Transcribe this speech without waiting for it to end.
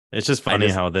It's just funny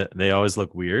how they always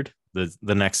look weird.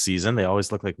 The next season, they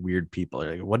always look like weird people.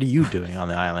 Like, what are you doing on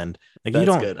the island? Like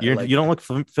That's good. you don't look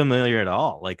familiar at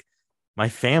all. Like my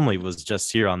family was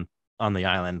just here on the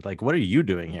island. Like, what are you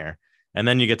doing here? And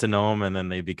then you get to know them, and then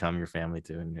they become your family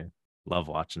too, and you love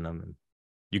watching them, and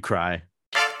you cry.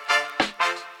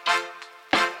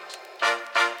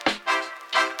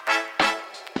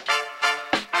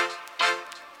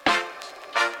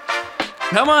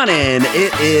 Come on in.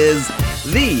 It is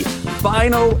the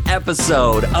final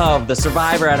episode of the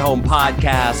Survivor at Home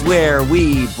podcast, where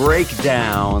we break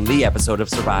down the episode of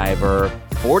Survivor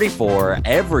 44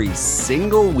 every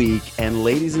single week. And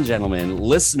ladies and gentlemen,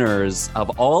 listeners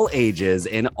of all ages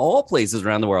in all places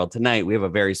around the world, tonight we have a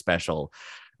very special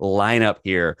lineup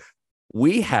here.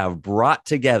 We have brought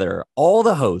together all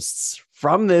the hosts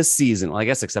from this season. Well, I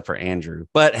guess except for Andrew.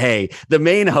 But hey, the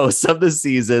main hosts of the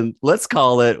season, let's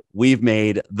call it, we've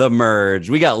made the merge.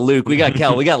 We got Luke, we got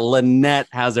Kel, we got Lynette.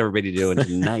 How's everybody doing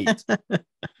tonight?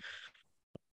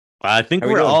 I think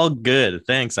we're all good.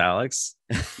 Thanks, Alex.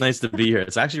 Nice to be here.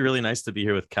 It's actually really nice to be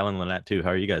here with Kel and Lynette too. How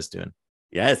are you guys doing?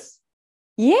 Yes.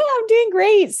 Yeah, I'm doing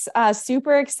great.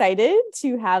 Super excited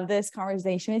to have this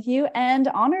conversation with you and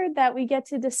honored that we get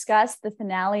to discuss the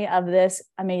finale of this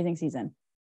amazing season.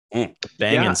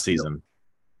 Banging season.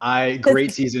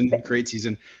 Great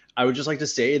season. I would just like to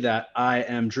say that I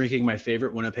am drinking my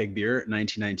favorite Winnipeg beer,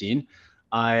 1919.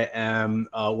 I am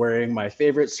wearing my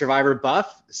favorite Survivor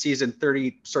buff, season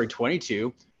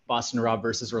 22, Boston Rob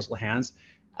versus Russell Hands.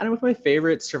 And I'm with my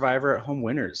favorite Survivor at Home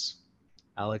winners,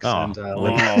 Alex and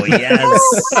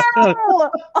yes.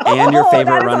 And your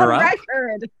favorite runner-up?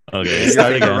 Okay, your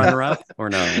favorite runner-up or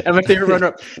no? And my favorite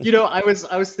runner-up. You know, I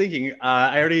was thinking,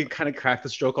 I already kind of cracked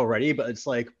this joke already, but it's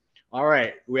like, all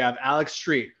right, we have Alex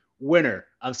Street, winner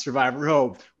of Survivor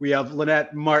Home. We have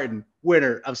Lynette Martin,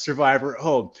 winner of Survivor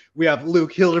Home. We have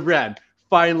Luke Hildebrand,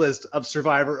 finalist of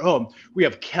Survivor Home. We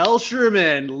have Kel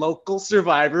Sherman, local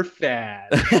Survivor fan.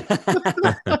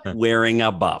 Wearing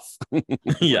a buff.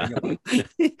 Yeah.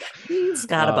 He's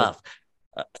got a buff.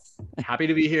 Happy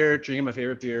to be here, drinking my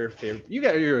favorite beer. You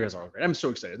guys are all great. I'm so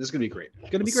excited. This is going to be great. It's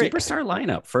going to be great. Superstar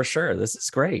lineup for sure. This is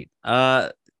great.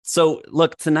 So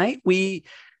look, tonight we've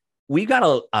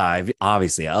got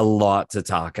obviously a lot to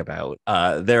talk about.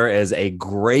 There is a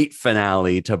great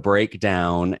finale to break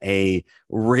down, a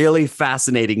really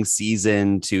fascinating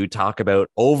season to talk about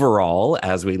overall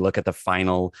as we look at the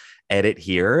final edit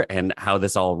here and how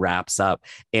this all wraps up.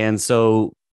 And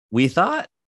so we thought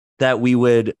that we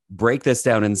would break this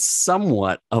down in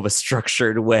somewhat of a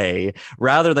structured way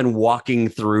rather than walking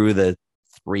through the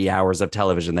 3 hours of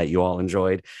television that you all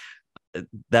enjoyed.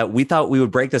 That we thought we would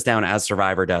break this down as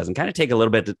Survivor does and kind of take a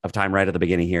little bit of time right at the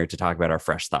beginning here to talk about our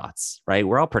fresh thoughts, right?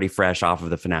 We're all pretty fresh off of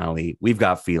the finale. We've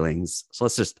got feelings. So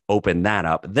let's just open that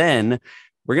up. Then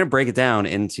we're going to break it down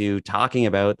into talking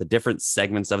about the different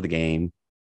segments of the game: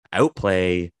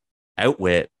 outplay,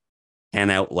 outwit,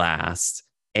 and outlast.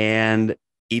 And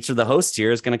each of the hosts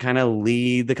here is going to kind of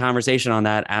lead the conversation on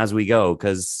that as we go,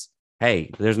 because,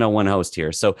 hey, there's no one host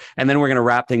here. So, and then we're going to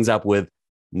wrap things up with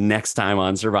next time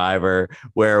on Survivor,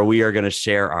 where we are going to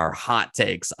share our hot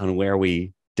takes on where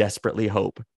we desperately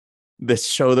hope this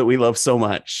show that we love so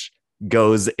much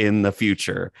goes in the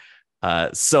future.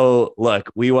 So look,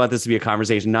 we want this to be a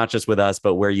conversation, not just with us,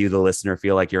 but where you, the listener,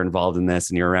 feel like you're involved in this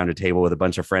and you're around a table with a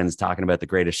bunch of friends talking about the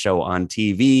greatest show on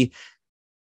TV.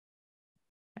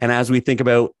 And as we think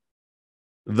about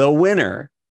the winner,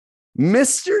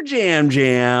 Mr. Jam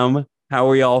Jam, how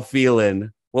are y'all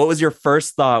feeling? What was your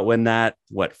first thought when that,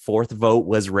 fourth vote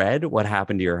was read? What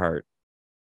happened to your heart?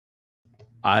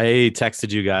 I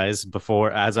texted you guys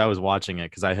before as I was watching it,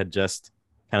 because I had just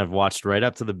kind of watched right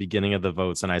up to the beginning of the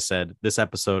votes. And I said, this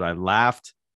episode, I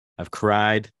laughed, I've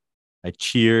cried, I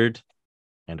cheered,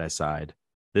 and I sighed.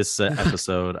 This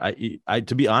episode, I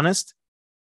to be honest,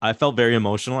 I felt very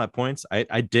emotional at points.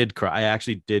 I did cry. I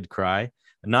actually did cry.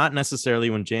 Not necessarily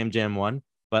when Jam Jam won,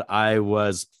 but I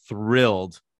was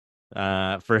thrilled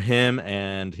for him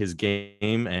and his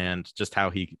game and just how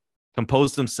he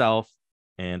composed himself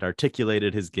and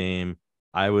articulated his game.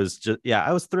 I was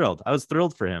thrilled. I was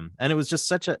thrilled for him. And it was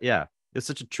just it's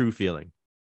such a true feeling.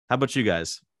 How about you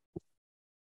guys?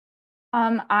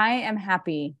 I am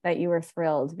happy that you were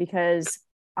thrilled, because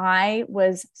I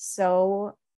was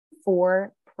so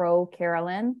for pro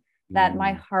Carolyn that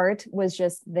my heart was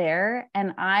just there.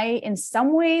 And I, in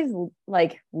some ways,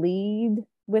 lead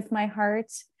with my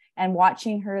heart. And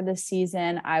watching her this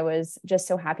season, I was just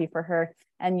so happy for her.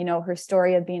 And, her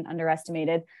story of being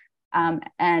underestimated.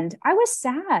 And I was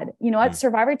sad. You know what?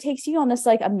 Survivor takes you on this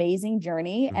like amazing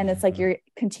journey, and it's like you're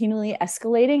continually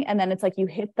escalating, and then it's like you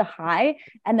hit the high,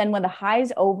 and then when the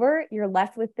high's over, you're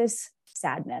left with this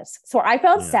sadness. So I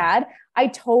felt sad. I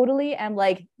totally am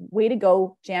like, way to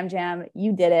go, Jam Jam.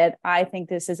 You did it. I think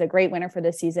this is a great winner for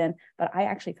this season, but I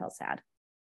actually felt sad.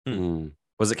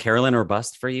 Was it Carolyn or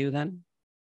bust for you then?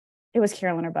 It was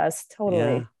Carolyn or bust.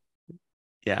 Totally.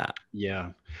 Yeah.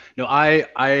 No,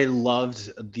 I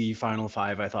loved the final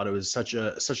five. I thought it was such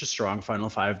a strong final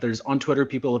five. There's on Twitter,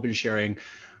 people have been sharing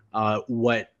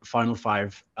what final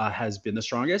five has been the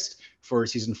strongest for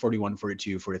season 41,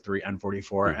 42, 43, and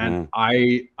 44. And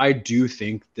I do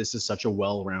think this is such a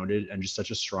well-rounded and just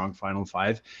such a strong final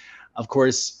five. Of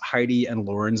course, Heidi and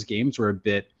Lauren's games were a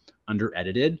bit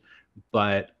under-edited,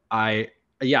 but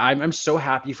I'm so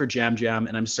happy for Jam Jam,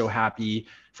 and I'm so happy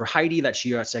for Heidi that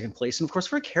she got second place. And of course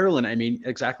for Carolyn, I mean,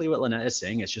 exactly what Lynette is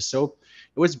saying. It's just it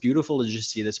was beautiful to just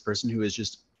see this person who is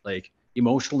just like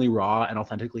emotionally raw and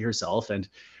authentically herself, and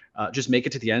just make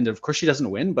it to the end. Of course she doesn't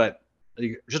win, but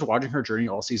just watching her journey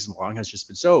all season long has just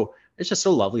been it's just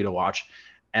so lovely to watch.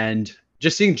 And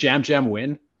just seeing Jam Jam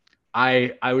win,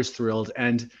 I was thrilled.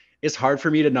 And it's hard for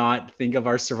me to not think of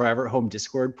our Survivor at Home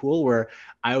Discord pool, where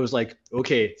I was like,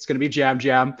 okay, it's going to be Jam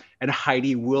Jam and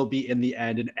Heidi will be in the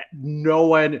end. And no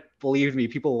one believed me.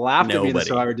 People laughed at me in the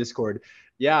Survivor Discord.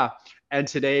 Yeah. And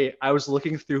today I was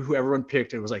looking through who everyone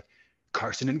picked, and it was like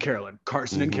Carson and Carolyn,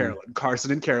 Carson and Carolyn,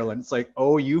 Carson and Carolyn. It's like,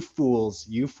 oh, you fools.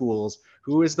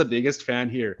 Who is the biggest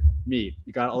fan here? Me.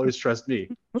 You got to always trust me.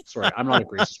 Sorry, I'm not a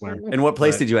gracious winner. In what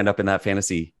place did you end up in that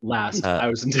fantasy? Last. I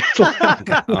was in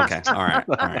okay. All right.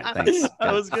 Thanks.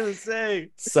 I was going to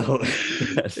say. So,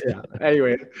 yeah.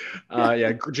 Anyway,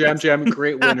 Jam Jam,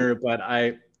 great winner. But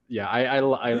I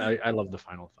love the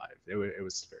final five. It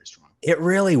was very strong. It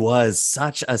really was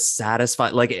such a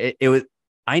satisfying, like it was.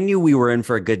 I knew we were in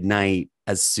for a good night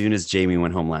as soon as Jamie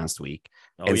went home last week.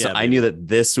 I knew that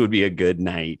this would be a good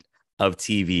night of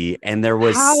TV. And there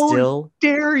was How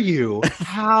dare you?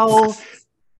 How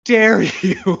dare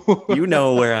you? You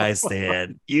know where I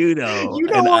stand. You know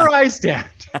where I stand.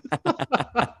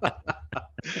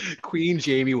 Queen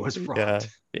Jamie was fraught. Yeah,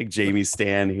 big Jamie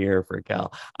stand here for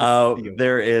Cal.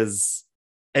 There is...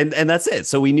 And that's it.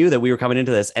 So we knew that we were coming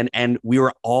into this, and we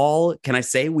were all, can I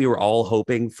say we were all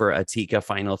hoping for a Tika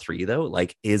final three though?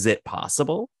 Like, is it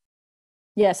possible?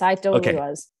 Yes, I totally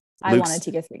was. I wanted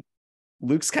Tika 3.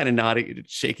 Luke's kind of nodding,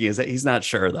 shaking his head. He's not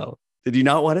sure though. Did you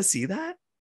not want to see that?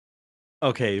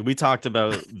 Okay, we talked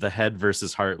about the head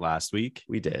versus heart last week.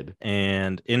 We did.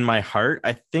 And in my heart,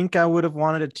 I think I would have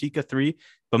wanted a Tika 3,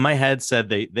 but my head said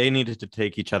they needed to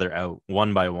take each other out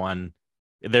one by one.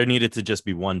 There needed to just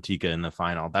be one Tika in the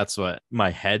final. That's what my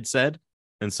head said.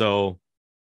 And so,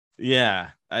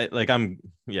 it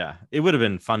would have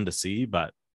been fun to see,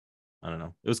 but I don't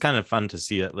know. It was kind of fun to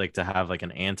see it, like to have like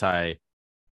an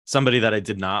somebody that I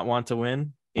did not want to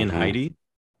win in Heidi.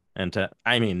 And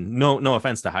no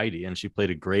offense to Heidi. And she played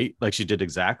it great. Like she did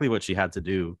exactly what she had to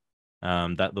do.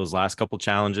 Those last couple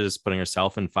challenges, putting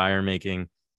herself in fire making.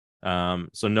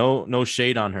 So no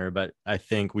shade on her, but I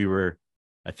think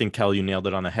Kel, you nailed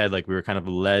it on the head. Like we were kind of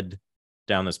led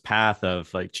down this path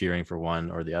of like cheering for one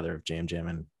or the other of Jam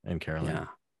Jam and Carolyn.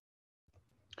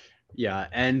 Yeah.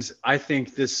 And I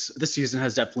think this season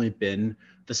has definitely been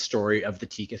the story of the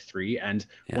Tika 3. And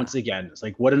once again, it's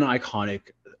like, what an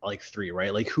iconic like 3,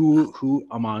 right? Like who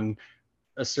among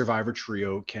a Survivor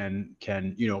trio can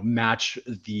match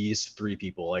these 3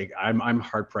 people? Like I'm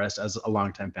hard pressed as a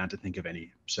longtime fan to think of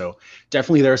any. So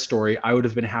definitely their story. I would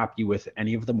have been happy with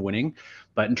any of them winning,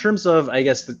 but in terms of, I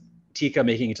guess, the Tika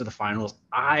making it to the finals,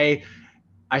 I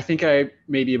think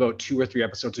maybe about 2 or 3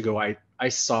 episodes ago, I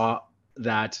saw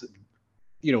that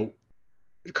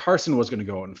Carson was going to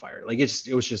go on fire. Like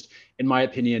it was just, in my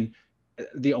opinion,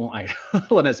 the only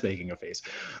Lynette's making a face,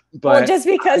 but just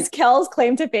because Kel's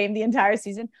claim to fame the entire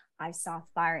season, I saw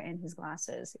fire in his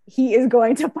glasses. He is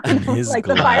going to finals, like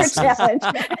glasses. The fire challenge,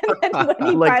 and then when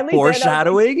he like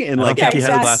foreshadowing in like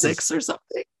episode 6 or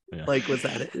something. Yeah. Like, was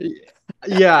that it?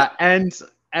 Yeah, and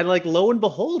like lo and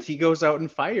behold, he goes out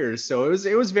and fires. So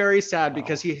it was very sad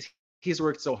because he's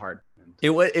worked so hard. It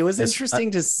was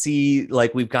interesting to see,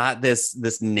 like, we've got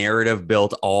this narrative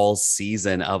built all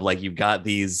season of like, you've got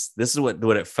this is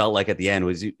what it felt like at the end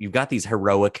was you've got these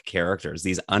heroic characters,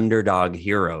 these underdog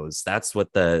heroes. That's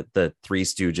what the Three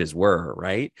Stooges were,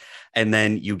 right? And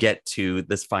then you get to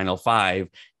this final 5,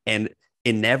 and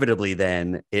inevitably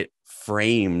then it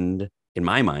framed, in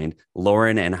my mind,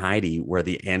 Lauren and Heidi were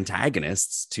the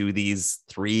antagonists to these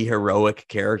 3 heroic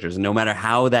characters. And no matter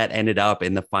how that ended up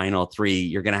in the final 3,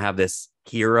 you're going to have this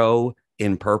hero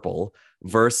in purple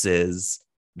versus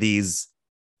these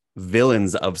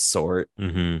villains of sort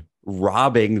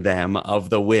robbing them of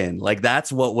the win. Like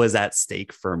that's what was at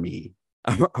stake for me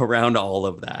around all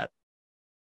of that.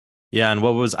 Yeah, and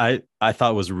what was I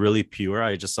thought was really pure.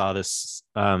 I just saw this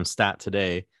stat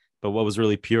today, but what was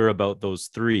really pure about those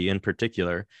three in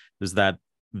particular is that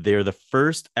they're the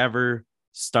first ever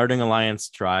starting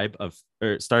tribe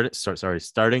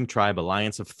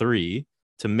alliance of three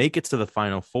to make it to the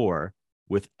final four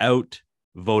without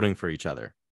voting for each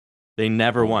other. They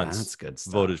never once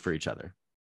voted for each other.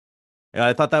 And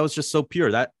I thought that was just so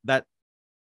pure. That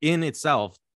in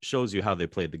itself shows you how they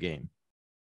played the game.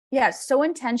 Yeah, so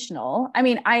intentional. I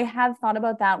mean, I have thought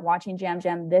about that watching Jam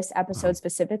Jam this episode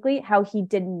specifically, how he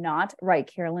did not write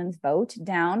Carolyn's vote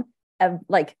down.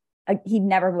 He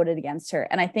never voted against her.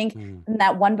 And I think in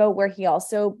that one vote where he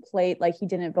also played, like he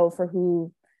didn't vote for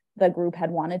who the group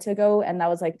had wanted to go. And that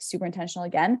was like super intentional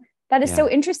again. That is so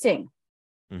interesting.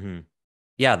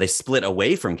 Yeah, they split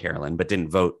away from Carolyn, but didn't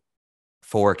vote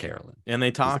for Carolyn. And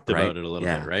they talked about it a little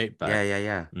bit, right? But,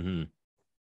 yeah.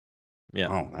 Yeah.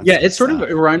 Oh, it's sort of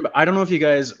around. I don't know if you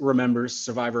guys remember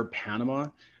Survivor Panama,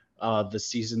 the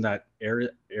season that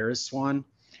Eris won.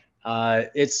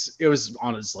 It was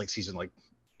on its like season like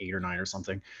 8 or 9 or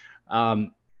something.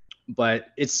 But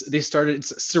it's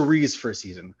Cerie's first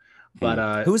season.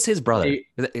 But who's his brother?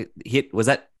 Was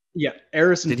that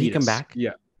Eris? Did he come back?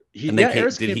 Yeah.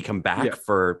 Did he come back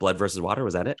for Blood versus Water?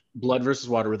 Was that it? Blood versus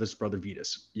Water with his brother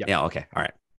Vetus. Yeah. Yeah. Okay. All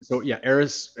right. So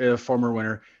Eris, former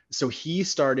winner. So he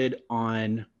started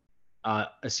on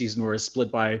a season where it's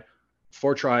split by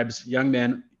 4 tribes: young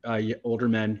men, older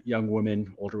men, young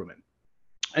women, older women.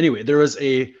 Anyway, there was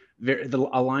the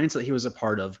alliance that he was a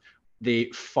part of. They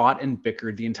fought and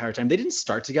bickered the entire time. They didn't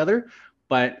start together,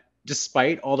 but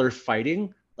despite all their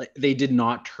fighting, like they did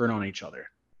not turn on each other,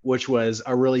 which was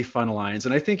a really fun alliance.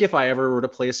 And I think if I ever were to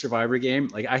play a Survivor game,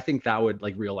 like I think that would,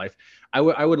 like real life, I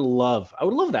would love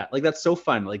that. Like that's so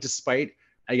fun. Like despite,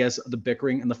 I guess, the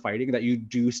bickering and the fighting, that you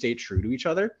do stay true to each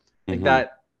other. Like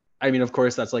that. I mean, of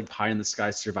course, that's like pie in the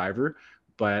sky Survivor,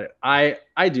 but I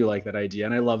do like that idea,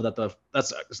 and I love that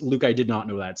that's Luke. I did not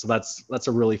know that, so that's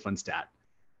a really fun stat.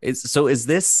 Is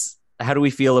this? How do we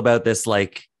feel about this?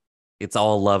 Like, it's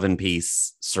all love and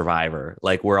peace Survivor.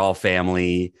 Like we're all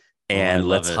family, and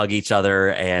let's hug each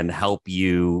other and help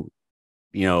you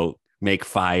make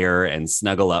fire and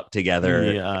snuggle up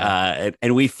together.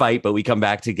 And we fight, but we come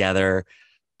back together.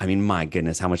 I mean, my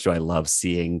goodness, how much do I love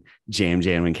seeing Jam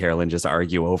Jam and Carolyn just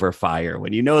argue over fire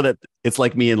when you know that it's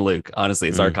like me and Luke. Honestly,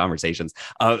 it's our conversations.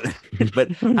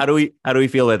 But how do we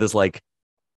feel about this, like,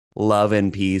 love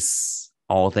and peace,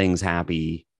 all things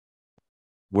happy,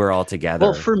 we're all together?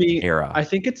 Well, for me, era. I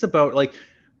think it's about like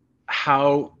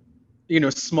how,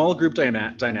 small group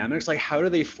dynamics, like how do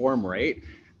they form, right?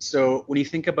 So when you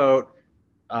think about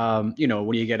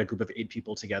when you get a group of 8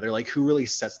 people together, like who really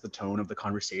sets the tone of the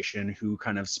conversation, who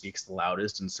kind of speaks the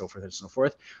loudest, and so forth and so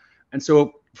forth. And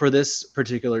so for this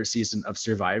particular season of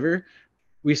Survivor,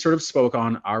 we sort of spoke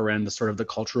on our end, the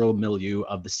cultural milieu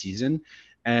of the season.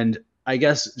 And I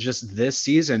guess just this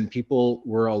season, people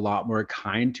were a lot more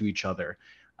kind to each other.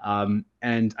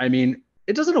 And I mean,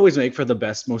 it doesn't always make for the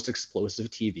best, most explosive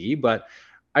TV, but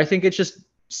I think it just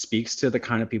speaks to the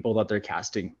kind of people that they're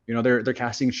casting. They're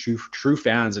casting true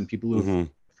fans and people who've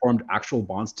formed actual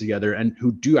bonds together and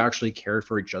who do actually care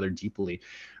for each other deeply.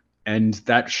 And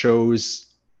that shows,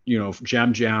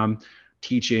 Jam Jam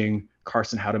teaching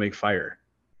Carson how to make fire.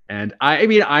 And I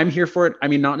mean, I'm here for it. I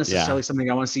mean, not necessarily something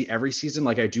I want to see every season.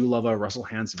 Like I do love a Russell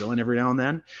Hantz villain every now and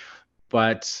then,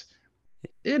 but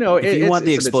if you want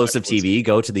the explosive TV,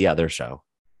 go to the other show.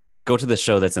 Go to the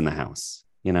show that's in the house.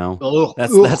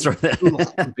 That's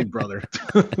right. Big Brother.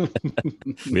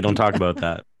 We don't talk about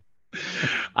that.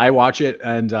 I watch it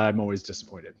and I'm always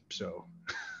disappointed. So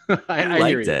I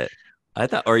liked it. I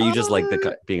thought, or you just like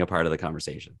being a part of the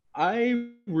conversation? I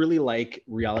really like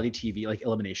reality TV, like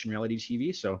elimination reality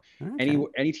TV. So any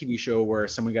TV show where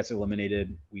someone gets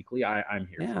eliminated weekly, I'm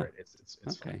here for it. It's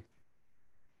okay. Fun.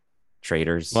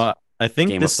 Traitors. Well, I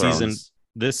think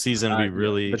this season we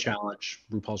really the challenge,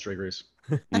 RuPaul's Drag Race.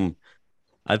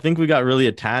 I think we got really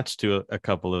attached to a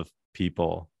couple of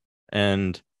people,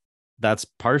 and that's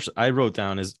partial. I wrote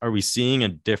down are we seeing a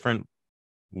different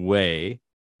way,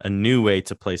 a new way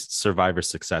to play Survivor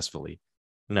successfully?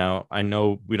 Now, I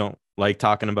know we don't like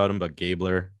talking about him, but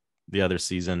Gabler the other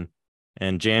season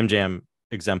and Jam Jam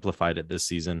exemplified it this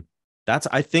season.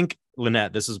 I think,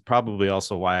 Lynette, this is probably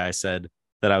also why I said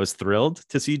that I was thrilled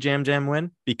to see Jam Jam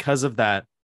win, because of that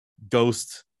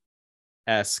ghost-esque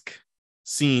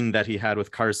scene that he had with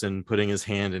Carson putting his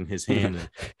hand in his hand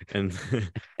and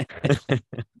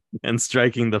and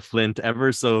striking the flint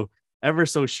ever so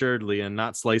surely and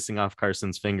not slicing off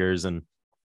Carson's fingers. And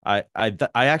I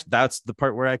actually, that's the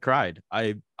part where I cried.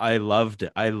 I loved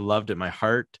it. I loved it. My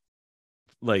heart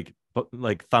like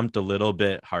thumped a little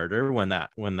bit harder when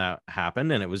that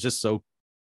happened, and it was just so,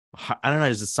 I don't know,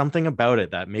 there's just something about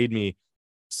it that made me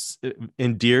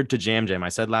endeared to Jam Jam. I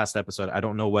said last episode, I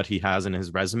don't know what he has in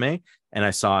his resume, and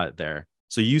I saw it there.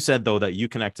 So you said though that you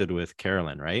connected with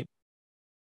Carolyn, right?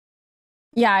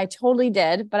 Yeah, I totally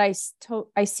did. But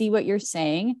I see what you're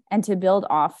saying. And to build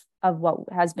off of what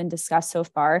has been discussed so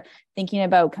far, thinking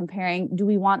about comparing, do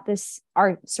we want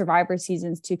our Survivor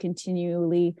seasons to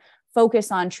continually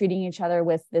focus on treating each other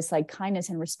with this like kindness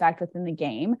and respect within the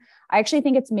game? I actually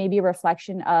think it's maybe a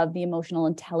reflection of the emotional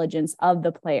intelligence of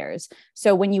the players.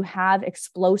 So when you have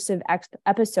explosive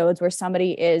episodes where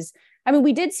somebody is, I mean,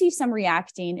 we did see some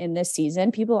reacting in this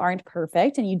season. People aren't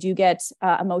perfect, and you do get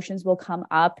emotions will come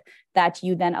up that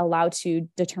you then allow to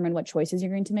determine what choices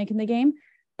you're going to make in the game.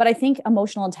 But I think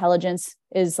emotional intelligence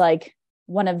is like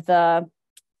a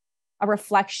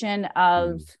reflection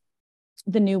of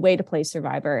the new way to play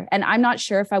Survivor. And I'm not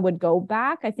sure if I would go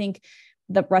back. I think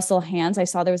the Russell Hands, I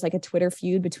saw there was like a Twitter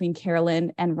feud between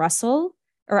Carolyn and Russell,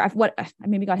 or I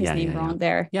maybe got his name wrong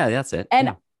there. Yeah, that's it.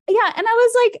 And yeah, and I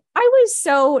was like, I was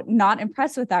so not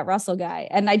impressed with that Russell guy.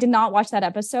 And I did not watch that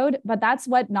episode, but that's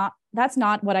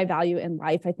not what I value in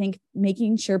life. I think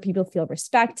making sure people feel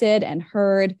respected and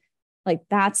heard, like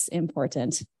that's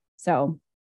important. So.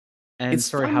 And It's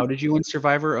sorry, fun. how did you win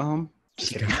Survivor at home?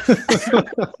 Just kidding.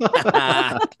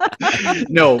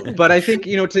 No, but I think,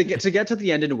 to get to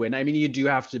the end and win, I mean, you do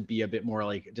have to be a bit more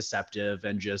like deceptive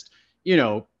and just,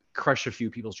 crush a few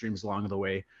people's dreams along the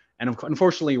way. And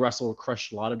unfortunately, Russell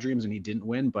crushed a lot of dreams and he didn't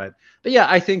win. But yeah,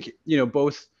 I think,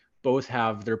 both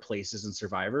have their places in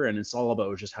Survivor, and it's all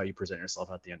about just how you present yourself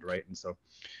at the end, right? And so,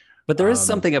 but there is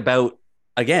something about,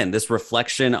 again, this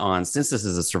reflection on, since this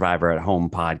is a Survivor at Home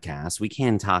podcast, we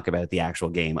can talk about the actual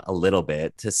game a little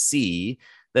bit to see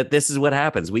that this is what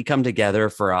happens. We come together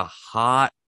for a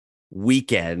hot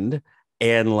weekend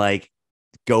and like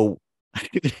go.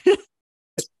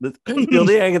 The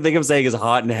only thing I can think of saying is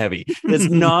hot and heavy. That's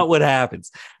not what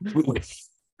happens.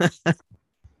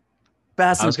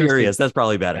 Fast and Furious. That's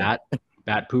probably better.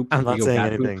 Bat poop. I'm not saying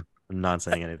anything. I'm not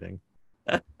saying anything.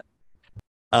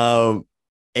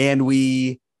 And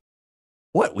we're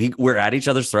at each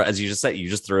other's throat, as you just said. You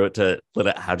just threw it to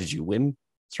how did you win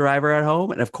Survivor at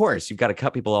Home? And of course, you've got to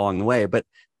cut people along the way. But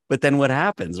then what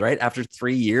happens, right? After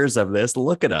 3 years of this,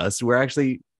 look at us. We're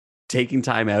actually taking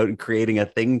time out and creating a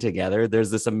thing together.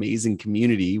 There's this amazing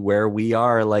community where we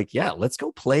are like, yeah, let's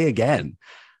go play again.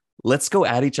 Let's go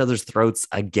at each other's throats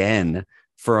again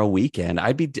for a weekend.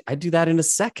 I'd do that in a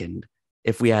second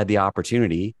if we had the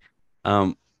opportunity.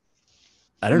 I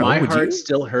don't know. My heart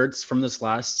still hurts from this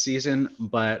last season,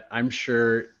 but I'm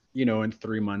sure, in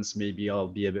 3 months, maybe I'll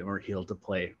be a bit more healed to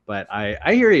play. But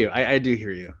I hear you. I do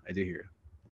hear you. I do hear you.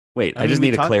 Wait, I just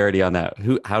need a clarity on that.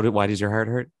 Why does your heart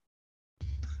hurt?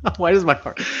 Why does my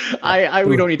heart?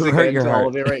 We don't need to get into all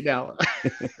of it right now.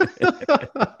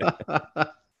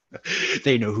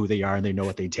 They know who they are and they know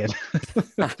what they did.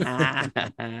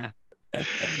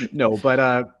 No,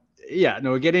 but yeah,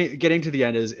 no, getting to the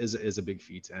end is a big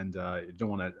feat, and you don't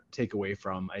want to take away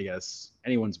from, I guess,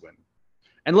 anyone's win.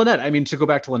 And Lynette, I mean, to go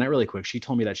back to Lynette really quick, she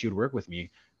told me that she would work with me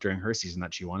during her season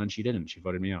that she won, and she didn't. She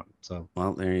voted me out. So,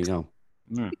 well, there you go.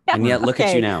 Yeah, and yet, look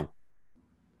at you now.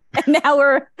 And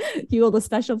now you hold a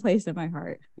special place in my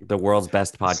heart. The world's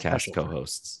best podcast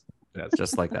co-hosts. That's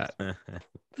just like that.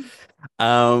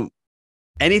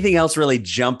 Anything else really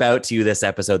jump out to you this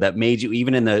episode that made you,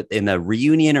 even in the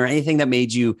reunion, or anything that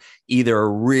made you either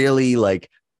really like,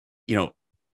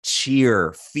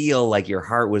 cheer, feel like your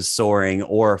heart was soaring,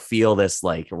 or feel this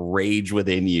like rage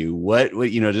within you? What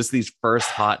just these first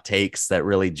hot takes that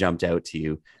really jumped out to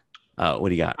you. What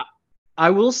do you got? I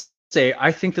will say,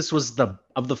 I think this was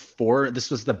of the four,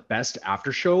 this was the best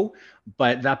after show.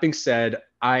 But that being said,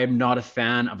 I'm not a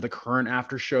fan of the current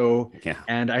after show. Yeah.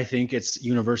 And I think it's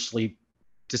universally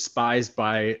despised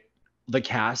by the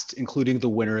cast, including the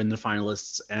winner and the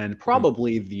finalists, and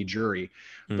probably the jury.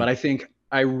 But I think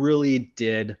I really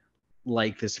did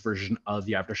like this version of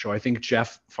the after show. I think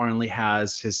Jeff finally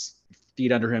has his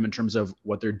feet under him in terms of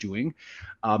what they're doing.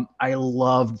 I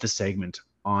loved the segment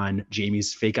on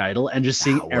Jamie's fake idol, and just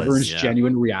seeing everyone's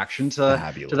genuine reaction to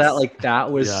that. Like, that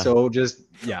was so just,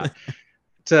 yeah.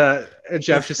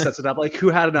 Jeff just sets it up like, who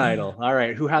had an idol? All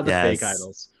right, who had the fake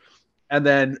idols? And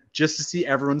then just to see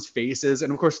everyone's faces,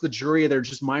 and of course the jury, their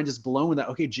just mind is blown that,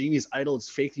 okay, Jamie's idol is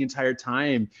fake the entire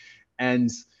time. And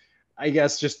I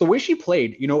guess just the way she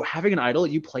played, having an idol,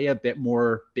 you play a bit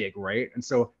more big, right? And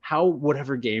so how would have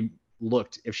her game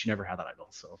looked if she never had that idol?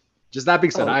 So just that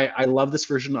being said, I love this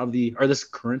version of this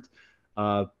current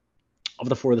of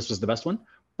the four. This was the best one,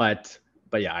 but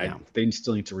yeah. They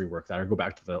still need to rework that or go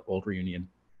back to the old reunion.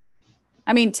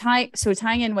 I mean,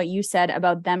 tying in what you said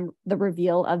about the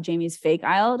reveal of Jamie's fake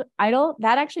idol,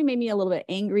 that actually made me a little bit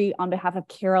angry on behalf of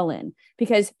Carolyn,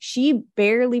 because she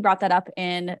barely brought that up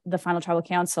in the final tribal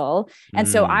council. And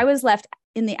so I was left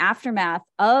in the aftermath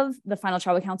of the final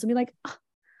tribal council be like, oh,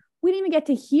 we didn't even get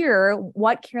to hear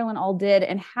what Carolyn all did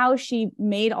and how she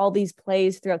made all these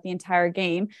plays throughout the entire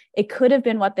game. It could have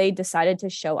been what they decided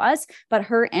to show us, but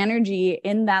her energy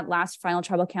in that last final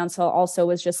tribal council also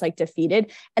was just like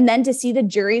defeated. And then to see the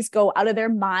juries go out of their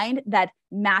mind that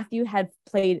Matthew had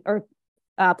played or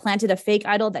planted a fake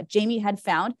idol that Jamie had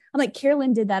found. I'm like,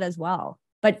 Carolyn did that as well,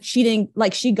 but she didn't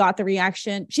she got the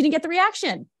reaction. She didn't get the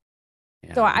reaction.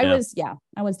 Yeah, so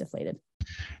I was deflated.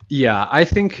 Yeah, I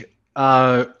think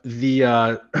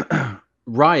the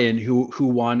Ryan who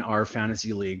won our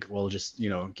fantasy league, we'll just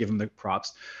give him the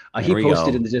props. He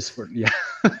posted in the Discord,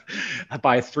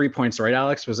 by 3 points, right,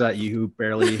 Alex? Was that you who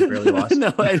barely lost?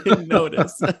 No, I didn't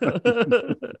notice.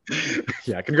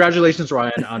 Yeah, congratulations,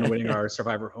 Ryan, on winning our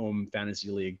Survivor Home fantasy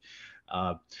league.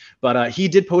 But he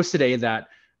did post today that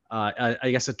I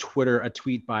guess a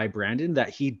tweet by Brandon that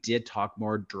he did talk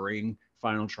more during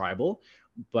Final Tribal,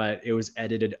 but it was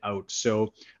edited out.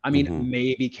 So, I mean,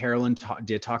 maybe Carolyn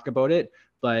did talk about it,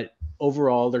 but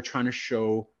overall they're trying to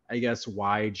show, I guess,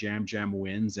 why Jam Jam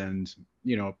wins, and,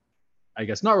 I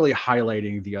guess not really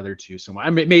highlighting the other two so much. I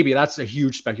mean, maybe that's a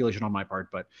huge speculation on my part,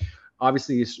 but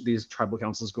obviously these tribal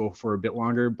councils go for a bit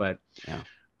longer, but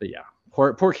yeah,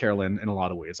 poor Carolyn in a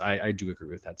lot of ways. I do agree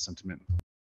with that sentiment.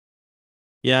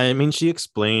 Yeah, I mean, she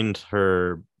explained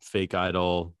her fake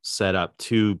idol setup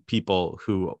to people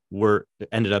who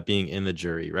ended up being in the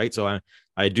jury, right? So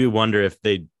I do wonder if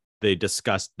they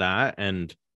discussed that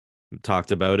and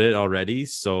talked about it already.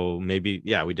 So maybe,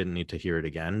 we didn't need to hear it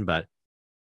again. But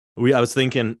I was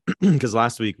thinking, because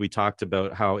last week we talked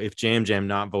about how if Jam Jam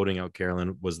not voting out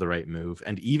Carolyn was the right move,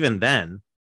 and even then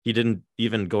he didn't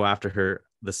even go after her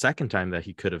the second time that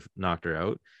he could have knocked her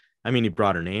out. I mean, he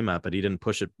brought her name up, but he didn't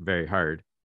push it very hard.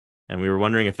 And we were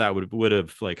wondering if that would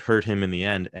have hurt him in the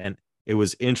end. And it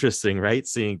was interesting, right?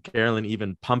 Seeing Carolyn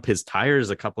even pump his tires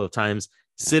a couple of times,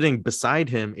 sitting beside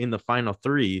him in the final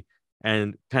three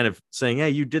and kind of saying,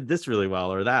 hey, you did this really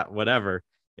well, or that, whatever.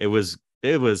 It was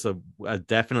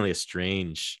definitely a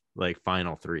strange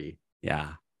final three. Yeah.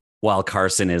 While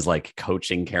Carson is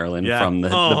coaching Carolyn from the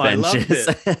benches.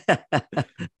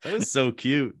 That was so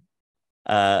cute.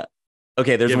 Okay.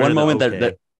 There's one moment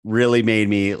that really made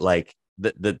me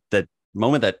the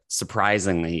moment that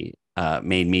surprisingly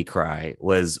made me cry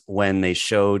was when they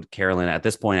showed Carolyn. At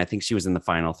this point, I think she was in the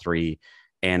final three,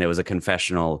 and it was a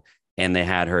confessional, and they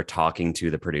had her talking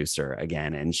to the producer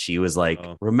again. And she was like,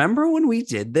 remember when we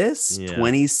did this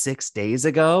 26 days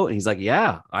ago? And he's like,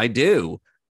 yeah, I do.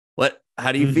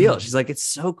 How do you feel? She's like, it's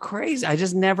so crazy. I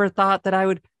just never thought that I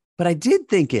would, but I did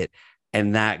think it.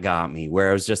 And that got me, where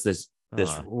it was just this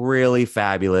really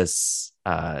fabulous,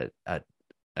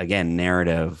 again,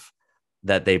 narrative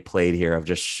that they played here of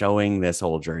just showing this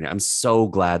whole journey. I'm so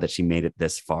glad that she made it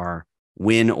this far,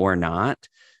 win or not.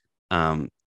 I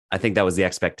think that was the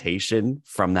expectation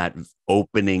from that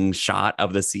opening shot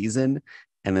of the season.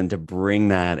 And then to bring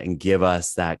that and give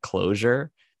us that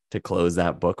closure, to close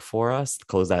that book for us,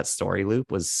 close that story loop,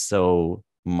 was so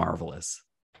marvelous.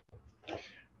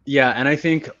 Yeah, and I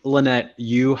think, Lynette,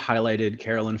 you highlighted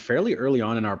Carolyn fairly early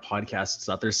on in our podcasts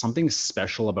that there's something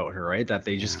special about her, right? That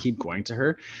they just keep going to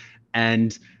her.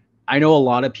 And I know a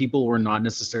lot of people were not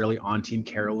necessarily on Team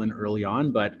Carolyn early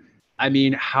on, but I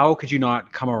mean, how could you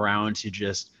not come around to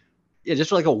just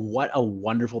what a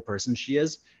wonderful person she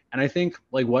is? And I think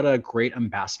what a great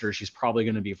ambassador she's probably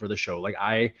going to be for the show.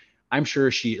 I'm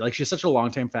sure she's such a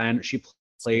longtime fan. She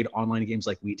played online games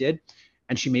like we did,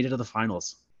 and she made it to the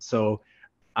finals. So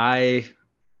I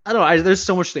don't know. There's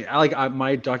so much thing.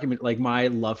 My document, my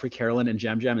love for Carolyn and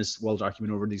Jam Jam is well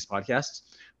documented over these podcasts.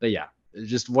 But yeah,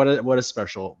 just what a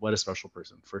special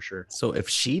person for sure. So if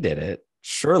she did it,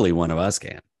 surely one of us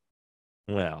can.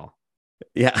 Well,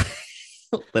 yeah,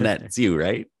 Lynette, it's you,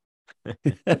 right?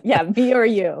 Yeah, me or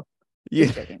you.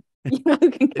 Yeah.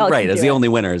 Right, as the only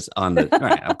winners on the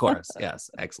right, of course.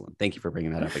 Yes, excellent. Thank you for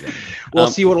bringing that up again. Well,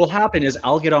 see, what will happen is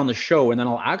I'll get on the show and then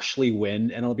I'll actually win,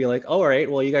 and I'll be like, all right,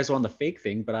 well, you guys won the fake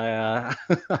thing, but I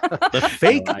the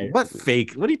fake? What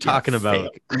fake? What are you talking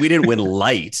about? We didn't win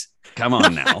light. Come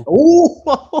on now.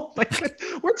 Oh my God.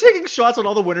 We're taking shots on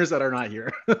all the winners that are not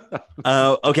here.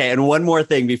 Okay, and one more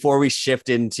thing before we shift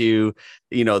into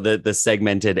the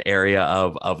segmented area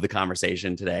of the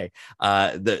conversation today.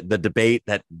 The debate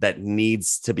that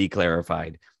needs to be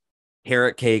clarified: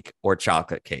 carrot cake or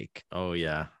chocolate cake? Oh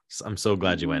yeah, I'm so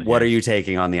glad you went. What here. are you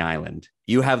taking on the island?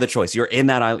 You have the choice. You're in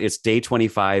that island. It's day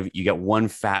 25. You get one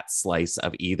fat slice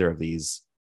of either of these.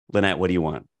 Lynette, what do you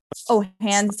want? Oh,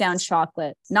 hands down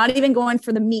chocolate. Not even going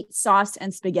for the meat, sauce,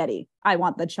 and spaghetti. I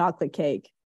want the chocolate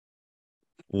cake.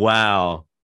 Wow.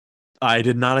 I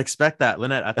did not expect that.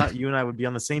 Lynette, I thought you and I would be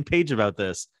on the same page about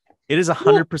this. It is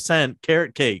 100%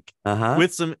 carrot cake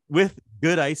with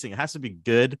good icing. It has to be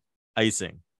good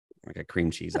icing. Like a cream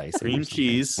cheese icing. Cream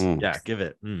cheese. Yeah, give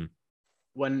it.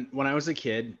 When I was a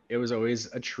kid, it was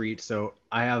always a treat. So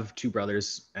I have two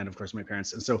brothers and of course my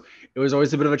parents. And so it was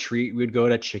always a bit of a treat. We'd go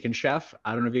to Chicken Chef.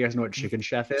 I don't know if you guys know what Chicken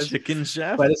Chef is. Chicken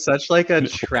Chef? But it's such like a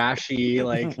trashy,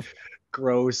 like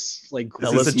gross, like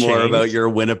tell us more about your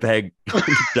Winnipeg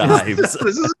dives. this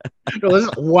is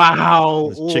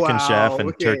wow. Chicken wow. Chef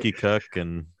and Turkey Cook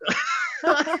and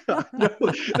no,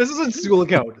 this is in Sioux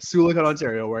Lookout,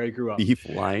 Ontario, where I grew up. Beef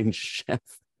line chef.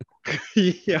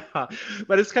 Yeah,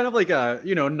 but it's kind of like a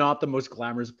not the most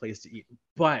glamorous place to eat,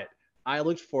 but I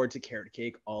looked forward to carrot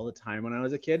cake all the time when I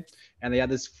was a kid, and they had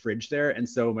this fridge there, and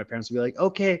so my parents would be like,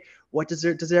 okay, what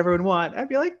dessert does everyone want? I'd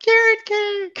be like, carrot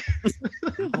cake.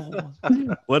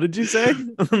 What did you say?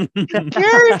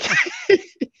 Carrot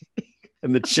cake.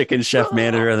 And the Chicken Chef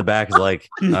manager in the back is like,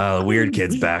 oh, the weird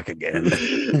kid's back again.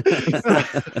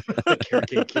 Carrot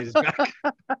cake kid is back.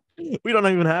 We don't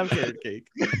even have carrot cake.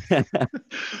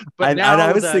 But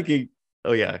I was thinking,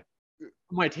 oh yeah,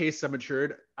 my tastes have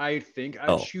matured. I think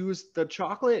I choose the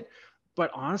chocolate,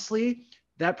 but honestly,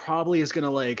 that probably is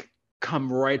gonna like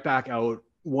come right back out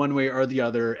one way or the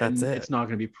other, it's not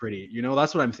gonna be pretty.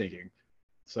 That's what I'm thinking.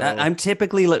 So I'm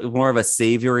typically more of a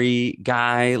savory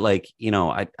guy, like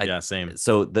same.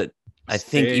 So I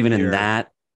think even in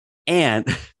that, and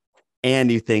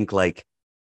you think like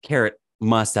carrot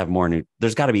must have more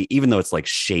there's got to be, even though it's like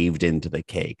shaved into the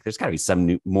cake, there's got to be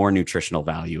some more nutritional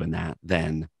value in that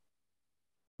than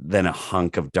a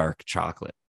hunk of dark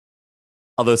chocolate.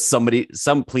 Although some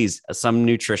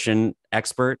nutrition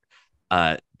expert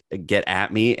get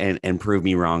at me and prove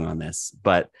me wrong on this,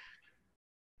 but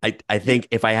I think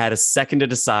if I had a second to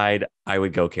decide, I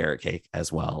would go carrot cake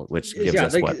as well, which gives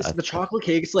us the chocolate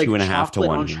cake's like 2.5 to 1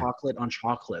 on chocolate on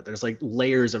chocolate. There's like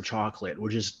layers of chocolate,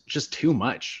 which is just too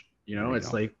much.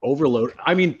 It's like overload.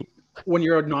 I mean, when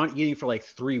you're not eating for like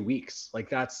 3 weeks,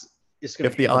 like it's gonna.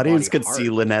 If the audience could see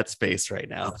Lynette's face right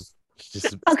now.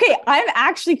 Okay, I'm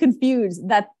actually confused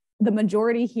that the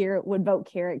majority here would vote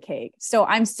carrot cake. So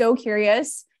I'm so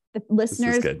curious. The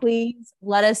listeners, please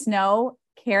let us know.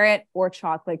 Carrot or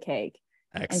chocolate cake.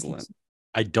 Excellent.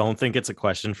 I don't think it's a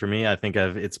question for me. I think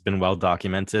it's been well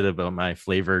documented about my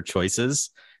flavor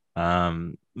choices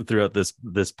throughout this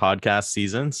podcast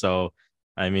season. So,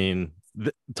 I mean,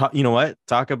 you know what?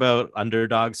 Talk about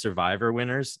underdog survivor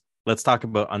winners. Let's talk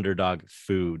about underdog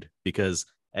food, because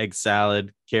egg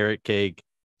salad, carrot cake,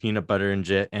 peanut butter and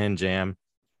jam.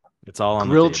 It's all on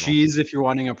grilled the table. Cheese if you're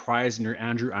wanting a prize in your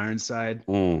Andrew Ironside.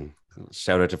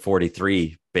 Shout out to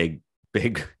 43.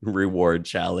 Big reward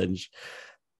challenge.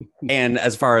 And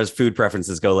as far as food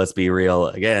preferences go, let's be real.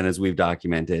 Again, as we've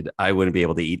documented, I wouldn't be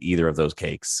able to eat either of those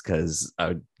cakes because I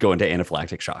would go into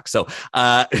anaphylactic shock. So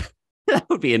that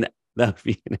would be an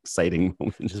exciting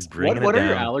moment. Just bring what are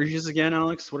your allergies again,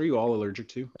 Alex? What are you all allergic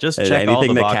to? Just check all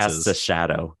the boxes. Casts a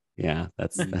shadow. Yeah,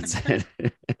 that's it.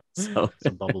 So it's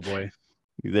a bubble boy.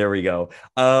 There we go.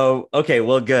 Okay,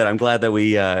 well, good. I'm glad that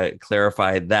we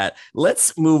clarified that.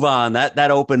 Let's move on.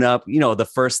 That opened up, the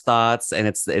first thoughts, and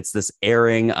it's this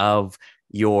airing of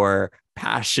your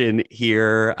passion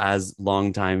here as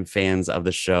longtime fans of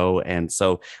the show. And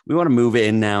so we want to move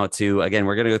in now to, again,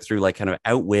 we're going to go through like kind of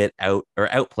outplay,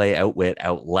 outwit,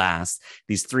 outlast,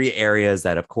 these three areas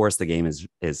that, of course, the game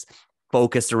is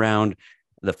focused around.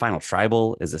 The final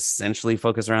tribal is essentially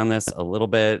focused around this a little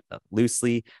bit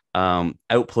loosely.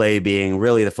 Outplay being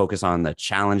really the focus on the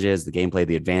challenges, the gameplay,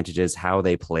 the advantages, how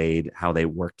they played, how they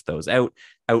worked those out.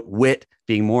 Outwit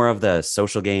being more of the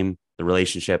social game, the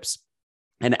relationships,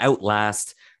 and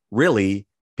outlast really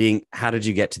being how did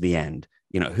you get to the end?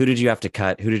 Who did you have to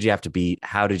cut? Who did you have to beat?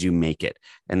 How did you make it?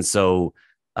 And so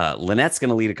Lynette's going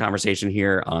to lead a conversation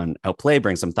here on outplay,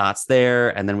 bring some thoughts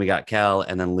there, and then we got Kel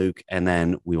and then Luke, and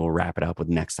then we will wrap it up with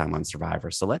next time on Survivor.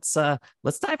 So let's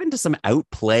dive into some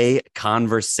outplay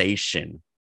conversation.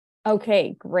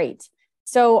 Okay, great.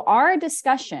 So our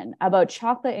discussion about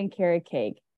chocolate and carrot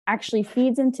cake actually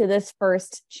feeds into this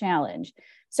first challenge.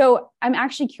 So I'm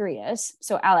actually curious.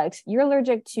 So Alex, you're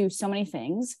allergic to so many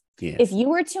things. Yes. If you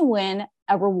were to win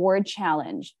a reward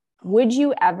challenge, would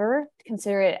you ever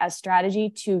consider it as strategy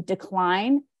to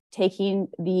decline taking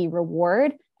the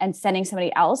reward and sending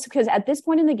somebody else? Because at this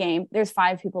point in the game, there's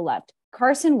 5 people left.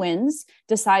 Carson wins,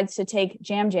 decides to take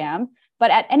Jam Jam.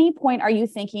 But at any point, are you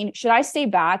thinking, should I stay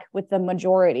back with the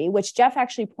majority, which Jeff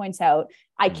actually points out,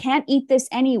 I can't eat this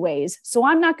anyways, so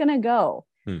I'm not going to go.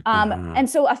 And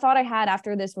so a thought I had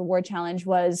after this reward challenge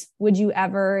was, would you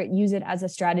ever use it as a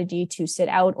strategy to sit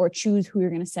out or choose who you're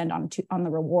going to send on the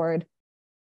reward?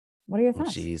 What are your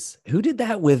thoughts? Jeez, who did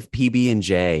that with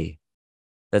PB&J?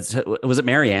 Was it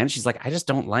Marianne? She's like, I just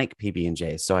don't like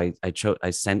PB&J, so I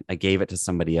gave it to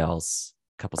somebody else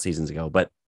a couple seasons ago. But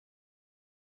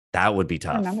that would be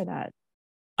tough. I remember that.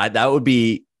 That would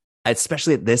be,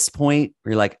 especially at this point,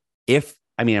 where you're like,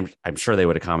 I'm sure they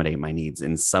would accommodate my needs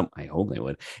I hope they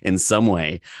would in some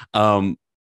way.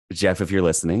 Jeff, if you're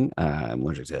listening, I'm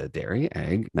allergic to dairy,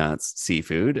 egg, nuts,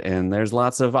 seafood, and there's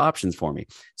lots of options for me.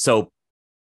 So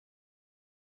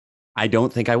I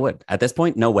don't think I would. At this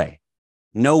point, no way.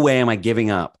 No way am I giving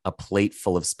up a plate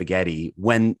full of spaghetti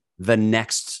when the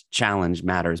next challenge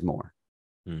matters more.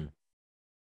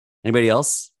 Anybody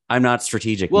else? I'm not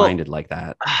strategic minded like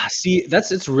that. See,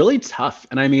 it's really tough.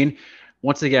 And I mean,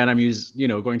 once again, I'm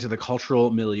going to the cultural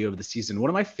milieu of the season. One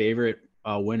of my favorite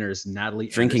winners, Natalie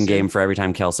Drinking Anderson. game for every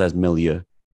time Kel says milieu.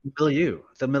 The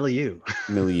milieu.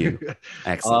 Milieu.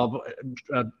 Excellent.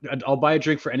 I'll buy a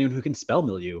drink for anyone who can spell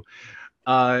milieu.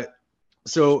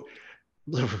 So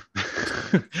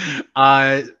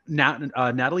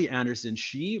Natalie Anderson,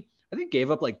 she I think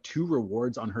gave up like 2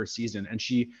 rewards on her season, and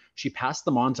she passed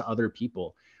them on to other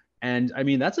people. And I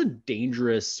mean, that's a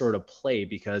dangerous sort of play,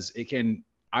 because it can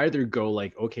either go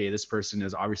like, okay, this person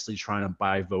is obviously trying to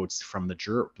buy votes from the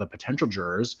potential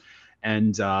jurors,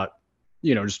 and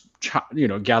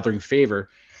gathering favor,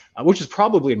 which is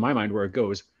probably in my mind where it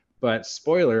goes. But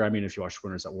spoiler, I mean, if you watch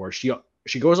Winners at War, she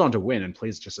goes on to win and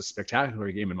plays just a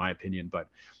spectacular game in my opinion. But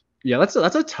yeah, that's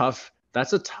a tough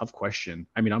question.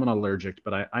 I mean, I'm an allergic,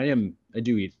 but I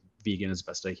do eat vegan as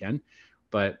best I can.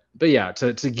 But yeah,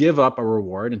 to give up a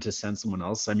reward and to send someone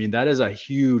else, I mean, that is a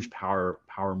huge power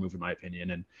move in my opinion,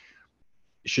 and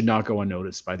it should not go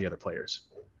unnoticed by the other players.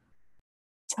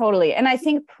 Totally. And I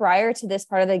think prior to this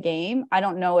part of the game, I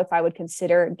don't know if I would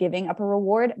consider giving up a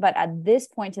reward, but at this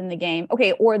point in the game,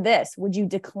 okay, or this, would you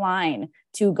decline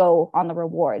to go on the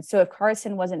reward? So if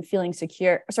Carson wasn't feeling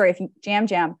secure, if Jam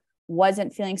Jam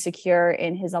wasn't feeling secure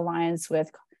in his alliance with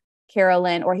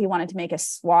Carolyn, or he wanted to make a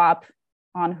swap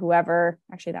on whoever,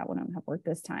 actually that wouldn't have worked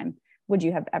this time, would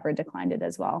you have ever declined it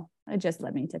as well? It just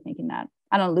led me to thinking that.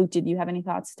 I don't know, Luke, did you have any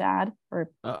thoughts to add?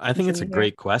 Or I think it's a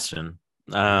great question.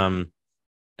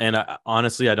 And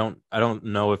honestly, I don't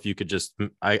know if you could just,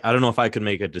 I don't know if I could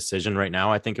make a decision right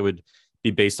now. I think it would be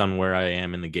based on where I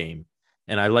am in the game.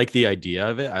 And I like the idea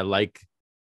of it. I like,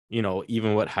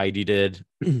 even what Heidi did,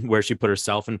 where she put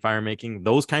herself in fire making.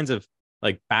 Those kinds of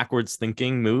like backwards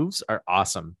thinking moves are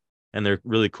awesome. And they're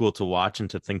really cool to watch and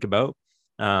to think about.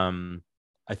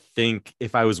 I think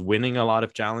if I was winning a lot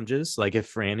of challenges, like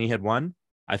if Franny had won,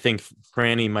 I think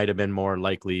Franny might have been more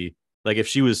likely, like if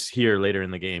she was here later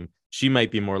in the game, she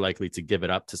might be more likely to give it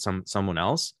up to someone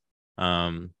else.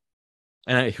 And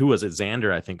who was it?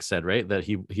 Xander, I think, said, right, that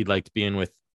he liked being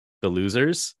with the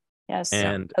losers. Yes.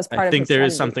 And I think there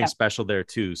is something special there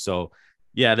too. So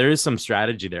yeah, there is some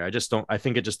strategy there. I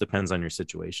think it just depends on your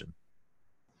situation.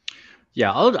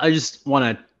 Yeah, I just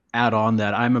want to add on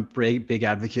that I'm a big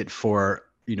advocate for,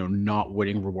 not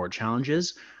winning reward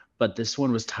challenges, but this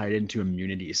one was tied into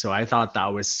immunity. So I thought that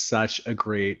was such a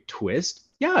great twist.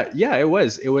 Yeah, it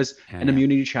was. It was an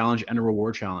immunity challenge and a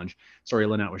reward challenge. Sorry,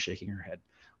 Lynette was shaking her head.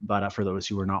 But for those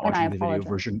who are not watching the video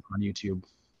version on YouTube,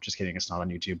 just kidding, it's not on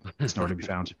YouTube. It's nowhere to be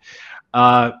found.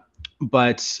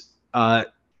 But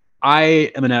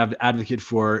I am an advocate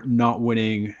for not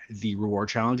winning the reward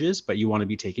challenges, but you want to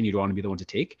be taken. You don't want to be the one to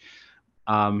take.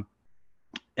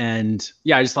 And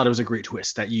yeah, I just thought it was a great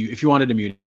twist that if you wanted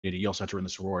immunity, you also have to win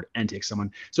this reward and take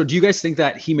someone. So do you guys think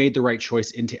that he made the right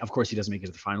choice of course he doesn't make it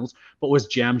to the finals, but was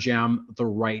Jam Jam the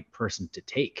right person to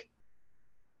take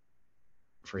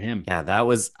for him? Yeah, I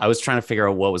was trying to figure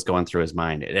out what was going through his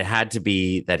mind. It had to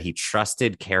be that he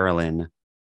trusted Carolyn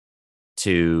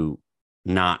to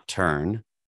not turn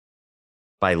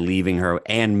by leaving her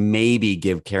and maybe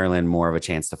give Carolyn more of a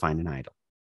chance to find an idol.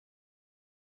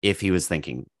 If he was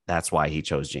thinking that's why he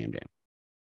chose Jam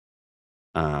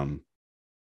Jam.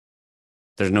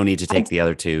 There's no need to take the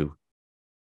other 2.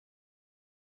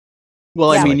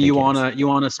 Well, I Yeah. So I mean, think you it is.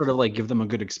 wanna sort of like give them a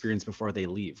good experience before they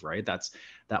leave, right?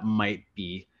 That might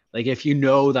be like if you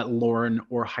know that Lauren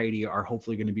or Heidi are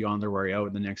hopefully going to be on their way out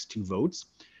in the next two votes,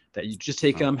 that you just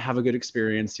take Oh, them, have a good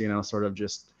experience, sort of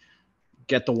just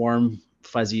get the warm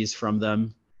fuzzies from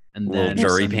them, a and little then jury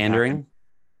send them packing. pandering.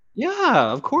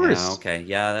 Yeah, of Yeah. course. Okay.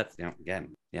 Yeah. That's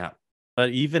again. Yeah.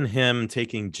 But even him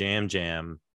taking Jam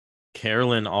Jam,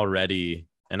 Carolyn already,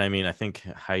 and I mean, I think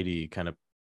Heidi kind of,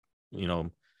 you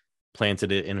know,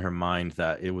 planted it in her mind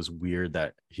that it was weird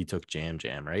that he took Jam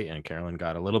Jam, right? And Carolyn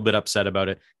got a little bit upset about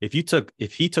it. If he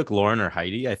took Lauren or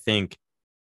Heidi, I think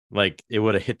like it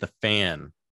would have hit the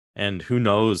fan. And who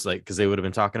knows, like, because they would have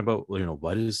been talking about,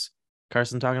 what is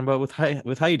Carson talking about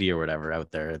with Heidi or whatever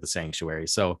out there at the sanctuary.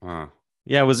 So Uh,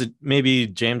 yeah, was it maybe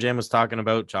Jam Jam was talking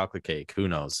about chocolate cake? Who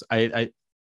knows? I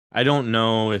don't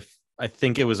know if I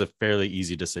think it was a fairly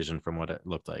easy decision from what it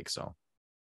looked like. So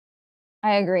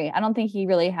I agree. I don't think he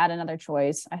really had another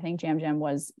choice. I think Jam Jam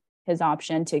was his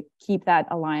option to keep that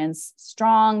alliance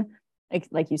strong,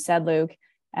 like you said, Luke,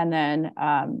 and then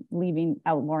leaving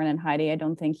out Lauren and Heidi. I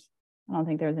don't think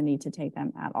there's a need to take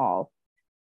them at all.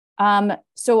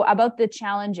 So about the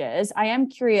challenges, I am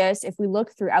curious if we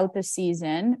look throughout the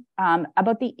season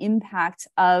about the impact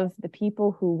of the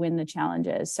people who win the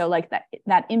challenges. So like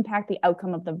that impact the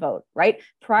outcome of the vote, right?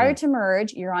 Prior to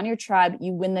merge, you're on your tribe,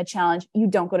 you win the challenge, you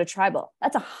don't go to tribal.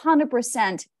 That's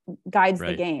 100% guides the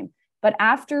right. game. But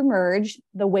after merge,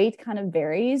 the weight kind of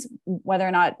varies whether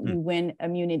or not you win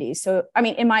immunity. So, I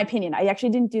mean, in my opinion, I actually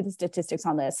didn't do the statistics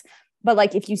on this, but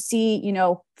like if you see,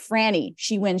 Franny,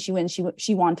 she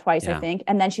won twice, I think,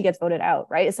 and then she gets voted out,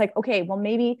 right? It's like, okay, well,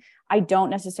 maybe I don't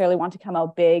necessarily want to come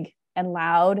out big and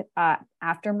loud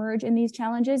after merge in these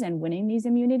challenges and winning these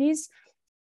immunities.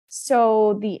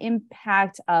 So the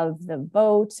impact of the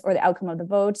vote or the outcome of the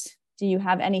vote, do you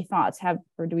have any thoughts?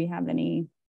 Or do we have any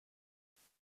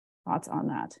thoughts on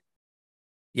that?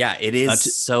 Yeah, it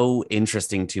is so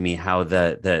interesting to me how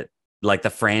the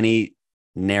Franny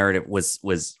narrative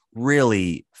was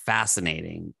really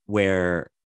fascinating, where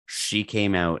she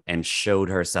came out and showed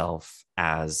herself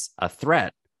as a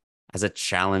threat, as a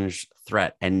challenge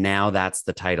threat, and now that's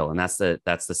the title, and that's the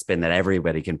spin that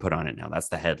everybody can put on it now. That's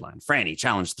the headline: Franny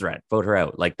challenge threat, vote her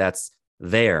out. Like that's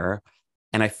there,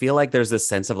 and I feel like there's this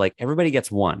sense of like everybody gets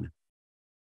one.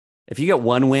 If you get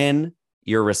one win,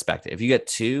 you're respected. If you get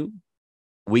two,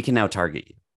 we can now target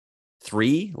you.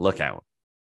 Three, look out.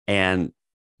 And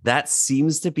that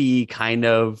seems to be kind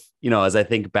of, as I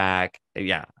think back,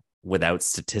 without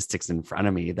statistics in front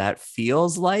of me, that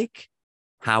feels like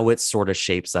how it sort of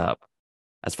shapes up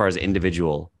as far as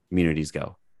individual immunities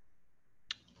go.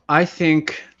 I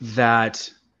think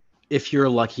that if you're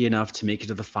lucky enough to make it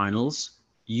to the finals,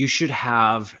 you should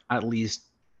have at least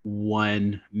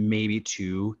one, maybe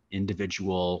two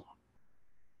individual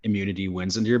immunity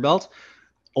wins under your belt,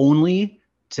 only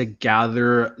to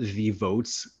gather the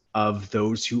votes of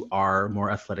those who are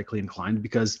more athletically inclined,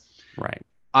 because right.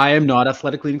 I am not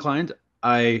athletically inclined.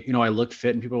 I look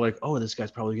fit and people are like, oh, this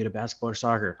guy's probably good at basketball or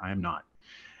soccer. I am not.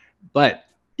 But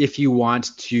if you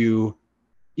want to,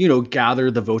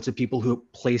 gather the votes of people who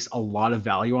place a lot of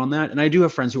value on that, and I do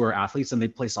have friends who are athletes and they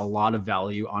place a lot of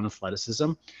value on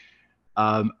athleticism,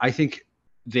 I think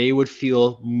they would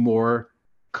feel more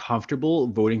comfortable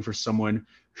voting for someone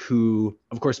who,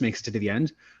 of course, makes it to the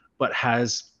end, but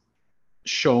has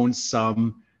shown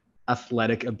some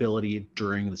athletic ability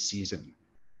during the season.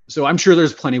 So I'm sure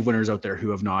there's plenty of winners out there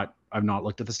who I've not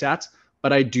looked at the stats,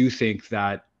 but I do think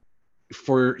that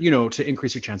for, to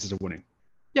increase your chances of winning,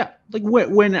 like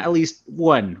win at least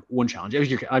one challenge.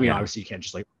 Obviously you can't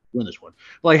just like win this one,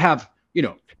 but like have,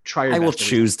 try your best. I will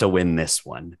choose to win this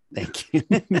one. Thank you.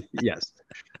 Yes.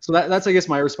 So that's, I guess,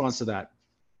 my response to that.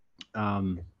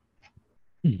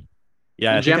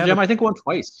 Yeah, Jam I think won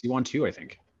twice. He won two, I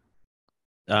think.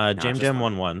 Jam Jam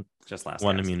won one. Just last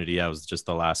one gasp. immunity. I was just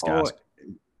the last gasp.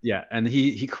 Yeah, and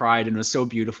he cried and it was so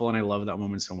beautiful, and I love that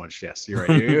moment so much. Yes, you're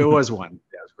right. It was one.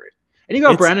 Yeah, it was great. And you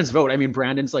got Brandon's vote. I mean,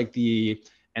 Brandon's like the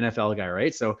NFL guy,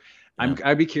 right? So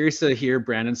I'd be curious to hear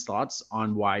Brandon's thoughts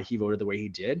on why he voted the way he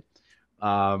did.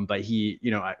 But he,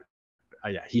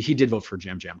 he did vote for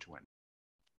Jam Jam to win.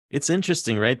 It's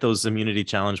interesting, right? Those immunity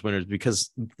challenge winners,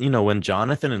 because when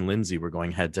Jonathan and Lindsay were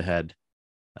going head to head,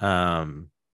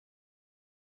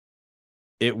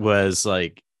 it was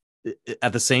like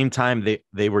at the same time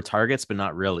they were targets, but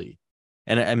not really.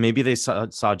 And maybe they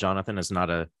saw Jonathan as not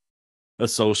a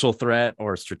social threat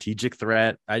or a strategic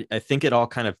threat. I think it all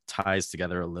kind of ties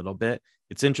together a little bit.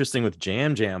 It's interesting with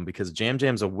Jam Jam because Jam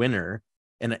Jam's a winner.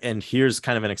 And here's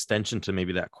kind of an extension to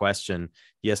maybe that question.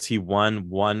 Yes, he won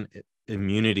one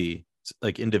immunity,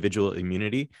 like individual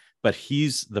immunity, but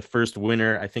he's the first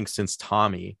winner, I think, since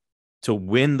Tommy to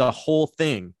win the whole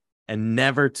thing and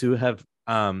never to have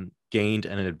gained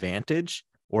an advantage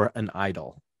or an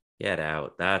idol. Get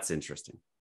out. That's interesting.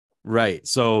 Right.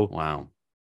 So Wow.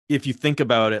 if you think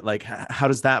about it, like, how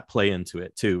does that play into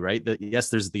it too, right? Yes,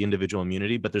 there's the individual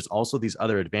immunity, but there's also these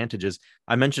other advantages.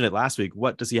 I mentioned it last week.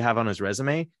 What does he have on his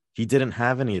resume? He didn't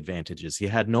have any advantages. He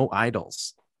had no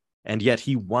idols, and yet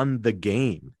he won the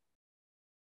game,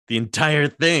 the entire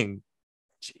thing.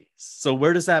 Jeez. So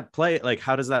where does that play? Like,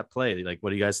 how does that play? Like, what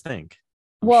do you guys think?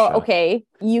 Well, okay,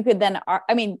 you could then,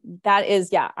 I mean, that is,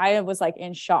 yeah, I was like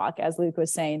in shock as Luke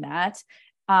was saying that.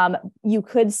 You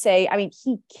could say, I mean,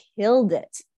 he killed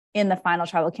it in the final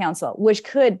tribal council, which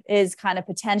is kind of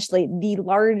potentially the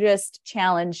largest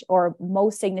challenge or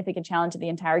most significant challenge of the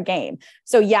entire game.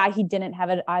 So yeah, he didn't have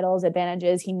an idol's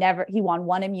advantages. He won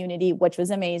one immunity, which was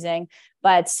amazing,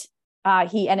 but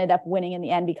he ended up winning in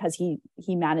the end because he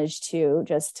managed to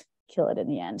just kill it in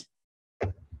the end.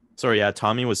 Sorry, yeah,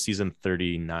 Tommy was season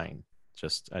 39.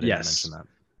 Just I didn't mention that.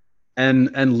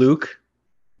 And Luke,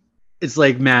 it's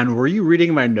like, man, were you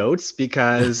reading my notes?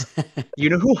 Because you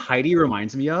know who Heidi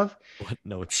reminds me of? What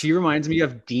notes? She reminds me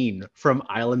of Dean from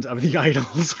Island of the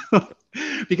Idols.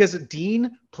 Because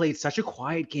Dean played such a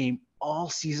quiet game all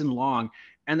season long,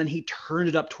 and then he turned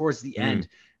it up towards the end.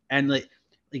 And like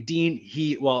Dean,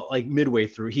 midway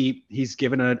through, he's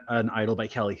given an idol by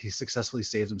Kelly. He successfully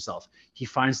saves himself. He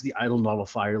finds the idol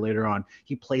nullifier later on.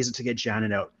 He plays it to get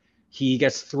Janet out. He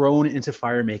gets thrown into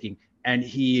fire making, and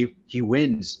he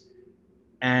wins.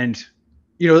 And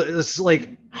it's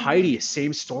like Heidi,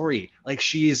 same story. Like,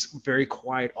 she's very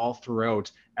quiet all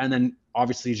throughout, and then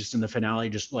obviously just in the finale,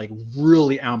 just like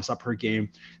really amps up her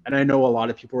game. And I know a lot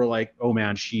of people were like, "Oh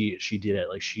man, she did it.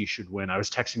 Like, she should win." I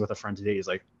was texting with a friend today.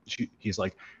 He's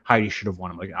like, Heidi should have won.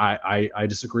 I'm like, I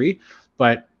disagree,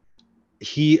 but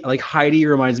Heidi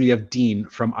reminds me of Dean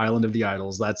from Island of the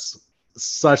Idols. That's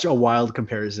such a wild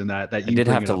comparison that you did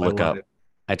have to look up.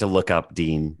 I had to look up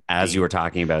Dean as you were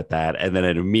talking about that, and then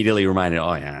it immediately reminded,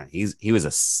 oh yeah, he was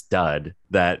a stud.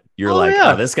 That you're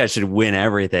oh, this guy should win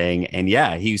everything. And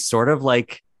yeah, he sort of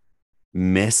like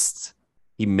missed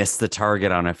the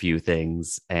target on a few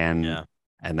things, and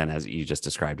then, as you just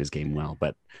described, his game well.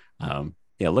 But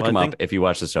look him up. If you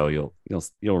watch the show, you'll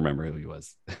remember who he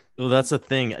was. Well, that's the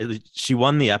thing. She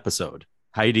won the episode.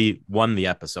 Heidi won the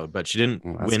episode, but she didn't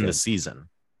win the season.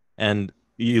 And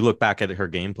you look back at her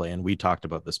gameplay, and we talked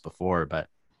about this before, but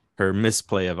her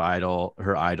misplay of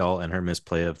her idol and her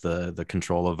misplay of the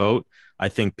control of vote, I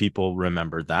think people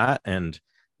remembered that. And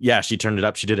yeah, she turned it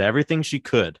up. She did everything she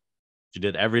could. She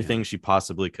did everything she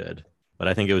possibly could. But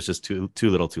I think it was just too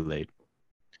little too late.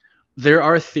 There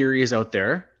are theories out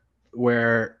there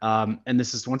where, and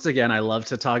this is, once again, I love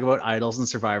to talk about idols and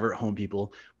Survivor at home,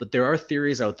 people, but there are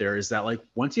theories out there is that, like,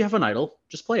 once you have an idol,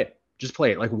 just play it. Just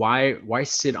play it. Like, why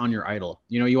sit on your idol?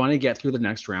 You want to get through the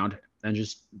next round and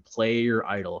just play your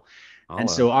idol. And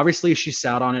so obviously she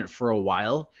sat on it for a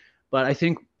while, but I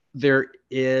think there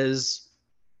is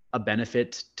a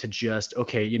benefit to just,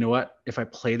 okay, you know what? If I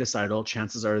play this idol,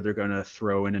 chances are they're going to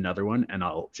throw in another one, and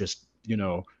I'll just,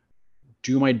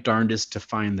 do my darndest to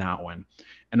find that one.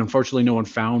 And unfortunately, no one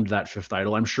found that fifth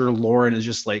idol. I'm sure Lauren is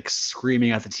just like screaming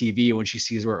at the TV when she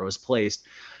sees where it was placed.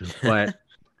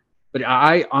 But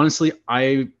I honestly,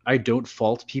 I don't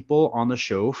fault people on the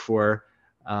show for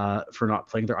not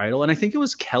playing their idol. And I think it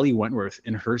was Kelly Wentworth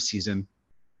in her season,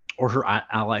 or her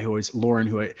ally,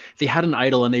 Lauren, they had an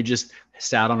idol and they just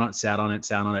sat on it,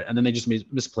 and then they just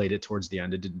misplayed it towards the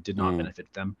end. It did not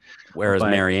benefit them. Whereas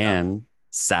Marianne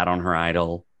sat on her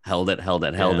idol, held it,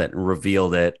 and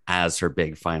revealed it as her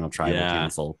big final tribal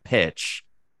council pitch,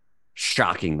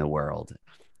 shocking the world.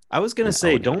 I was gonna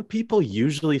say, don't people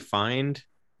usually find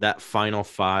that final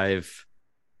five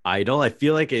idol? I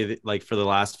feel like for the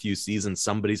last few seasons,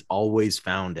 somebody's always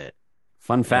found it.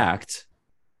 Fun fact,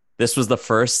 this was the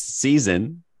first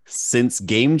season since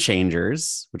Game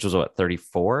Changers, which was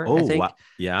 34, I think,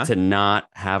 to not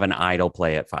have an idol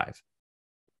play at 5.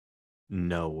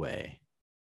 No way.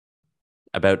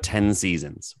 About 10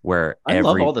 seasons where I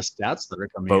love all the stats that are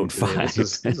coming in today.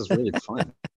 This is really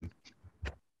fun.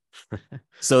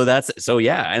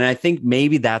 And I think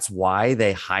maybe that's why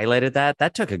they highlighted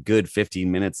that took a good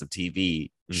 15 minutes of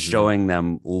TV showing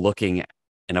them looking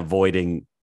and avoiding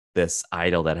this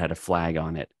idol that had a flag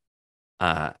on it,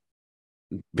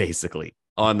 basically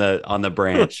on the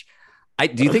branch.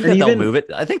 Do you think that they'll move it?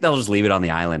 I think they'll just leave it on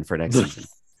the island for next season.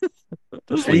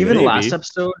 And even the last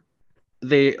episode,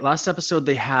 they last episode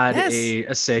they had Yes.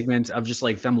 a segment of just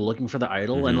like them looking for the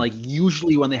idol, and Mhm. like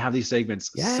usually when they have these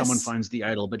segments, someone Yes. finds the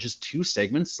idol, but just 2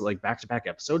 segments, like back-to-back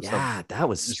episodes, Yeah, that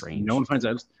was just strange. no one finds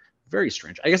out. Very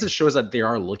strange. I guess it shows that they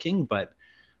are looking, but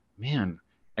man,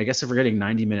 I guess if we're getting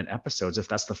 90-minute episodes, if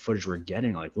that's the footage we're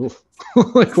getting, like, oof,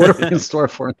 like what are we in store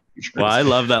for in the future? Well, I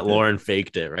love that Lauren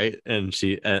faked it, right? And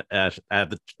she at No.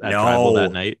 Tribal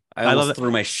that night. I love almost that.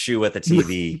 threw my shoe at the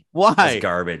TV. Why? That's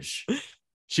garbage.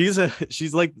 She's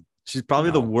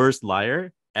probably the No. worst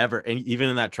liar ever, and even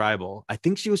in that Tribal, I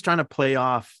think she was trying to play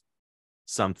off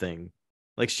something.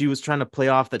 Like she was trying to play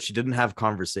off that she didn't have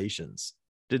conversations.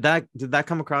 Did that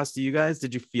come across to you guys?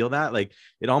 Did you feel that? Like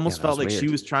it almost that felt was like she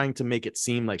weird. was trying to make it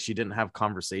seem like she didn't have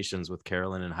conversations with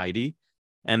Carolyn and Heidi,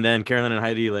 and then Carolyn and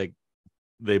Heidi, like,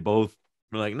 they both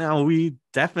were like, no, we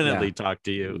definitely talked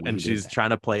to you, We and did she's that.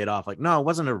 trying to play it off like, no, it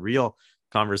wasn't a real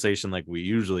conversation like we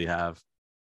usually have.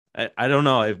 I don't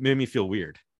know, it made me feel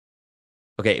weird.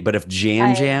 Okay, but if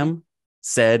Jam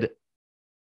said,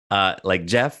 like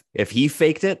Jeff, if he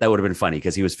faked it, that would have been funny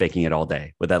because he was faking it all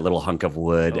day with that little hunk of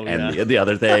wood Oh, and yeah. the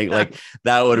other thing. Like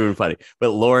that would have been funny. But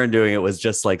Lauren doing it was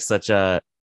just like such a,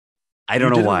 I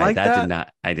don't know didn't why. like That that? did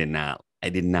not, I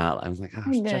did not. I was like, I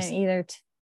oh, didn't either.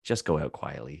 just go out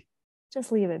quietly.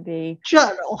 Just leave it be.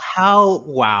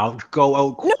 Wow, go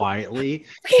out quietly.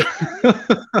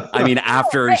 I mean,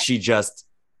 after right. she just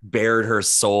bared her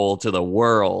soul to the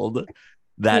world,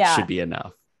 that Yeah. should be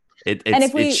enough. It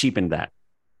cheapened that.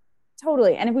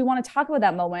 Totally. And if we want to talk about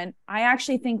that moment, I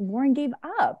actually think Lauren gave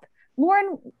up.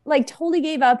 Lauren like totally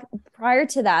gave up prior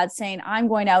to that, saying, I'm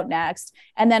going out next.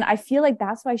 And then I feel like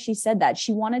that's why she said that.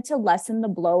 She wanted to lessen the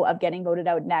blow of getting voted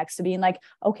out next. So being like,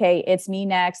 okay, it's me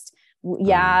next.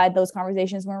 Yeah, those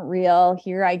conversations weren't real.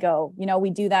 Here I go. You know,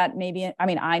 we do that maybe. I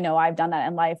mean, I know I've done that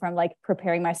in life where I'm like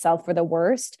preparing myself for the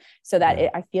worst so that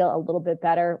I feel a little bit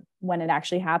better when it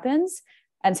actually happens.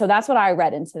 And so that's what I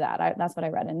read into that. That's what I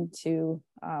read into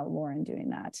Lauren doing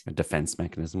that. A defense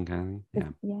mechanism kind of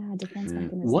thing. Yeah, defense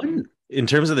mechanism. One, In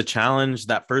terms of the challenge,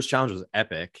 that first challenge was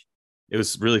epic. It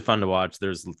was really fun to watch.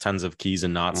 There's tons of keys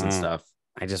and knots and stuff.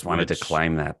 I just wanted to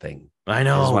climb that thing. I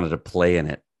know. I just wanted to play in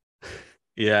it.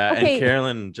 Yeah, Okay. and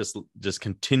Carolyn just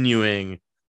continuing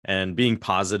and being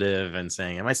positive and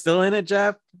saying, "Am I still in it,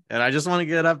 Jeff?" And I just want to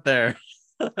get up there.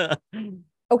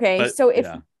 Okay, But, so if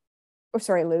yeah. oh,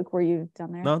 sorry, Luke, were you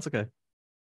done there? No, it's okay.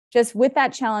 Just with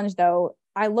that challenge, though,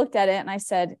 I looked at it and I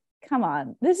said, come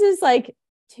on, this is like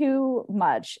too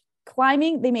much.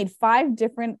 Climbing, they made 5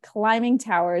 different climbing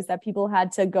towers that people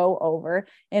had to go over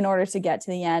in order to get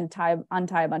to the end,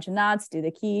 untie a bunch of knots, do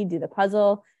the key, do the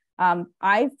puzzle.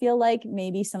 I feel like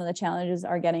maybe some of the challenges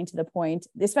are getting to the point,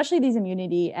 especially these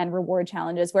immunity and reward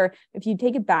challenges, where if you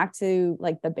take it back to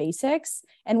like the basics,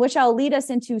 and which I'll lead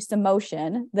us into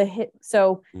Samotion,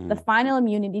 the final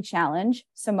immunity challenge,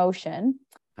 Samotion.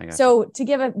 So to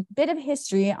give a bit of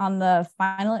history on the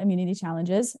final immunity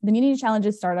challenges, the immunity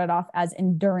challenges started off as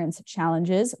endurance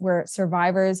challenges where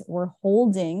survivors were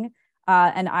holding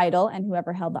an idol, and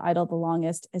whoever held the idol the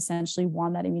longest essentially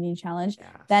won that immunity challenge.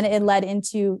 Then it led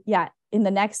into, in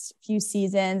the next few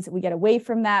seasons, we get away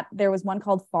from that. There was one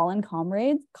called Fallen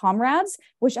Comrades,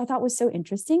 which I thought was so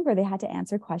interesting, where they had to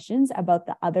answer questions about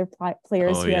the other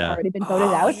players who had already been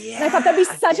voted out. And I thought that'd be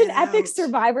such an epic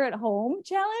Survivor at Home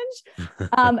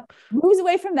challenge. Moves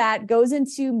away from that, goes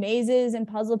into mazes and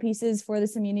puzzle pieces for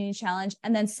this immunity challenge.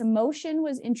 And then Samotion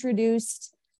was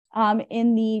introduced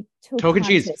in the Token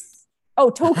Cheese.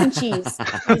 Token Cheese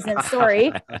season,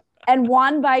 sorry. And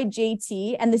won by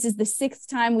JT. And this is the 6th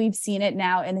time we've seen it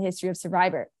now in the history of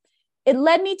Survivor. It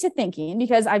led me to thinking,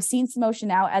 because I've seen Samotion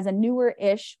now as a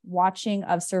newer-ish watching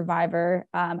of Survivor.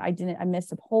 I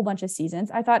missed a whole bunch of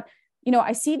seasons. I thought,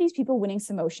 I see these people winning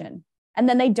Samotion and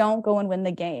then they don't go and win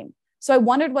the game. So I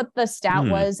wondered what the stat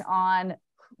was on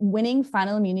winning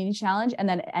Final Immunity Challenge and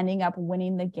then ending up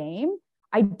winning the game.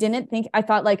 I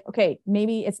thought like, okay,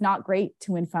 maybe it's not great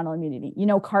to win Final Immunity.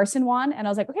 Carson won, and I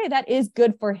was like, okay, that is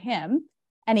good for him,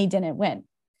 and he didn't win.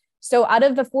 So out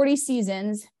of the 40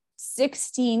 seasons,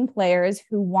 16 players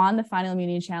who won the Final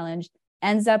Immunity Challenge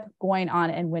ends up going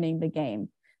on and winning the game.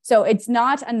 So it's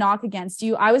not a knock against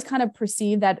you. I was kind of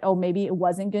perceived that, maybe it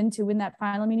wasn't good to win that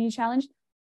Final Immunity Challenge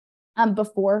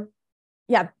before.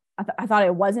 Yeah, I thought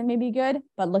it wasn't maybe good,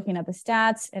 but looking at the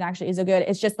stats, it actually is a good.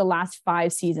 It's just the last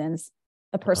 5 seasons.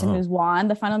 The person who's won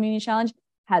the Final Immunity Challenge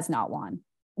has not won.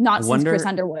 Not since Chris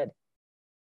Underwood.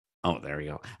 Oh, there we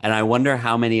go. And I wonder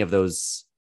how many of those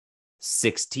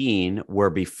 16 were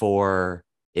before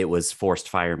it was forced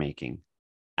fire making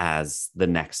as the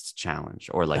next challenge,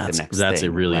 or like the next That's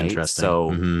thing, really right? interesting.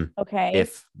 So okay,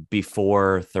 if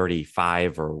before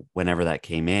 35 or whenever that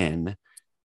came in,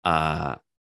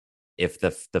 if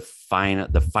the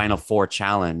final four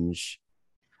challenge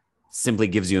simply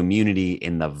gives you immunity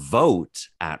in the vote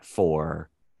at 4,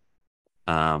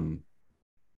 I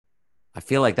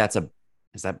feel like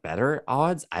is that better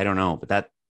odds? I don't know, but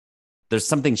there's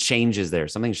something changes there.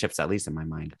 Something shifts, at least in my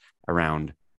mind,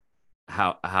 around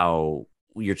how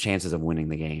your chances of winning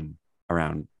the game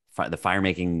around the fire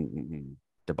making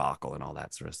debacle and all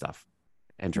that sort of stuff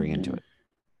entering into it.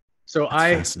 So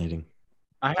That's fascinating.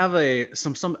 I have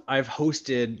I've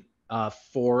hosted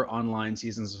 4 online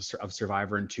seasons of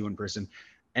Survivor and 2 in person.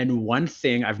 And one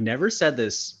thing, I've never said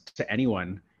this to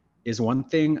anyone, is one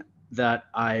thing that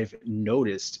I've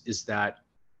noticed is that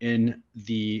in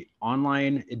the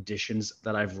online editions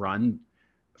that I've run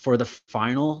for the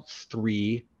final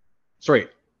 3,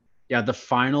 the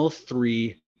final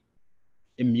 3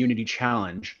 immunity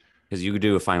challenge. Because you could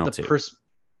do a final 2.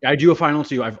 I do a final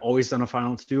 2. I've always done a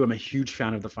final 2. I'm a huge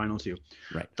fan of the final 2.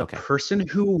 Right. The person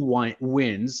who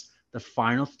wins the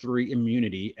final 3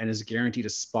 immunity and is guaranteed a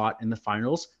spot in the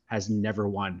finals has never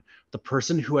won. The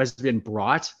person who has been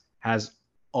brought has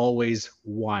always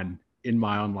won in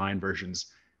my online versions,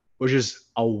 which is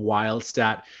a wild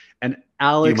stat. And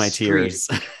Alex Street,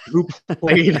 who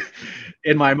played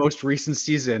in my most recent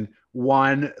season,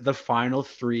 won the final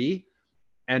 3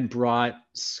 and brought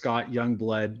Scott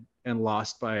Youngblood and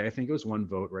lost by, I think it was 1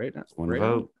 vote, right? One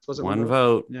vote. Was it one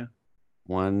vote? Yeah.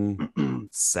 One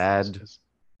sad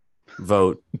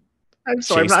vote. I'm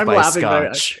sorry, I'm laughing.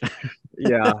 Scotch.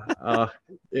 Yeah,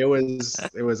 it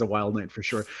was a wild night for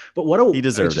sure. But he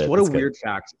deserved it. What a weird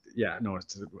fact. Yeah, no,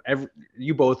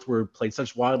 you both played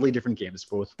such wildly different games.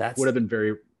 Both would have been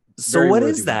very. So what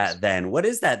is that then? What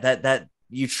is that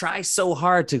you try so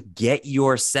hard to get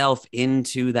yourself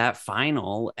into that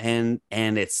final, and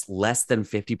it's less than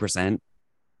 50%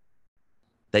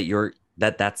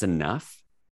 that's enough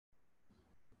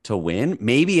to win?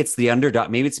 Maybe it's the underdog.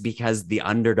 Maybe it's because the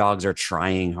underdogs are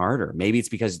trying harder. Maybe it's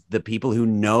because the people who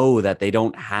know that they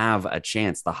don't have a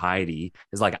chance, the Heidi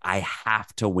is like, I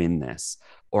have to win this,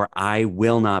 or I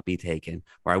will not be taken,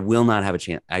 or I will not have a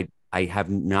chance. I have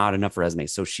not enough resume.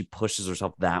 So she pushes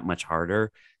herself that much harder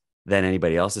than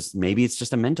anybody else. Maybe it's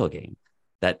just a mental game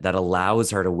that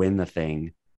allows her to win the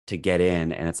thing, to get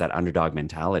in, and it's that underdog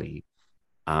mentality.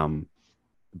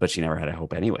 But she never had a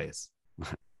hope anyways.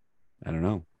 I don't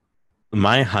know.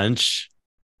 My hunch,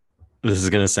 I'm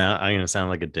gonna sound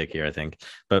like a dick here, I think,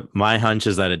 but my hunch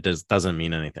is that it doesn't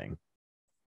mean anything.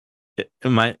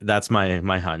 That's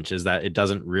my hunch, is that it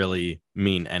doesn't really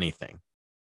mean anything.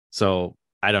 So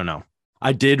I don't know.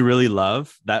 I did really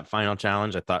love that final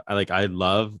challenge. I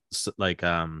love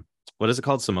what is it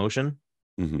called? Samotion.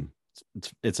 Mm-hmm.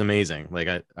 It's amazing. Like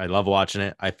I love watching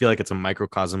it. I feel like it's a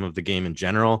microcosm of the game in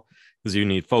general, because you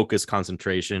need focus,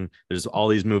 concentration. There's all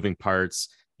these moving parts.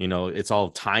 You know, it's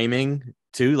all timing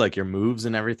too, like your moves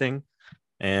and everything.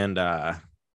 And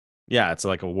it's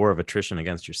like a war of attrition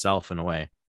against yourself in a way.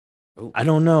 Ooh. I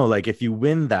don't know. Like if you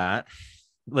win that,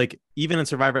 like even in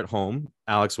Survivor at Home,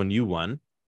 Alex, when you won,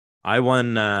 I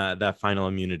won that final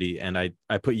immunity, and I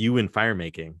put you in fire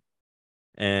making,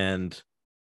 and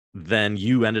then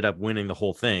you ended up winning the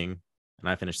whole thing, and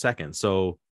I finished second.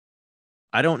 So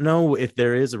I don't know if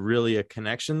there is really a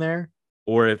connection there,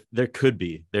 or if there could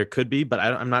be, but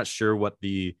I'm not sure what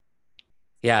the.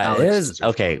 Yeah, it is.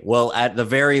 Okay. Well, at the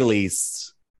very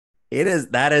least,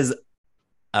 that is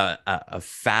a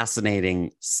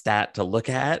fascinating stat to look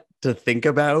at, to think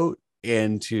about,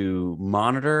 and to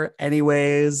monitor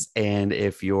anyways. And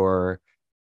if you're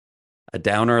a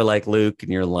downer like Luke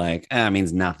and you're like, it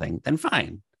means nothing, then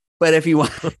fine. But if you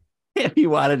want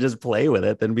to just play with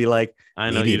it, then be like,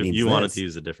 I know you wanted to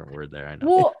use a different word there. I know.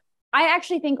 Well, I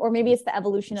actually think, or maybe it's the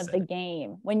evolution of the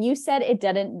game. When you said it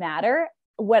didn't matter,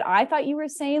 what I thought you were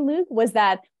saying, Luke, was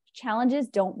that challenges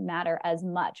don't matter as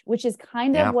much, which is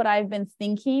kind of what I've been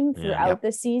thinking throughout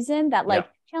the season, that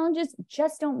challenges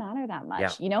just don't matter that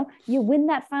much. You know, you win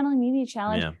that final immunity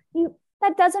challenge,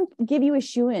 that doesn't give you a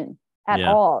shoe-in at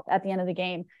all at the end of the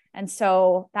game. And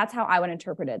so that's how I would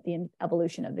interpret it, the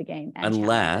evolution of the game.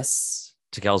 Unless,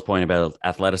 to Kel's point about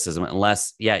athleticism,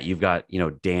 unless, you've got,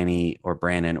 Danny or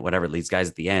Brandon, whatever, these guys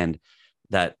at the end,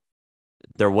 that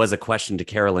there was a question to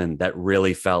Carolyn that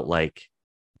really felt like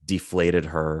deflated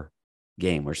her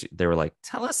game, where they were like,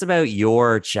 tell us about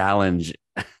your challenge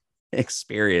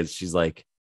experience. She's like,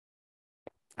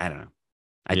 I don't know.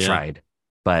 I tried,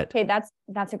 but. Okay,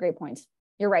 that's a great point.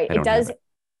 You're right. It does.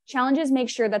 Challenges make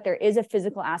sure that there is a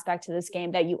physical aspect to this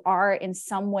game, that you are in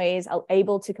some ways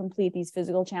able to complete these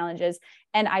physical challenges.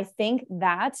 And I think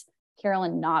that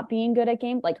Carolyn not being good at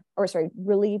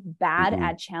really bad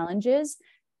at challenges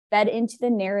fed into the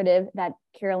narrative that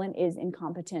Carolyn is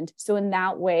incompetent. So in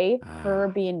that way, her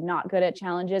being not good at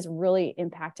challenges really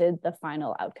impacted the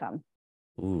final outcome.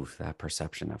 Ooh, that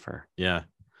perception of her. Yeah.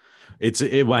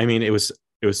 I mean, it was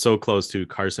so close to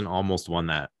Carson almost won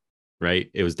that,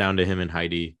 right? It was down to him and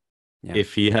Heidi. Yeah.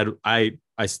 If he had, I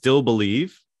still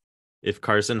believe if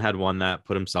Carson had won that,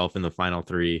 put himself in the final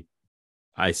 3,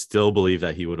 I still believe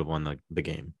that he would have won the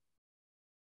game.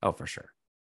 Oh, for sure.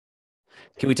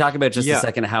 Can we talk about just a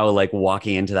second how like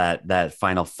walking into that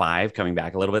final 5, coming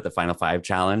back a little bit, the final 5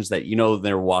 challenge that, you know,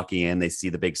 they're walking in, they see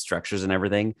the big structures and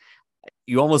everything.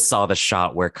 You almost saw the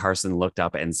shot where Carson looked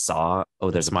up and saw, oh,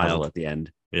 there's a puzzle at the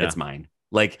end. Yeah. It's mine.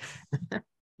 Like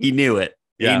he knew it.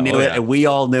 Yeah, he knew it. Yeah. And we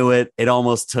all knew it. It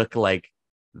almost took like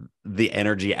the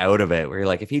energy out of it where you're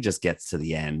like, if he just gets to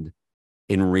the end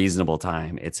in reasonable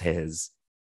time, it's his.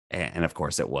 And of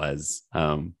course it was.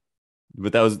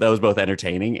 But that was both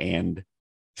entertaining and,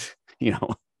 you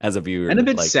know, as a viewer, and a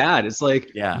bit like, sad. It's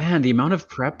like, yeah, man, the amount of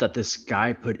prep that this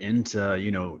guy put into, you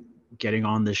know, getting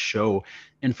on this show,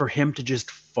 and for him to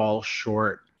just fall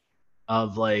short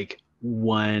of like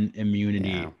one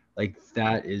immunity, like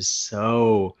that is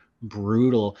so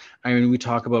brutal. I mean,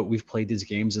 we've played these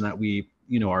games and that we,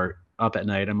 you know, are up at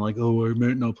night. I'm like, oh, I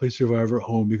might not play Survivor at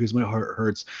home because my heart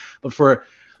hurts. But for,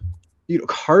 you know,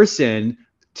 Carson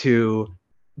to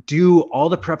do all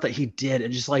the prep that he did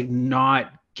and just like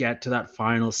not get to that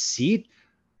final seat,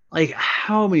 like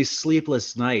how many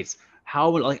sleepless nights, how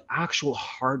like actual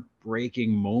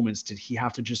heartbreaking moments did he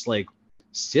have to just like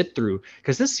sit through?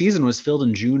 Because this season was filmed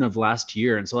in June of last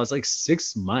year, and so that's like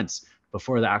 6 months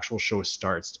before the actual show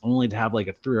starts, only to have like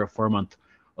a 3 or 4 month,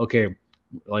 okay,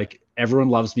 like everyone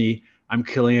loves me, I'm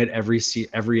killing it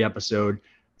every episode,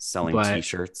 selling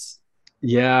t-shirts.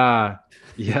 Yeah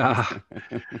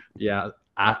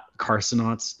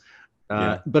Carsonauts,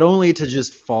 but only to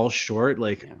just fall short.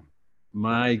 Like,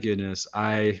 my goodness,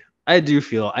 I do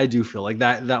feel like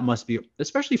that must be,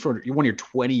 especially for when you're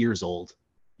 20 years old,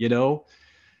 you know.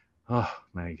 Oh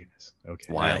my goodness.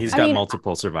 Okay. Yeah, he's got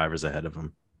multiple survivors ahead of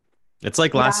him. It's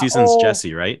like last Yeah, season's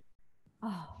Jesse, right?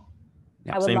 Oh,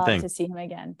 Yeah, I would same love thing. to see him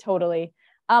again. Totally.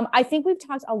 I think we've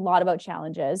talked a lot about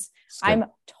challenges. I'm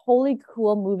totally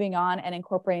cool moving on and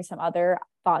incorporating some other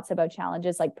thoughts about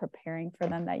challenges, like preparing for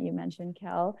them that you mentioned,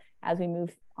 Kel, as we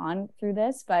move on through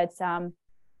this. But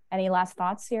any last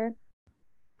thoughts here?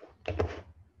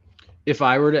 If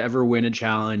I were to ever win a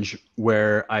challenge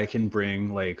where I can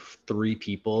bring like 3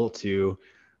 people to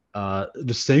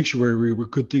the sanctuary where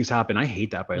good things happen, I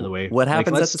hate that, by the way. What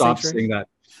happens? Like, let's stop saying that.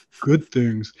 Good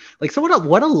things. Like, so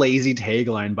what a lazy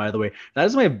tagline, by the way. That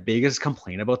is my biggest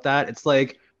complaint about that. It's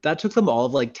like that took them all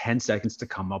of like 10 seconds to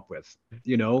come up with,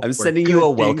 you know. I'm sending you a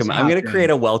welcome. I'm going to create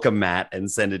a welcome mat and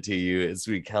send it to you as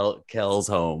we Kel's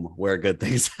home where good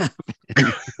things happen.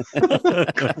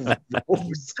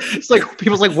 It's like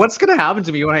people's like, what's going to happen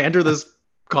to me when I enter this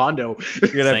condo?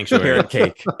 You're going to have carrot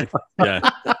cake. Yeah.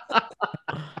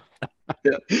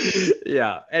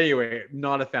 Yeah. Anyway,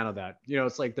 not a fan of that. You know,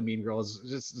 it's like the Mean Girls.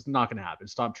 It's not going to happen.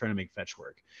 Stop trying to make fetch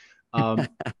work.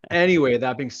 Anyway,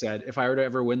 that being said, if I were to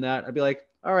ever win that, I'd be like,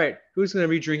 all right, who's going to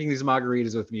be drinking these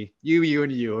margaritas with me? You,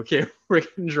 and you. Okay, we're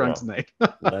getting drunk tonight.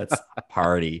 Let's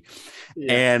party.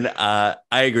 Yeah. And I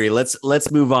agree.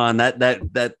 Let's move on.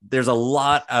 That there's a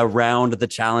lot around the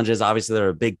challenges. Obviously, they're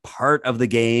a big part of the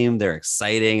game. They're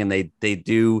exciting, and they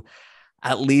do,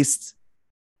 at least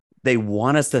they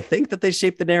want us to think that they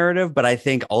shape the narrative. But I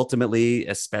think ultimately,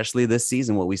 especially this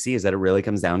season, what we see is that it really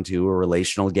comes down to a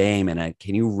relational game. And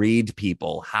can you read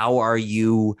people? How are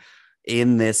you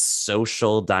in this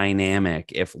social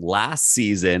dynamic? If last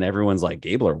season everyone's like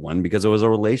Gabler won because it was a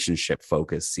relationship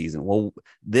focused season, well,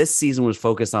 this season was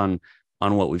focused on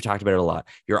what we've talked about a lot,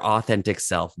 your authentic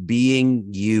self, being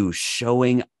you,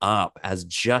 showing up as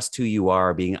just who you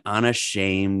are, being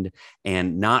unashamed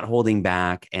and not holding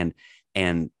back, and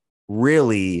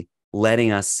really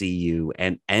letting us see you,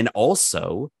 and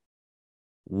also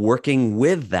working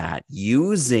with that,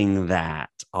 using that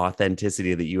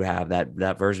authenticity that you have,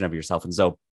 that version of yourself. And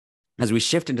so as we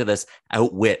shift into this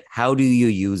outwit, how do you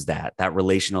use that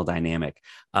relational dynamic?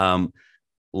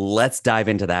 Let's dive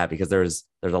into that, because there's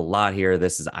a lot here.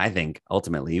 This is, I think,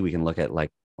 ultimately we can look at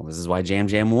like, well, this is why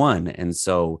Jam won. And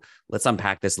so let's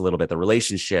unpack this a little bit. The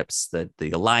relationships,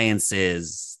 the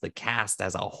alliances, the cast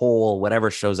as a whole, whatever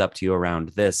shows up to you around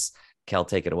this. Kel,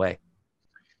 take it away.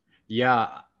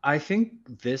 Yeah, I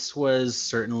think this was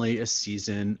certainly a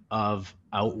season of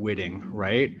outwitting,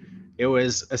 right? It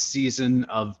was a season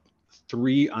of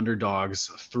 3 underdogs,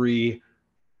 3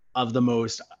 of the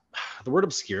most, the word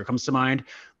obscure comes to mind,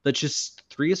 but just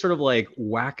 3 sort of like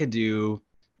wackadoo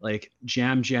like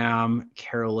Jam Jam,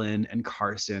 Carolyn, and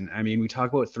Carson. I mean, we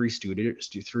talk about three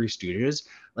Stooges.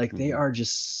 Like they are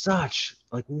just such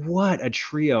like what a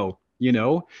trio, you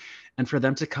know? And for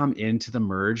them to come into the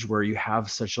merge where you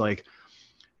have such like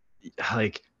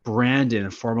Brandon,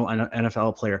 a former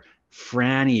NFL player,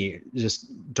 Franny,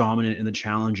 just dominant in the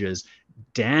challenges,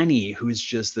 Danny, who's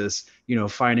just this,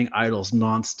 finding idols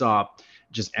nonstop,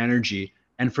 just energy.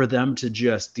 And for them to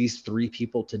just, these three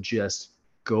people to just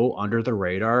go under the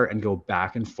radar and go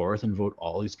back and forth and vote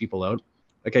all these people out.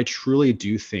 Like, I truly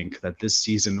do think that this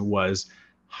season was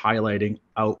highlighting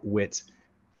Outwit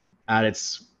at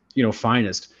its,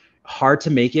 finest. Hard to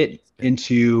make it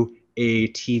into a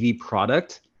TV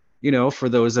product, for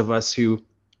those of us who,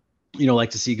 like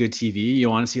to see good TV. You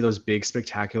want to see those big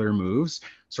spectacular moves,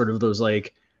 sort of those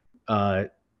like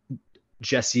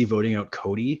Jesse voting out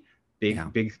Cody,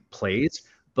 big plays.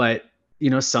 But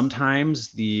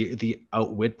sometimes the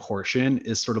outwit portion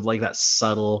is sort of like that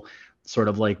subtle, sort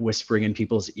of like whispering in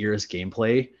people's ears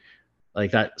gameplay,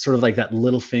 like that sort of like that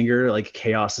little finger, like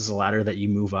chaos is a ladder that you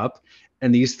move up.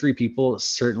 And these three people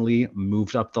certainly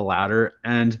moved up the ladder.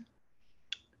 And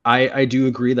I do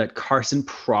agree that Carson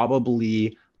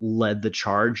probably led the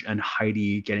charge, and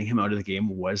Heidi getting him out of the game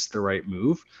was the right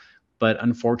move. But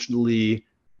unfortunately,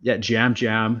 yeah, Jam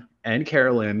Jam and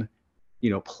Carolyn,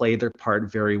 played their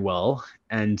part very well.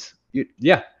 And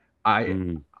yeah, I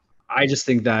just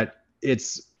think that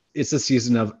it's a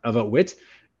season of a wit,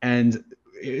 and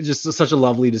it's just such a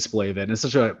lovely display of it. And it's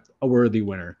such a worthy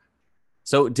winner.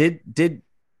 So what did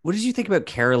you think about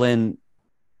Carolyn?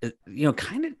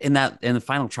 Kind of in the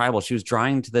final tribal, she was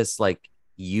drawing to this, like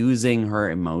using her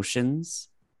emotions.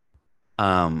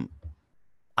 I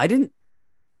don't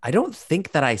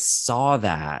think that I saw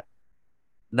that.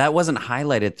 That wasn't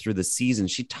highlighted through the season.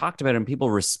 She talked about it and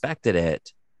people respected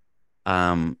it.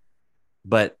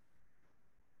 But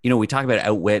we talked about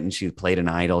Outwit, and she played an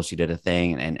idol, she did a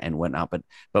thing and whatnot.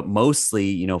 But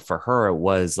mostly, for her, it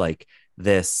was like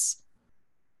this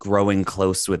growing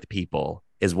close with people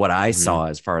is what I saw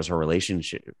as far as her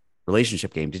relationship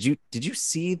game. Did you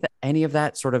see any of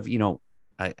that sort of,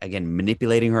 again,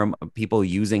 manipulating her, people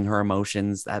using her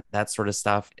emotions, that sort of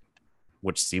stuff,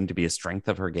 which seemed to be a strength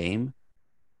of her game?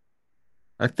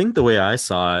 I think the way I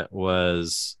saw it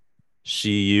was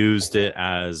she used it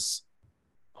as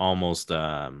almost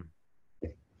like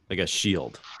a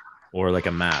shield or like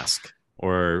a mask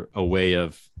or a way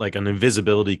of like an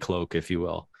invisibility cloak, if you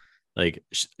will. Like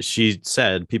she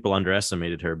said, people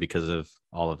underestimated her because of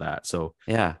all of that. So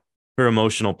yeah, her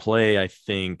emotional play, I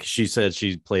think she said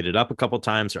she played it up a couple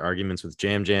times, her arguments with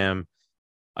Jam Jam.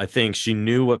 I think she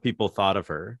knew what people thought of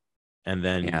her and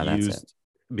then used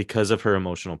because of her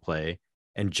emotional play.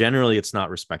 And generally it's not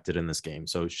respected in this game.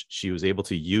 So she was able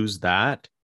to use that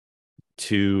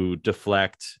to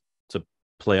deflect, to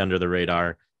play under the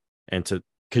radar, and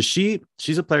because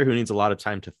she's a player who needs a lot of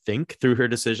time to think through her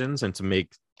decisions and to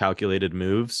make calculated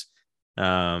moves.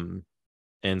 And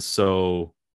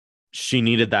so she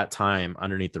needed that time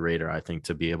underneath the radar, I think,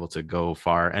 to be able to go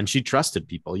far. And she trusted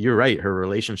people. You're right. Her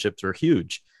relationships were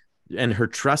huge and her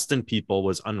trust in people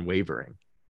was unwavering.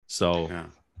 So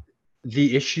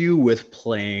the issue with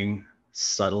playing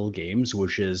subtle games,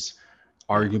 which is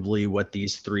arguably what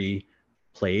these three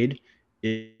played,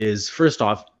 is first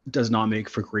off, does not make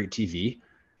for great TV.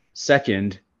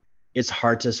 Second, it's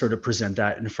hard to sort of present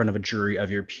that in front of a jury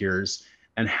of your peers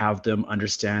and have them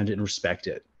understand and respect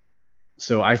it.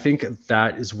 So I think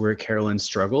that is where Carolyn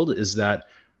struggled, is that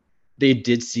they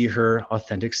did see her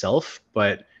authentic self,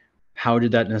 but how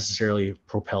did that necessarily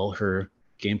propel her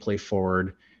gameplay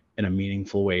forward in a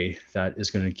meaningful way that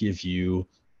is going to give you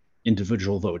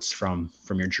individual votes from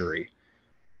your jury?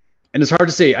 And it's hard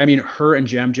to say. I mean, her and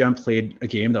Jam Jam played a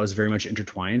game that was very much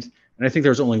intertwined. And I think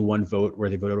there was only one vote where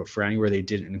they voted out Franny where they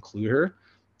didn't include her.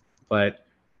 But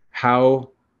how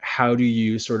do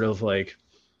you sort of like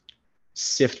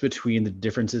sift between the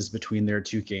differences between their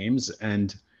two games?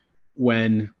 And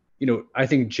when, I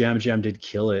think Jam Jam did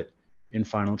kill it in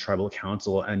Final Tribal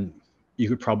Council, and you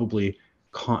could probably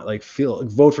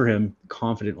vote for him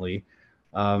confidently.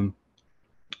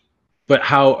 But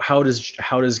how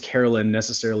does Carolyn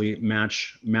necessarily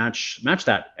match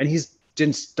that? And he's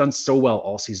done so well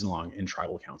all season long in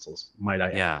tribal councils, might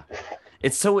I add. Yeah.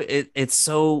 It's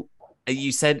so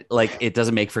you said like it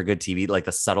doesn't make for good TV, like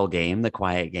the subtle game, the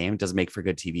quiet game doesn't make for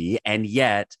good TV. And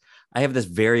yet I have this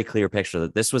very clear picture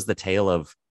that this was the tale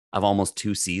of almost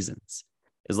 2 seasons.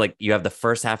 It's like you have the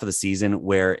first half of the season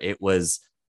where it was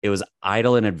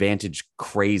idle and advantage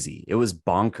crazy. It was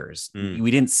bonkers.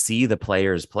 We didn't see the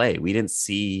players play. We didn't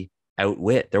see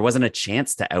outwit. There wasn't a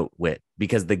chance to outwit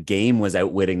because the game was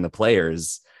outwitting the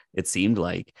players. it seemed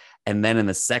like. And then in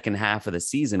the second half of the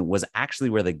season was actually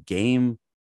where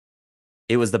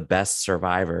it was the best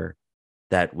Survivor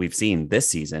that we've seen this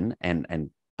season. And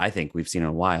I think we've seen in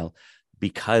a while,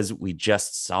 because we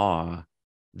just saw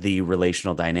the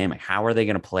relational dynamic. How are they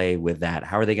going to play with that?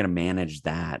 How are they going to manage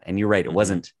that? And you're right. It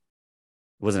wasn't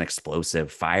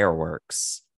explosive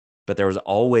fireworks, but there was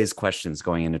always questions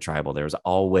going into tribal. There was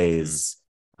always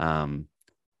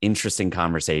interesting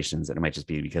conversations, and it might just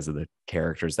be because of the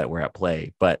characters that were at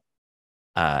play. But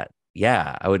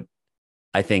yeah,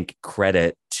 I think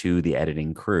credit to the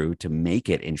editing crew to make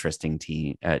it interesting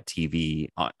TV.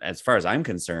 As far as I'm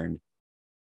concerned,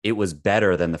 it was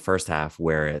better than the first half,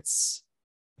 where it's,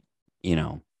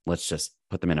 let's just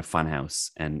put them in a fun house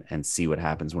and see what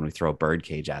happens when we throw a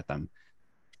birdcage at them.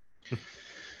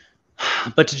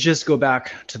 But to just go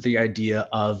back to the idea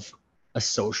of a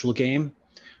social game,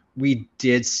 we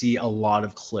did see a lot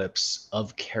of clips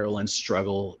of Carolyn's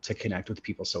struggle to connect with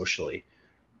people socially.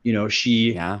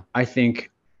 She, I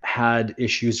think, had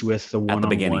issues with the one-on-one. At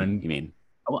the beginning, you mean?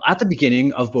 Well, at the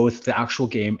beginning of both the actual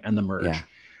game and the merge.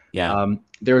 Yeah.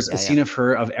 There was a scene of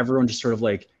everyone just sort of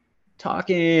like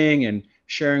talking and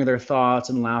sharing their thoughts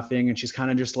and laughing, and she's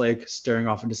kind of just like staring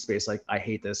off into space, like, I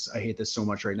hate this so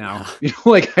much right now.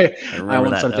 Like I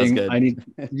want something. I need.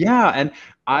 Yeah, and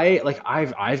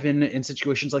I've been in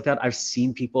situations like that. I've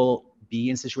seen people be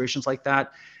in situations like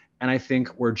that, and I think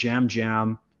where Jam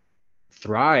Jam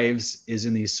thrives is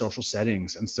in these social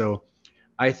settings. And so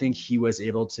I think he was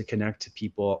able to connect to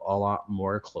people a lot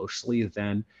more closely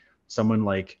than someone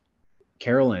like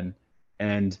Carolyn,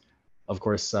 and of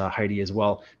course Heidi as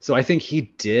well. So I think he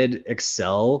did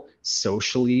excel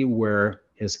socially where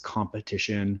his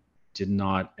competition did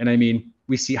not. And I mean,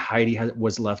 we see Heidi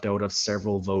was left out of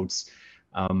several votes.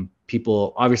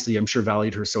 People obviously, I'm sure,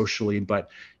 valued her socially, but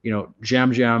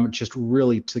Jam Jam just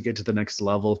really took it to the next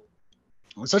level.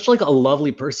 Such like a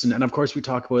lovely person. And of course we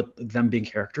talk about them being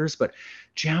characters, but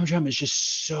Jam Jam is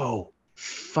just so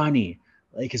funny.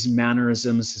 Like his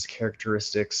mannerisms, his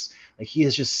characteristics, like he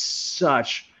is just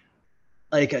such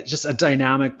like just a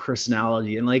dynamic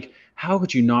personality. And like, how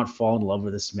could you not fall in love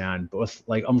with this man, both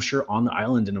like, I'm sure, on the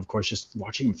island and of course just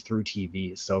watching him through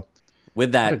TV. So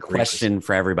with that question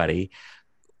for everybody,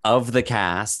 of the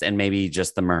cast and maybe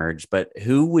just the merge, but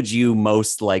who would you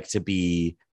most like to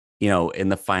be, in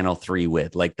the final three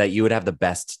with, like that you would have the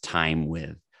best time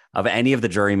with, of any of the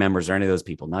jury members or any of those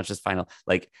people, not just final,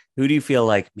 like who do you feel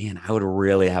like, man, I would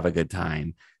really have a good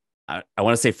time? I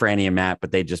want to say Franny and Matt,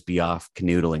 but they'd just be off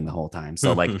canoodling the whole time.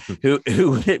 So like who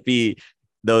would it be?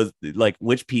 Those, like,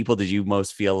 which people did you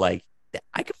most feel like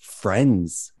I could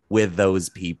friends with those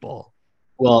people?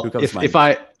 Well,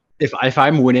 if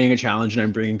I'm winning a challenge and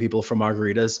I'm bringing people from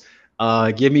margaritas,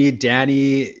 give me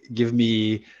Danny, give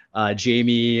me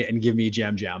Jamie, and give me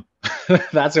Jam Jam.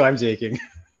 That's who I'm taking.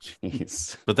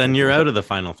 Jeez. But then you're out of the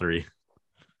final three.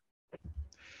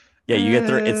 Yeah, you get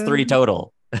it's 3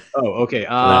 total. Oh, okay.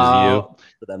 I'll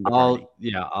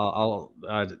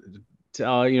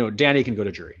Danny can go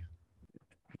to jury.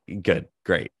 Good,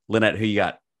 great. Lynette, who you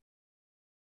got?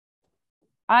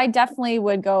 I definitely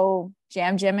would go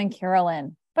Jam Jam and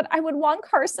Carolyn, but I would want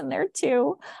Carson there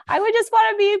too. I would just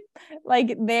want to be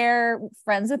like they're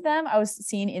friends with them. I was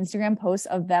seeing Instagram posts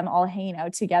of them all hanging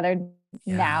out together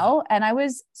now. And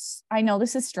I know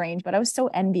this is strange, but I was so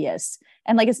envious.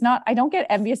 And like, I don't get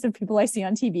envious of people I see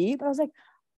on TV, but I was like,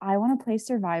 I want to play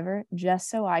Survivor just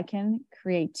so I can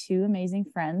create 2 amazing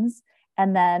friends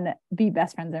and then be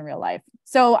best friends in real life.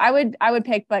 So I would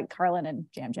pick, but Carlin and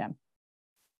Jam Jam.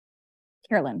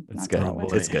 Carolyn. It's good.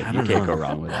 It's good. You can't go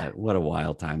wrong with that. What a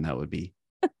wild time that would be.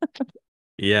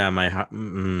 Yeah,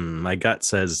 my gut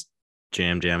says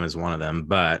Jam Jam is one of them,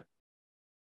 but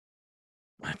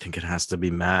I think it has to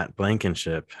be Matt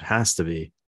Blankenship. It has to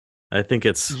be. I think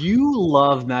it's... You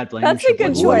love Matt Blankenship. That's a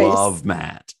good choice. Love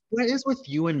Matt. What is with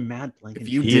you and Matt Blankenship?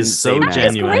 If you he is so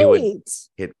genuine. He would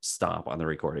hit stop on the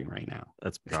recording right now.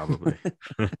 That's probably...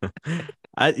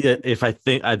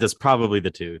 that's probably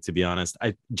the two, to be honest.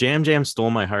 Jam Jam stole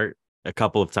my heart a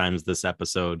couple of times this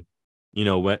episode,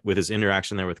 with his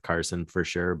interaction there with Carson for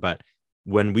sure. But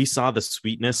when we saw the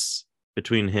sweetness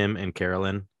between him and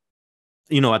Carolyn,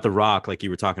 at the Rock, like you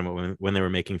were talking about when they were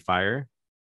making fire,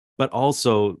 but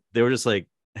also they were just like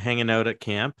hanging out at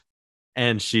camp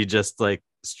and she just like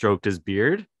stroked his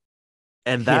beard.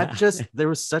 And that there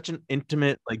was such an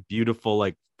intimate, like beautiful,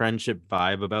 like friendship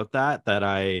vibe about that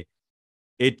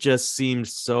it just seemed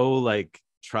so like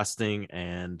trusting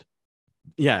and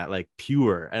like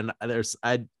pure. And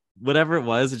whatever it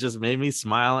was, it just made me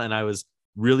smile and I was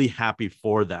really happy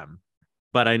for them.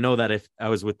 But I know that if I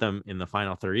was with them in the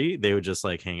final three, they would just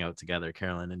like hang out together,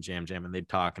 Carolyn and Jam Jam, and they'd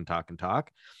talk and talk and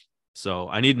talk. So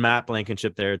I need Matt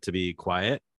Blankenship there to be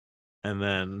quiet and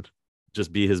then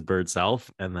just be his bird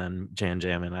self. And then Jam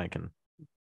Jam and I can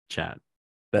chat.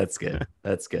 That's good.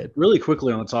 That's good. Really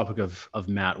quickly on the topic of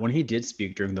Matt, when he did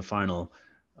speak during the final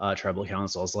tribal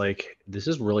council, I was like, this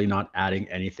is really not adding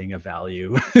anything of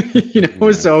value.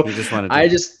 Yeah, So he just wanted to I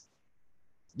just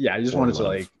wanted to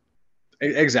love. like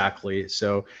exactly.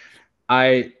 So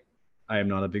I am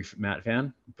not a big Matt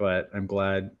fan, but I'm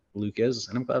glad Luke is,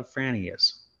 and I'm glad Franny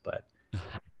is. But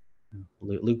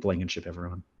Luke Blankenship,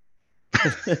 everyone.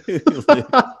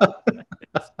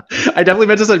 I definitely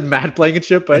meant to say Matt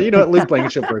Blankenship, but you know what? Luke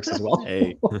Blankenship works as well.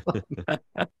 Hey.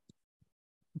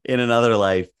 In another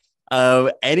life.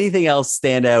 Anything else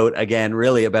stand out again,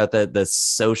 really about the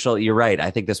social? You're right. I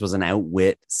think this was an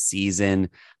outwit season.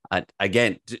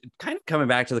 Again, kind of coming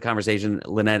back to the conversation,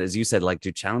 Lynette, as you said, like,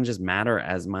 do challenges matter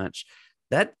as much?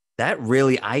 That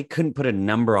really, I couldn't put a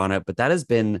number on it, but that has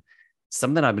been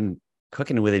something I've been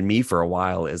cooking within me for a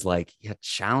while, is like, yeah,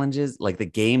 challenges, like the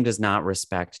game does not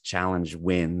respect challenge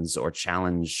wins or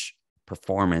challenge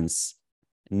performance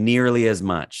nearly as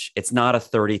much. It's not a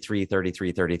 33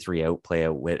 outplay,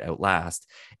 outwit, outlast.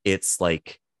 It's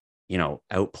like, you know,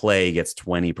 outplay gets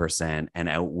 20% and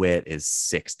outwit is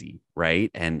 60,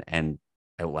 right? And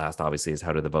outlast obviously is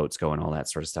how do the votes go and all that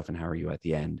sort of stuff, and how are you at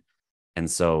the end. And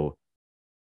so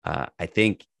I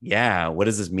think, yeah, what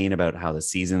does this mean about how the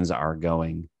seasons are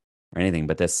going or anything?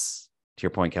 But this, to your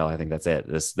point, Kel, I think that's it.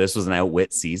 This was an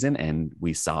outwit season, and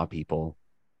we saw people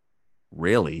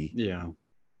really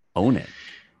own it.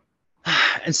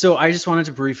 And so I just wanted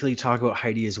to briefly talk about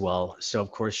Heidi as well. So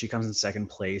of course she comes in second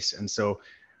place, and so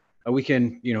we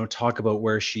can, you know, talk about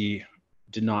where she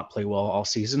did not play well all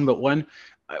season. But when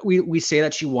we say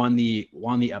that she won the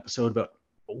episode, but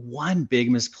one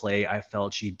big misplay I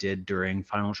felt she did during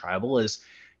Final Tribal is,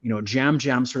 you know, Jam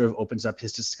Jam sort of opens up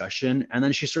his discussion, and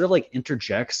then she sort of like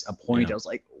interjects a point. I was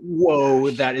like, whoa,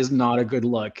 that is not a good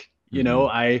look. You know,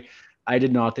 I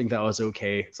did not think that was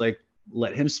okay. It's like,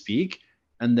 let him speak,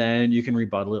 and then you can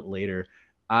rebuttal it later.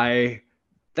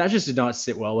 That just did not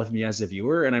sit well with me as a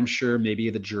viewer, and I'm sure maybe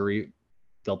the jury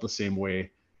felt the same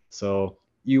way. So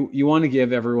you want to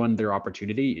give everyone their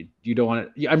opportunity. You don't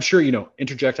want to, I'm sure, you know,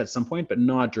 interject at some point, but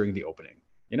not during the opening,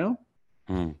 you know?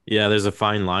 Yeah, there's a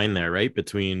fine line there, right?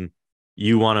 Between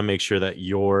you want to make sure that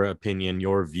your opinion,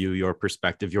 your view, your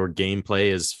perspective, your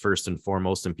gameplay is first and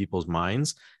foremost in people's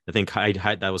minds. I think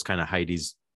that was kind of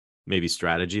Heidi's maybe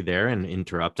strategy there, and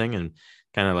interrupting and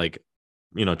kind of like,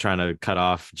 you know, trying to cut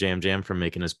off Jam Jam from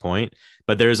making his point.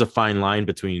 But there's a fine line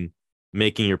between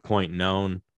making your point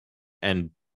known and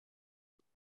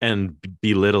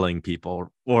belittling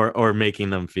people or making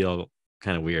them feel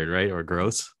kind of weird, right? Or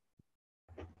gross.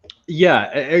 Yeah,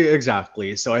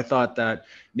 exactly. So I thought that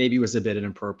maybe was a bit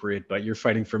inappropriate, but you're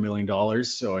fighting for $1 million.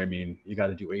 So, I mean, you got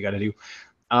to do what you got to do.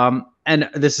 And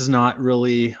this is not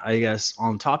really, I guess,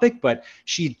 on topic, but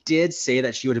she did say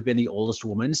that she would have been the oldest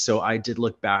woman. So I did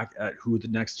look back at who the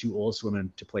next two oldest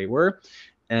women to play were.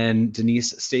 And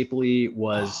Denise Stapley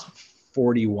was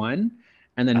 41.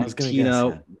 And then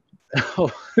Tina,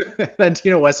 then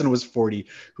Tina Wesson was 40,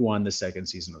 who won the second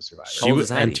season of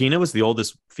Survivor. And Tina was the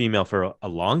oldest female for a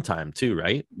long time too,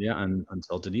 right? Yeah, and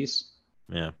until Denise.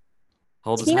 Yeah.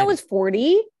 Tina was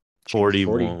 40.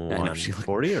 41. She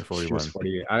 40 or 41? She was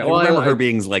 40. I remember her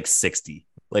being like 60.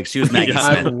 Like she was Maggie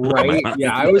Smith. Right?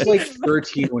 Yeah, I was like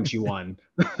 13 when she won.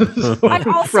 I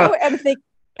also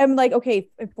am like, okay,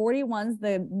 if 41's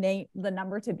the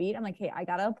number to beat, I'm like, hey, I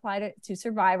gotta apply to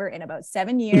Survivor in about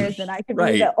 7 years, then I could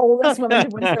be the oldest woman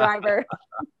to win Survivor.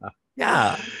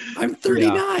 Yeah, I'm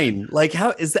 39. Yeah. Like,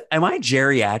 how is that? Am I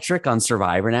geriatric on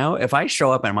Survivor now? If I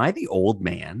show up, am I the old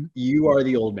man? You are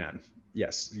the old man.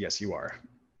 Yes, you are.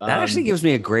 That actually gives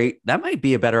me that might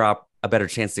be a better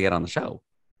chance to get on the show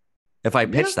if I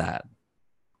pitch that.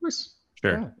 Of course.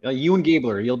 Sure. Yeah. You and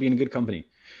Gabler, you'll be in good company.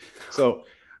 So,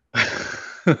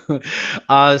 so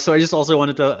I just also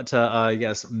wanted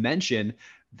to mention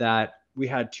that we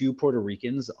had two Puerto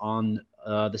Ricans on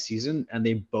the season, and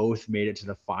they both made it to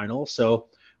the final. So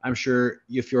I'm sure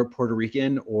if you're a Puerto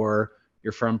Rican or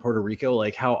you're from Puerto Rico,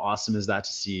 like how awesome is that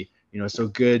to see? You know, so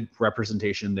good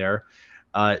representation there.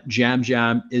 Jam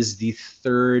Jam is the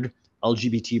third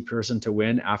LGBT person to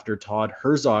win after Todd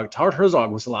Herzog. Todd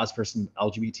Herzog was the last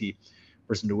LGBT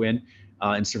person to win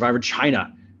in Survivor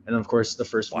China. And then, of course, the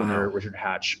first winner, Richard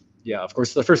Hatch. Yeah, of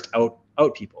course, the first out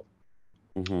people.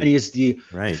 And he is the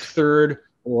third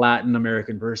Latin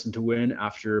American person to win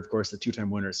after, of course, the two-time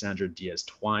winner, Sandra Diaz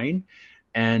Twine,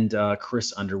 and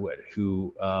Chris Underwood,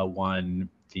 who won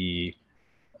the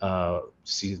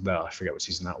season. Well, I forget what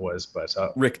season that was, but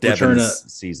Rick Return Devens to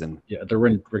season. yeah, the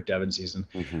Rick Devens season.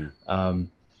 Mm-hmm.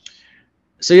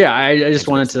 So yeah, I just That's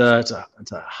wanted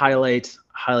to highlight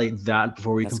that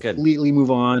before we That's good. completely move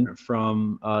on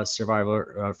from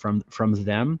Survivor from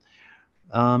them.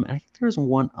 And I think there was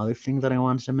one other thing that I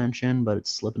wanted to mention, but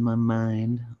it's slipping my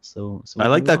mind. So we I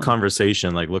can like move that on.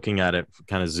 conversation, like looking at it,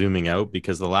 kind of zooming out,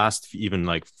 because the last even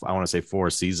like I want to say 4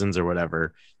 seasons or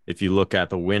whatever. If you look at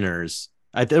the winners,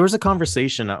 there was a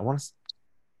conversation. I can't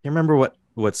remember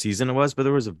what season it was, but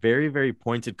there was a very very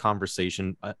pointed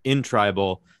conversation in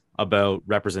Tribal about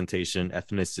representation,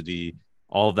 ethnicity,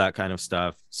 all of that kind of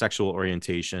stuff, sexual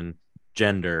orientation,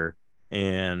 gender,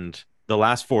 and the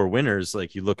last 4 winners.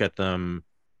 Like you look at them,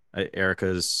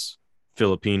 Erica's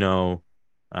Filipino.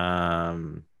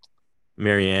 Marianne,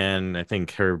 I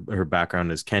think her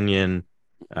background is Kenyan,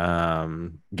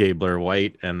 Gabler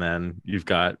White, and then you've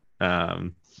got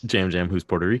Jam Jam, who's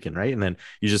Puerto Rican, right? And then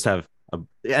you just have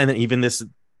and then even this,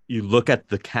 you look at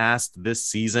the cast this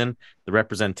season, the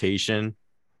representation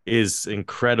is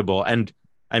incredible. And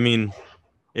I mean,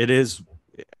 it is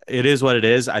what it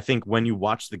is. I think when you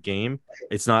watch the game,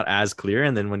 it's not as clear,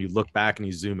 and then when you look back and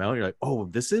you zoom out, you're like, oh,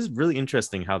 this is really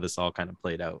interesting how this all kind of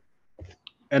played out.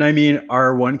 And I mean,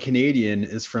 our one Canadian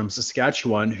is from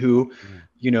Saskatchewan, who,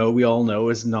 we all know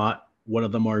is not one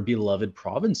of the more beloved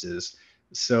provinces.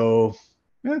 So,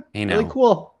 yeah, really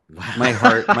cool. Wow. My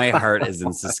heart is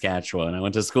in Saskatchewan. I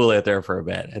went to school out there for a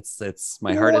bit. It's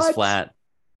my heart is flat.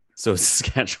 So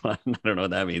Saskatchewan, I don't know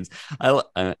what that means.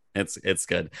 It's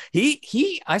good.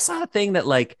 I saw a thing that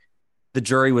like the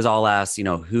jury was all asked,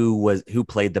 who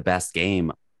played the best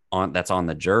game that's on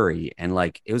the jury, and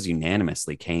like it was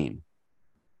unanimously Kane.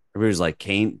 Everybody was like,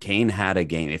 Kane had a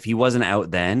game. If he wasn't out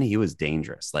then, he was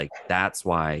dangerous. Like that's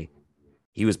why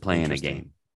he was playing a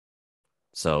game.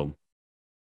 So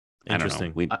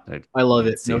interesting. I love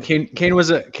it. No, Kane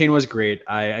was great.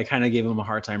 I kind of gave him a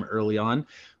hard time early on,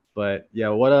 but yeah,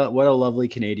 what a lovely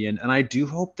Canadian. And I do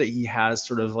hope that he has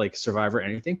sort of like Survivor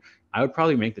anything. I would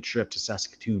probably make the trip to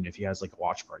Saskatoon if he has like a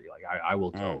watch party. Like I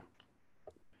will go.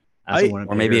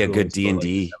 Or maybe a good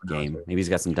D&D game. Maybe he's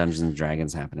got some Dungeons and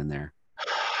Dragons happening there.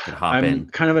 I'm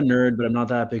kind of a nerd, but I'm not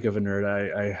that big of a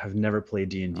nerd. I have never played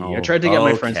D&D. I tried to get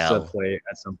my friends to play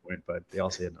at some point, but they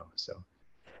all said no. So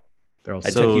they're all.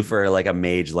 I took you for like a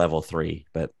mage level 3,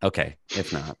 but okay,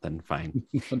 if not, then fine.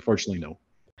 Unfortunately, no.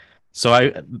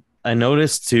 So I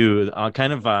noticed too.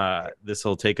 Kind of this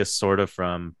will take us sort of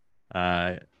from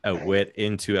Outwit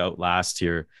into Outlast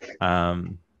here,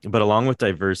 but along with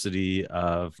diversity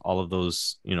of all of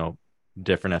those,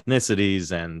 different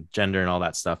ethnicities and gender and all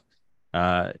that stuff.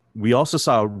 We also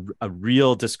saw a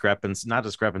real not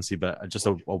discrepancy, but just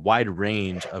a wide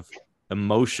range of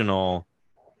emotional,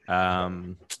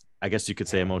 I guess you could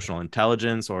say emotional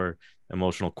intelligence or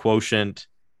emotional quotient,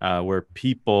 where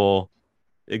people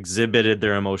exhibited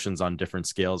their emotions on different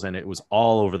scales, and it was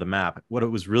all over the map. What it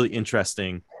was really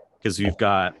interesting, because you've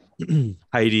got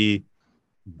Heidi,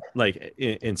 like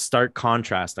in stark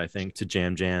contrast, I think, to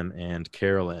Jam Jam and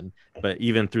Carolyn, but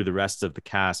even through the rest of the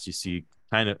cast, you see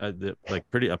kind of a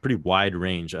pretty wide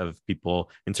range of people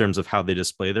in terms of how they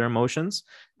display their emotions.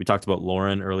 We talked about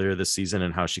Lauren earlier this season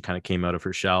and how she kind of came out of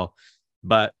her shell,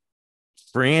 but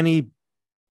Franny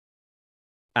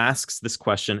asks this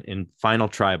question in Final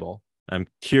Tribal. I'm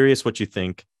curious what you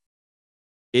think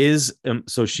is,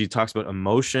 so she talks about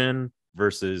emotion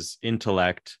versus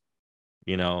intellect,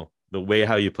 the way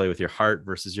how you play with your heart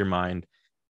versus your mind.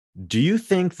 Do you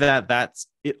think that's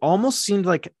it? Almost seemed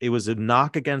like it was a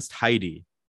knock against Heidi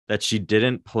that she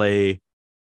didn't play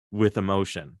with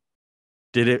emotion.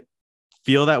 Did it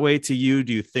feel that way to you?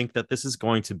 Do you think that this is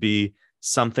going to be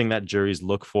something that juries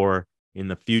look for in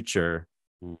the future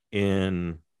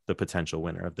in the potential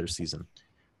winner of their season?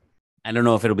 I don't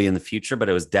know if it'll be in the future, but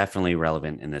it was definitely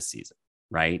relevant in this season,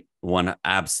 right? One,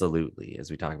 absolutely, as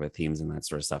we talk about themes and that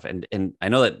sort of stuff. And I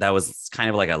know that was kind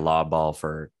of like a lob ball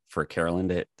for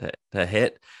Carolyn to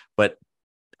hit, but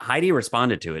Heidi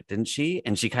responded to it, didn't she?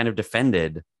 And she kind of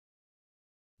defended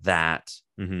that.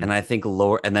 Mm-hmm. And I think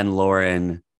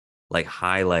Lauren like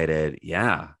highlighted,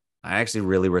 yeah, I actually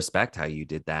really respect how you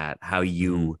did that, how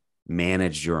you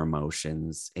managed your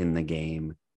emotions in the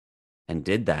game and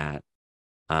did that.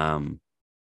 That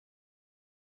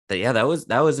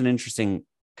was an interesting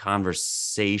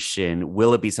conversation.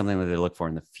 Will it be something that they look for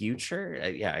in the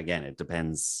future? Yeah, again, it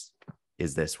depends.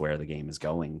 Is this where the game is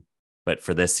going? But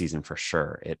for this season, for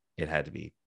sure, it had to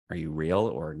be. Are you real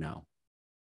or no?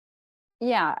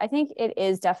 Yeah, I think it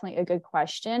is definitely a good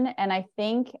question. And I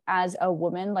think as a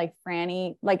woman like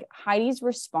Franny, like Heidi's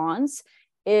response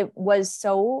it was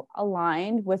so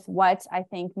aligned with what I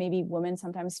think maybe women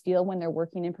sometimes feel when they're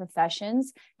working in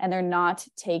professions and they're not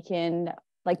taken,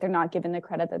 like they're not given the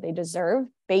credit that they deserve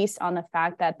based on the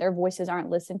fact that their voices aren't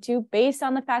listened to, based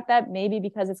on the fact that maybe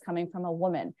because it's coming from a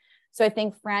woman. So I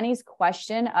think Franny's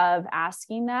question of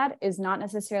asking that is not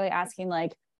necessarily asking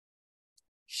like,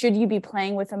 should you be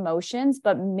playing with emotions,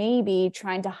 but maybe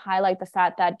trying to highlight the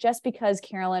fact that just because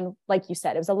Carolyn, like you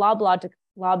said, it was a lob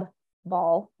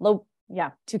ball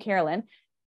to Carolyn.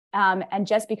 And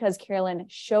just because Carolyn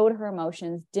showed her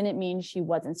emotions didn't mean she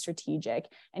wasn't strategic.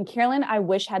 And Carolyn, I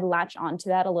wish, had latched onto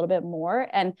that a little bit more.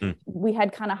 And we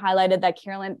had kind of highlighted that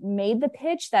Carolyn made the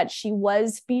pitch that she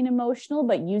was being emotional,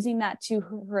 but using that to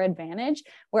her advantage,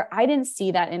 where I didn't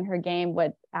see that in her game.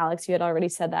 What, Alex, you had already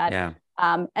said that. Yeah.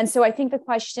 And so I think the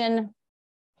question,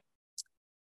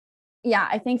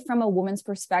 I think from a woman's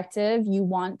perspective, you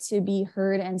want to be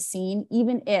heard and seen,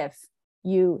 even if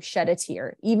you shed a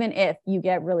tear, even if you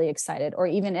get really excited, or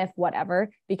even if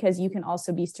whatever, because you can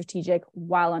also be strategic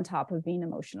while on top of being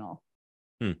emotional.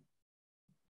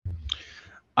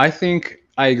 I think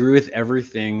I agree with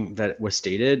everything that was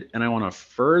stated. And I want to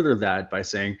further that by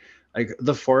saying, like,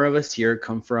 the four of us here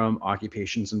come from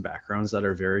occupations and backgrounds that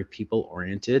are very people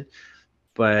oriented.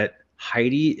 But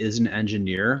Heidi is an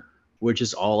engineer, which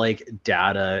is all like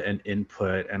data and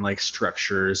input and like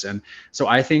structures. And so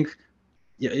I think,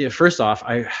 first off,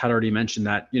 I had already mentioned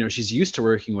that, she's used to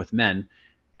working with men.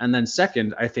 And then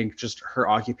second, I think just her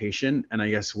occupation and I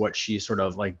guess what she sort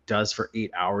of like does for 8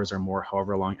 hours or more,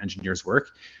 however long engineers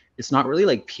work, it's not really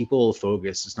like people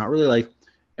focused. It's not really like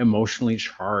emotionally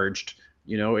charged.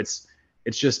 It's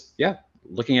just,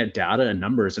 looking at data and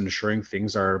numbers and ensuring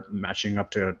things are matching up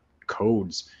to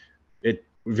codes. It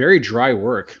very dry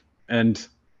work, and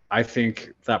I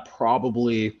think that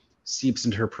probably seeps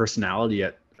into her personality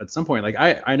at some point. Like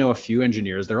I know a few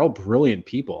engineers, they're all brilliant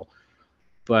people,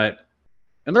 and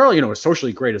they're all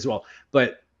socially great as well,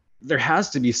 but there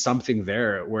has to be something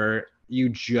there where you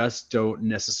just don't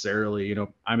necessarily,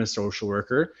 I'm a social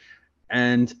worker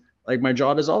and like my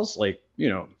job is also like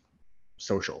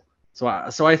social. So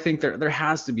I think there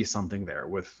has to be something there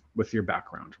with your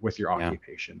background, with your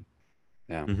occupation.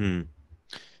 Yeah. Mm-hmm.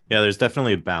 Yeah, there's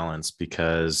definitely a balance,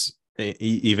 because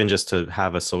even just to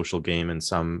have a social game in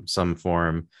some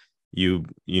form, you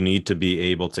need to be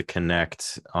able to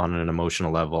connect on an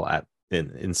emotional level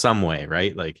in some way,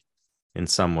 right? Like in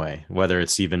some way, whether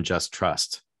it's even just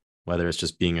trust, whether it's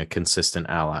just being a consistent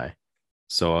ally.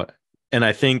 So, and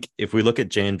I think if we look at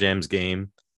Jam Jam's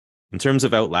game, in terms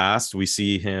of Outlast, we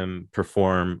see him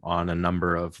perform on a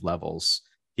number of levels.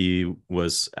 He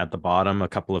was at the bottom a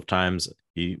couple of times.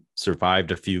 He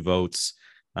survived a few votes.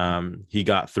 He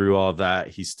got through all of that.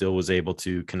 He still was able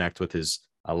to connect with his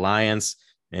alliance.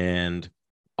 And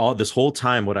all this whole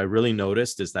time, what I really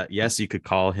noticed is that, yes, you could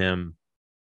call him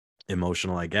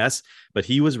emotional, I guess, but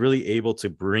he was really able to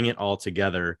bring it all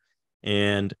together.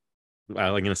 And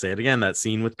I'm going to say it again, that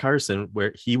scene with Carson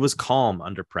where he was calm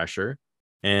under pressure,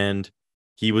 and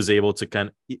he was able to kind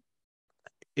of,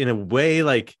 in a way,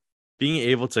 like being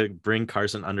able to bring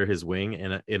Carson under his wing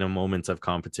in a moment of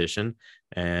competition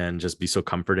and just be so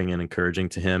comforting and encouraging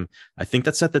to him. I think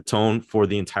that set the tone for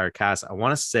the entire cast. I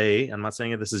want to say, I'm not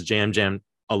saying that this is Jam Jam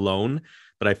alone,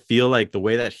 but I feel like the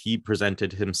way that he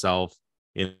presented himself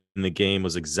in the game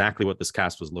was exactly what this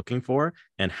cast was looking for,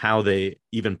 and how they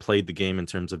even played the game in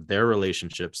terms of their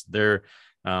relationships, their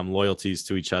loyalties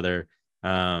to each other,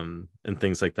 and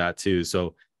things like that too.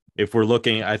 So if we're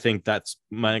looking, I think that's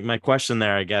my question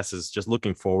there, I guess, is just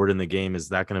looking forward in the game. Is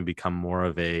that going to become more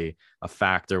of a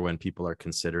factor when people are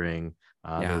considering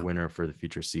their winner for the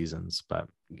future seasons? But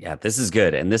yeah, this is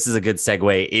good. And this is a good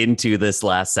segue into this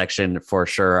last section for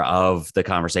sure of the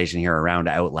conversation here around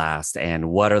Outlast, and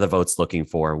what are the votes looking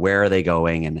for? Where are they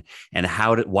going? And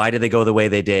why did they go the way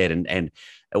they did? And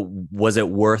was it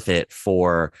worth it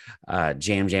for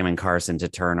Jam Jam and Carson to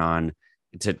turn on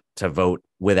to vote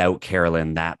without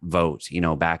Carolyn that vote,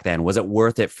 back then? Was it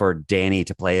worth it for Danny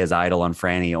to play his idol on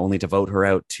Franny only to vote her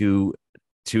out two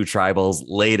tribals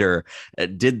later?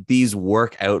 Did these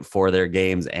work out for their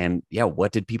games? And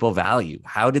what did people value?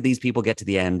 How did these people get to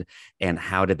the end, and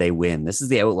how did they win? This is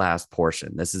the Outlast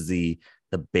portion. This is the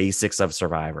basics of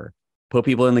Survivor. Put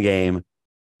people in the game,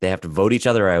 they have to vote each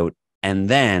other out, and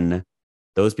then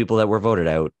those people that were voted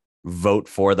out vote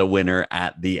for the winner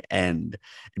at the end.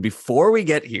 And before we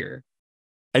get here,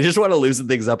 I just want to loosen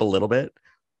things up a little bit,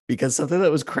 because something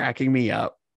that was cracking me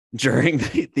up during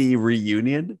the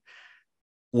reunion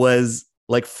was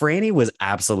like, Franny was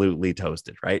absolutely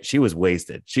toasted, right? She was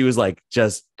wasted. She was like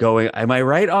just going, am I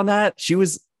right on that? She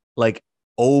was like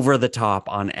over the top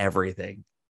on everything.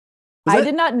 I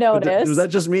did not notice. Was that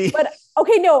just me? But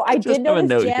okay, no, I just did have a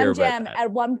notice note here Jam about Jam that.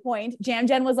 at one point. Jam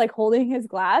Jam was like holding his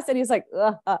glass and he's like,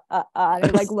 and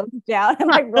he like looks down and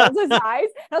like rolls his eyes.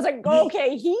 And I was like,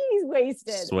 okay, he's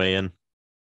wasted. Swaying.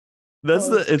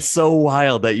 It's so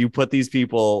wild that you put these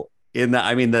people in that.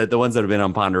 I mean, the ones that have been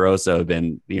on Ponderosa have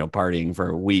been, partying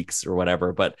for weeks or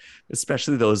whatever, but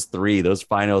especially those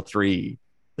final three,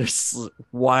 they're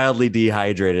wildly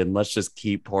dehydrated, and let's just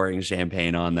keep pouring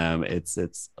champagne on them. It's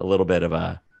a little bit of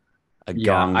a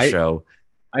gong show.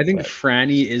 I think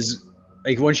Franny is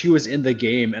like, when she was in the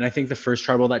game, and I think the first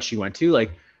tribal that she went to,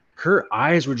 like her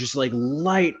eyes were just like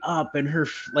light up, and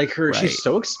she's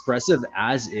so expressive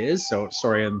as is. So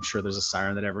sorry, I'm sure there's a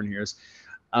siren that everyone hears.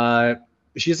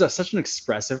 She's such an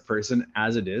expressive person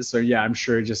as it is. So yeah, I'm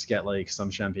sure just get like some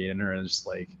champagne in her and just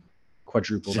like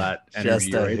quadruple that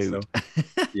energy, right? So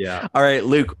yeah. All right,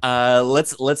 Luke.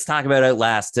 Let's talk about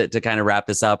Outlast to kind of wrap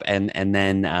this up, and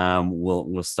then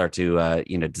we'll start to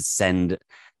descend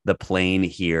the plane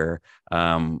here.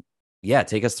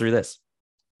 Take us through this.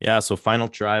 Yeah, so final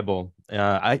tribal.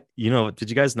 Did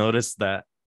you guys notice that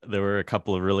there were a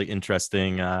couple of really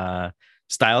interesting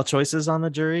style choices on the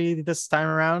jury this time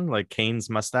around, like Kane's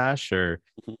mustache or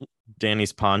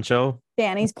Danny's poncho?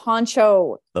 Danny's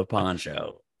poncho. The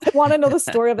poncho. I want to know the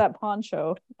story of that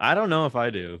poncho. I don't know if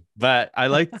I do, but I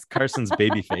liked Carson's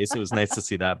baby face. It was nice to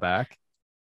see that back.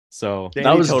 So Danny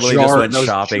that was totally just went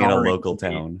shopping in a local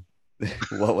town.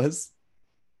 What was?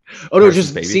 Oh no,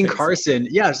 just seeing Carson.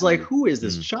 Yeah, it's like, who is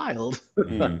this child?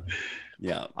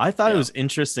 Yeah, I thought it was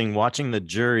interesting watching the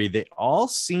jury. They all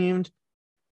seemed.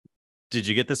 Did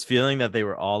you get this feeling that they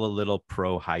were all a little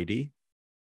pro Heidi?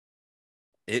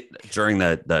 During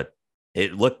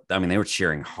it looked. I mean, they were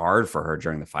cheering hard for her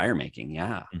during the fire making.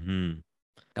 Yeah. Mm-hmm.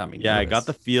 I got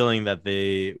the feeling that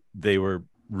they were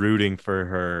rooting for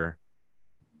her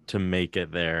to make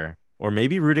it there, or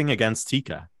maybe rooting against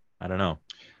Tika. I don't know.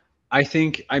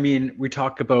 I mean, we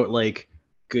talk about like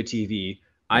good TV. Yeah.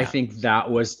 I think that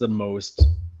was the most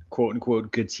quote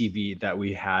unquote good TV that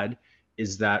we had,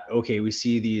 is that, okay, we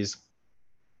see these,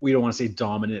 we don't want to say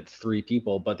dominant three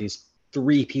people, but these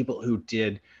three people who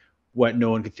did what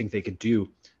no one could think they could do.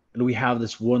 And we have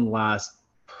this one last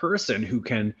person who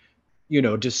can,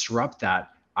 disrupt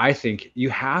that. I think you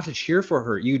have to cheer for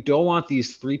her. You don't want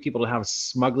these three people to have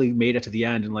smugly made it to the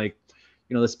end and like,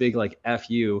 this big like F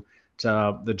you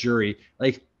to the jury.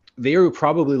 Like they were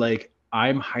probably like,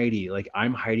 I'm Heidi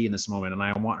in this moment, and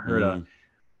I want her to.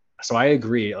 So I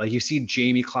agree. Like you see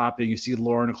Jamie clapping, you see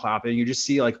Lauren clapping, you just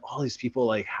see like all these people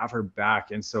like have her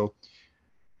back, and so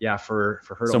yeah, for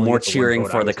her. So more cheering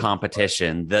for the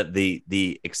competition,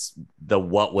 the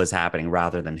what was happening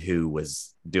rather than who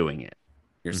was doing it.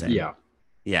 You're saying,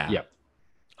 yeah.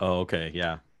 Oh, okay,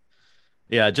 yeah.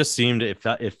 It just seemed it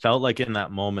felt like in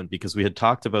that moment, because we had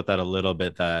talked about that a little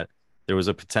bit, that there was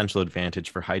a potential advantage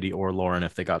for Heidi or Lauren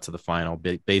if they got to the final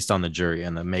based on the jury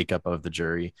and the makeup of the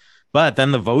jury. But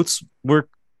then the votes were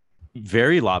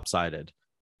very lopsided,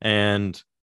 and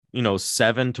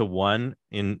 7-1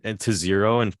 to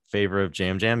 0 in favor of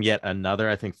Jam Jam. Yet another,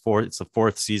 I think it's the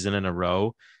fourth season in a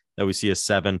row that we see a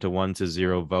 7-1 to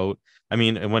 0 vote. I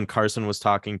mean, and when Carson was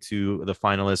talking to the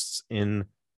finalists in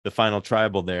the final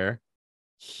tribal there,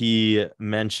 he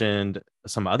mentioned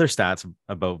some other stats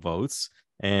about votes.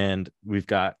 And we've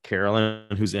got Carolyn,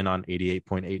 who's in on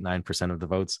 88.89% of the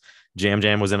votes. Jam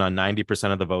Jam was in on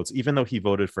 90% of the votes, even though he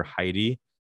voted for Heidi,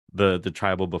 the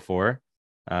tribal before.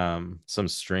 Some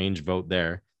strange vote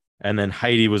there. And then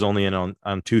Heidi was only in on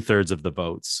 2/3 of the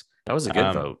votes. That was a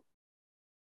good vote.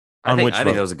 I think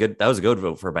that was a good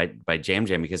vote for by Jam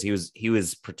Jam, because he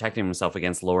was protecting himself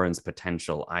against Lauren's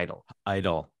potential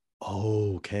idol.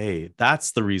 Okay,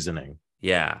 that's the reasoning.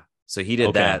 Yeah. So he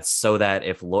did that so that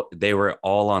if they were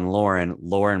all on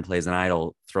Lauren plays an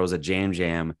idol, throws a Jam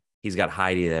Jam, he's got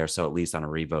Heidi there, so at least on a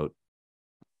revote,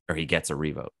 or he gets a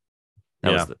revote.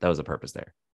 That was the purpose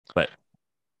there. But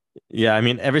yeah, I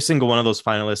mean, every single one of those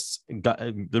finalists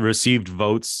received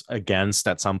votes against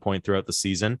at some point throughout the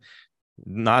season.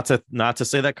 Not to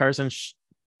say that Carson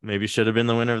maybe should have been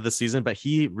the winner of the season, but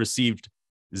he received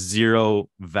 0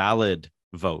 valid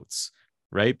votes.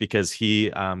 Right, because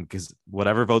because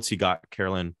whatever votes he got,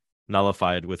 Carolyn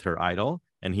nullified with her idol,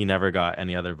 and he never got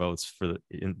any other votes for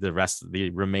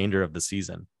the remainder of the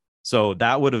season. So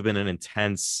that would have been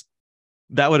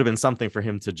something for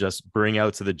him to just bring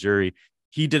out to the jury.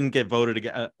 He didn't get voted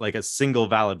against, like a single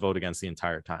valid vote against the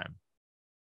entire time.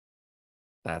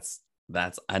 That's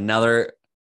another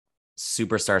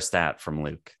superstar stat from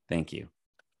Luke. Thank you.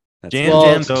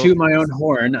 To my own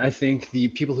horn, I think the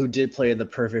people who did play the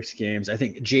perfect games, I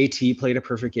think JT played a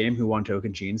perfect game, who won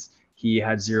Token Jeans. he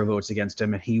had 0 votes against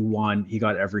him, and he won. He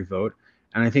got every vote.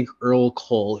 And I think Earl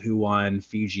Cole, who won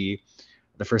Fiji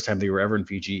the first time they were ever in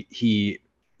Fiji, he,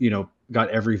 got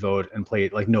every vote and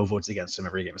played like no votes against him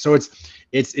every game. So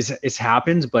it's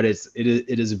happened, but it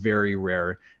is very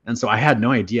rare. And so I had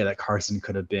no idea that Carson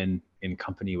could have been in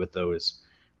company with those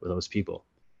people.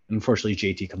 Unfortunately,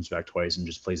 JT comes back twice and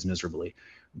just plays miserably.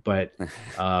 But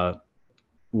that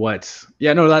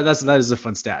is a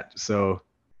fun stat. So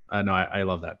no, I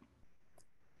love that.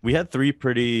 We had 3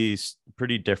 pretty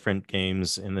different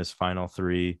games in this final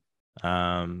 3.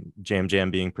 Jam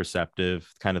Jam being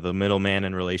perceptive, kind of the middleman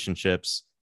in relationships.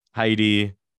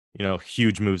 Heidi,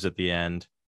 huge moves at the end.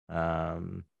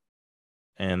 And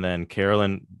then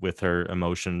Carolyn with her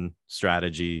emotion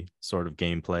strategy sort of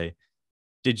gameplay.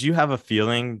 Did you have a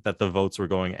feeling that the votes were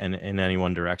going in any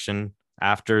one direction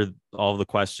after all the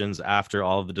questions, after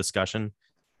all of the discussion?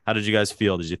 How did you guys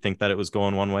feel? Did you think that it was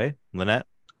going one way, Lynette?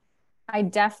 I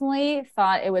definitely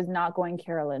thought it was not going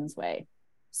Carolyn's way.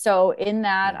 So in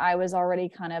that, I was already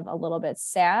kind of a little bit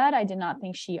sad. I did not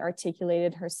think she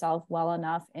articulated herself well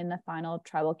enough in the final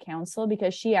tribal council,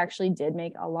 because she actually did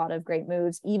make a lot of great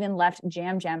moves, even left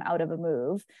Jam Jam out of a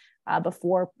move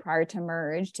prior to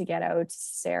merge to get out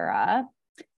Sarah.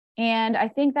 And I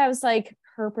think that was like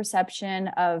her perception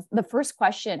of the first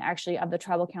question actually of the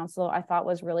tribal council, I thought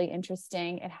was really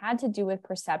interesting. It had to do with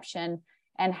perception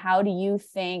and how do you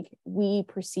think we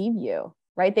perceive you,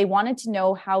 right? They wanted to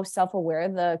know how self-aware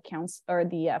the counts or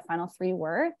the final 3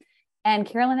 were. And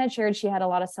Carolyn had shared she had a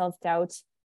lot of self-doubt.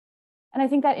 And I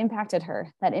think that impacted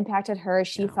her.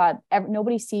 She thought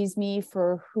nobody sees me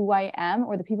for who I am,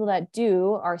 or the people that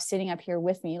do are sitting up here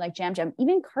with me, like Jam Jam.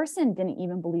 Even Carson didn't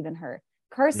even believe in her.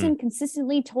 Carson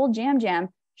consistently told Jam Jam,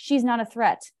 she's not a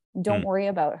threat. Don't worry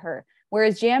about her.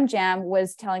 Whereas Jam Jam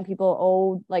was telling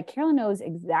people, Carolyn knows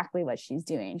exactly what she's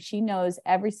doing. She knows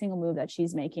every single move that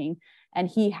she's making. And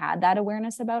he had that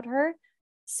awareness about her.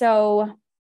 So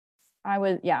I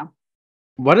was,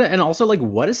 What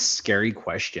a scary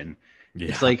question. Yeah.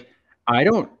 It's like, I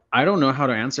don't know how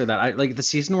to answer that. I like the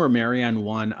season where Marianne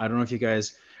won. I don't know if you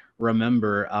guys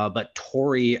remember, but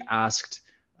Tori asked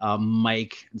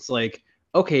Mike, it's like,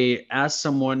 okay, as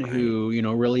someone who,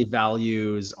 really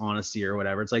values honesty or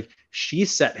whatever, it's like she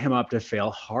set him up to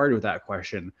fail hard with that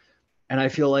question. And I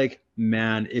feel like,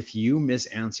 man, if you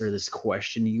misanswer this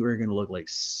question, you are going to look like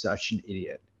such an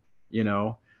idiot,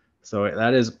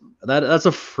 So that's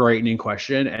a frightening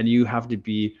question. And you have to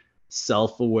be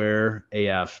self-aware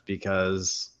AF,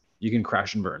 because you can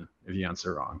crash and burn if you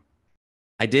answer wrong.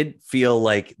 I did feel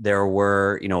like there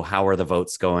were, how are the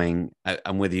votes going?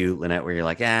 I'm with you, Lynette, where you're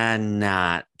like,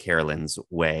 not Carolyn's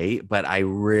way. But I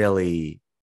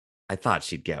thought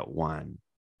she'd get 1.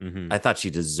 I thought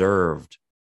she deserved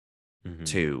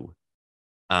 2.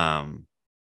 I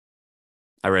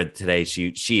read today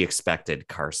she expected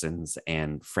Carson's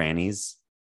and Franny's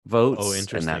votes. Oh,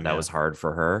 interesting. And that was hard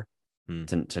for her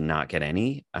to not get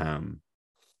any.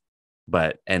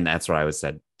 But that's what I was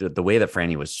said. The way that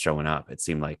Franny was showing up, it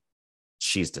seemed like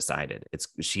she's decided.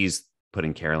 She's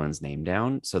putting Carolyn's name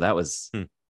down. So that was,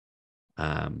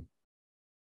 but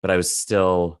I was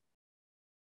still,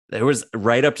 there was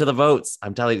right up to the votes.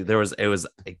 I'm telling you,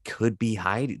 it could be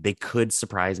Heidi. They could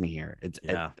surprise me here.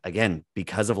 Again,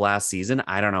 because of last season,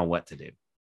 I don't know what to do.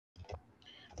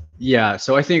 Yeah.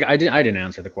 So I think I didn't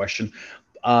answer the question.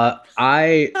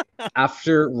 After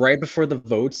right before the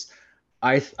votes,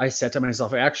 I said to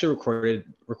myself, I actually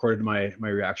recorded my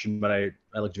reaction, but I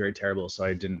looked very terrible, so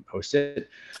I didn't post it.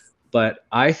 But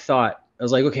I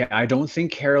was like, okay, I don't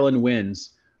think Carolyn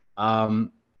wins.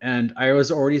 And I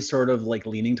was already sort of like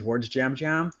leaning towards Jam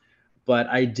Jam, but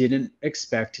I didn't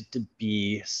expect it to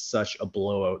be such a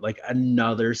blowout, like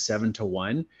another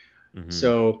 7-1.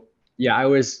 So yeah, I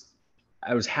was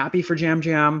happy for Jam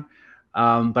Jam,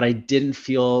 but I didn't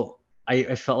feel,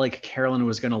 I felt like Carolyn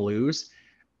was going to lose.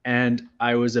 And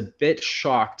I was a bit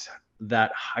shocked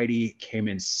that Heidi came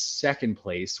in second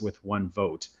place with 1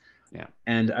 vote. Yeah.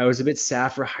 And I was a bit sad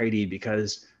for Heidi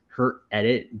because her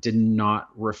edit did not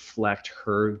reflect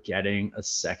her getting a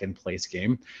second place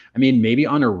game. I mean, maybe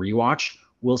on a rewatch,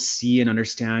 we'll see and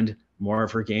understand more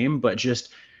of her game, but just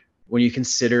when you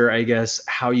consider, I guess,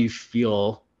 how you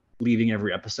feel leaving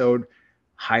every episode,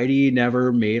 Heidi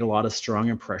never made a lot of strong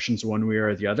impressions one way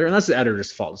or the other. And that's the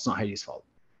editor's fault. It's not Heidi's fault.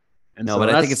 And no,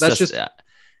 but I think it's just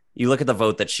you look at the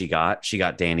vote that she got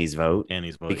Danny's vote.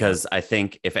 Because I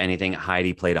think if anything,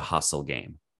 Heidi played a hustle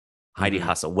game. Heidi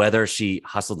hustled, whether she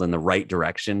hustled in the right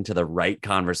direction to the right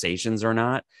conversations or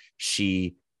not,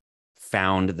 she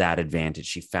found that advantage.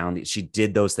 She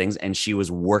did those things, and she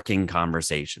was working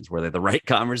conversations. Were they the right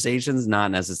conversations?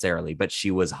 Not necessarily, but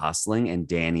she was hustling, and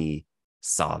Danny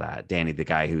saw that. Danny, the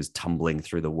guy who's tumbling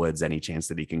through the woods any chance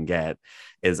that he can get,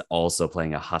 is also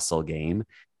playing a hustle game.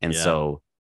 And so,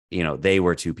 they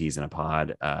were two peas in a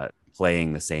pod,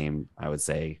 playing the same, I would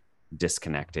say,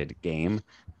 disconnected game.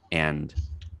 And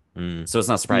so it's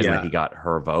not surprising that he got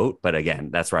her vote. But again,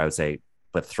 that's where I would say,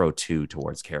 but throw 2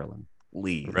 towards Carolyn.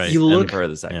 Please. Right. You look for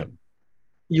the second.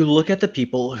 You look at the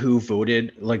people who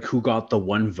voted, like who got the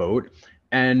one vote,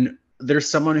 and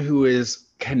there's someone who is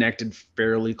connected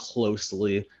fairly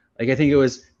closely. Like I think it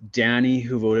was Danny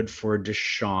who voted for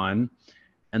Deshaun,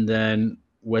 and then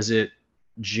was it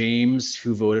James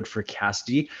who voted for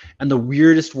Cassidy? And the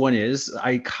weirdest one is,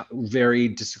 I very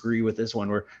disagree with this one,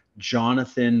 where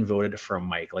Jonathan voted for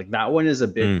Mike. Like that one is a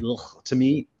bit to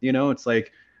me, it's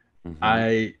like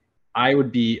I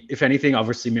would be, if anything,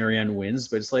 obviously Marianne wins,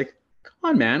 but it's like,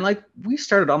 come on, man, like we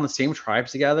started on the same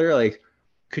tribes together. Like,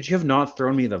 could you have not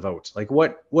thrown me the vote? Like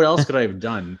what else could I have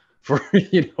done for,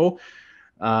 if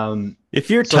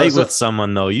you're tight with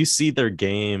someone though, you see their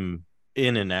game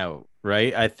in and out,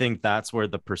 right? I think that's where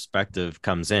the perspective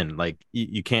comes in. Like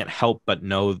you can't help but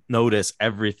notice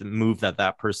every move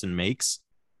that person makes.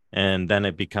 And then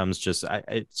it becomes just,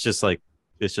 it's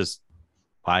just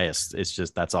biased. It's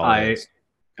just, that's all it is.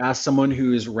 As someone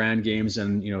who's ran games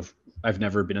and, I've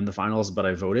never been in the finals, but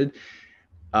I voted.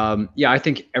 I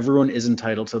think everyone is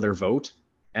entitled to their vote,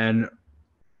 and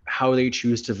how they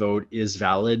choose to vote is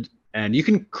valid. And you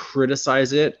can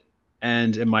criticize it,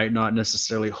 and it might not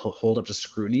necessarily hold up to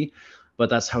scrutiny, but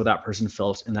that's how that person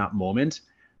felt in that moment.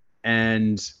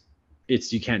 And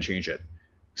you can't change it.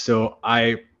 So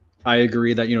I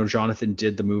agree that, Jonathan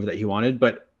did the move that he wanted,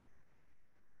 but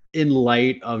in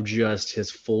light of just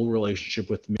his full relationship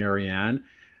with Marianne,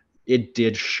 it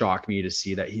did shock me to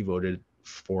see that he voted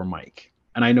for Mike.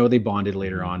 And I know they bonded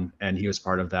later on and he was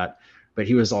part of that, but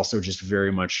he was also just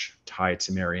very much tied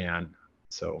to Marianne.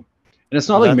 So, and it's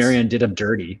not like Marianne did him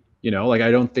dirty, like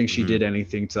I don't think she did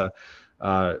anything to,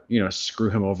 screw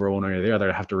him over one way or the other.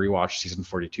 I have to rewatch season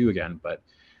 42 again, but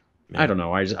I don't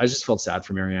know. I just felt sad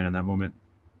for Marianne in that moment.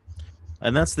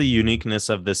 And that's the uniqueness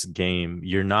of this game.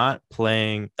 You're not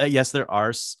playing. Yes, there's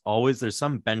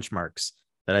some benchmarks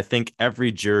that I think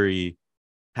every jury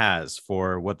has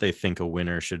for what they think a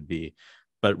winner should be.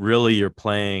 But really, you're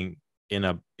playing in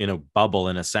a bubble,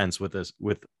 in a sense, with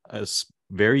a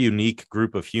very unique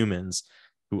group of humans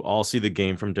who all see the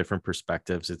game from different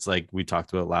perspectives. It's like we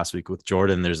talked about last week with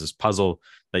Jordan. There's this puzzle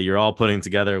that you're all putting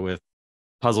together with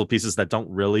puzzle pieces that don't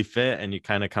really fit, and you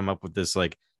kind of come up with this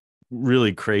like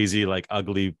really crazy, like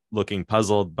ugly looking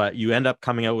puzzle, but you end up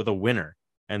coming out with a winner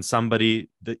and somebody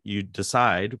that you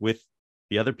decide with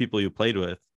the other people you played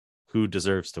with who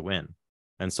deserves to win.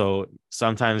 And so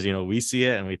sometimes, we see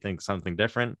it and we think something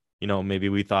different. Maybe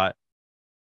we thought,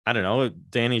 I don't know,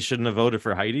 Danny shouldn't have voted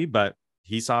for Heidi, but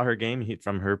he saw her game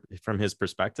from his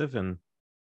perspective. And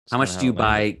how much do you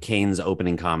buy Kane's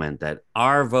opening comment that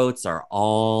our votes are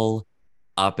all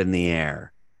up in the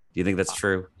air? Do you think that's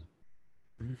true?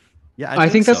 Yeah, I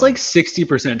think that's like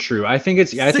 60% true. I think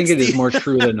it is more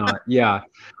true than not. Yeah.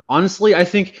 Honestly, I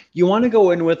think you want to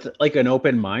go in with like an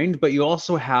open mind, but you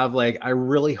also have like, I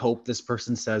really hope this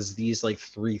person says these like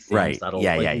 3 things that'll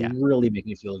really make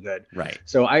me feel good. Right.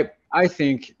 So I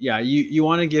think, you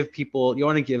want to give people,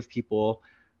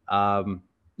 I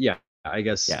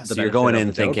guess. Yeah. So you're going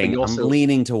in thinking, I'm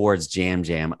leaning towards Jam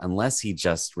Jam, unless he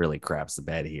just really craps the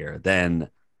bed here, then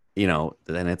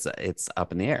it's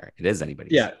up in the air. It is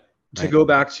anybody's. Yeah. To go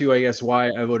back to, I guess,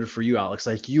 why I voted for you, Alex,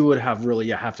 like you would have really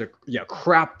have to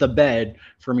crap the bed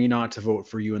for me not to vote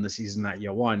for you in the season that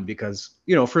you won, because,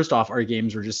 first off, our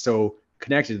games were just so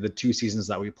connected, the 2 seasons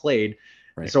that we played.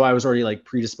 Right. So I was already like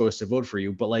predisposed to vote for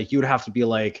you, but like you would have to be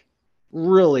like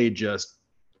really just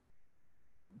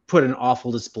put an awful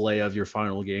display of your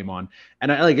final game on.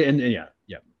 And I like, and yeah.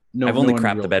 No, I've only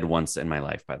crapped the bed once in my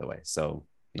life, by the way. So,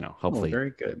 hopefully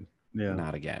very good. Yeah.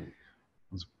 Not again.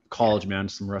 College, man,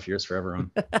 some rough years for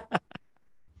everyone.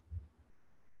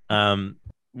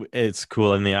 It's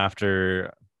cool in the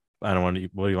after. I don't want to.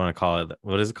 What do you want to call it?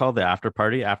 What is it called? The after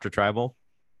party, after tribal.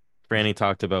 Franny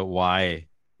talked about why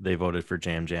they voted for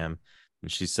Jam Jam, and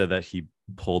she said that he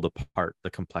pulled apart the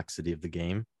complexity of the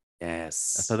game.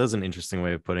 Yes, I thought that was an interesting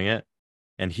way of putting it.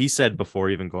 And he said before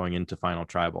even going into final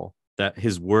tribal that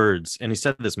his words, and he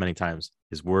said this many times,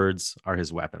 his words are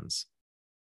his weapons,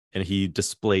 and he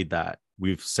displayed that.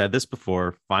 We've said this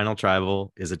before. Final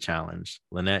tribal is a challenge.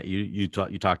 Lynette, you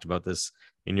talked about this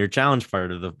in your challenge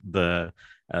part of the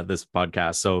this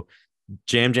podcast. So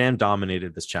Jam Jam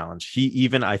dominated this challenge. He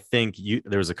even, I think,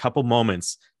 there was a couple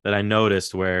moments that I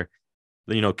noticed where,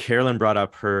 Carolyn brought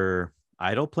up her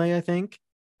idol play, I think,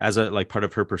 as a like part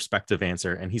of her perspective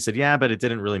answer, and he said, "Yeah, but it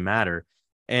didn't really matter."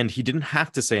 And he didn't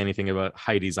have to say anything about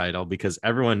Heidi's idol because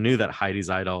everyone knew that Heidi's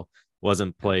idol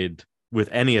wasn't played with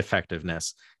any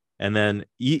effectiveness. And then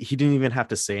he didn't even have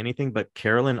to say anything, but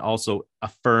Carolyn also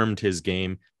affirmed his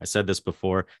game. I said this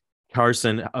before.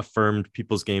 Carson affirmed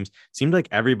people's games. Seemed like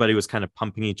everybody was kind of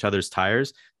pumping each other's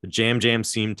tires. The Jam Jam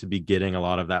seemed to be getting a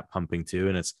lot of that pumping too.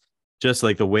 And it's just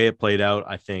like the way it played out.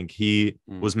 I think he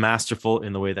was masterful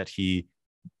in the way that he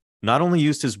not only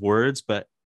used his words, but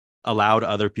allowed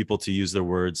other people to use their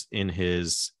words in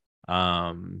his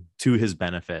to his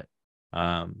benefit.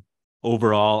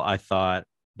 Overall, I thought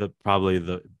that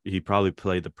he probably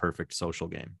played the perfect social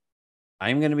game.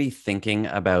 I'm going to be thinking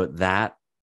about that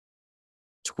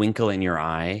twinkle in your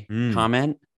eye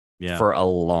comment for a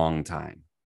long time.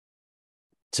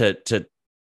 To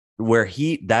where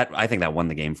I think that won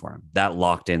the game for him. That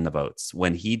locked in the votes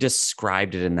when he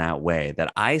described it in that way.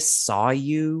 That I saw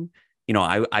you.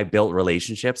 I built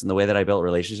relationships, and the way that I built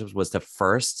relationships was to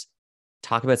first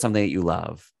talk about something that you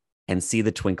love and see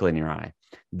the twinkle in your eye.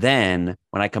 Then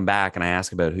when I come back and I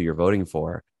ask about who you're voting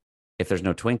for, if there's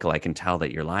no twinkle, I can tell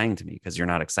that you're lying to me because you're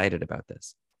not excited about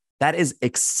this. That is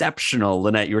exceptional,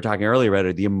 Lynette. You were talking earlier about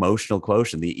it, the emotional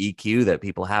quotient, the EQ that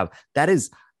people have. That is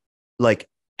like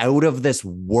out of this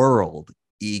world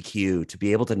EQ to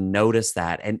be able to notice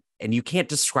that. And you can't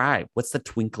describe what's the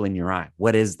twinkle in your eye.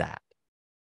 What is that?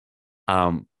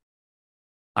 I'm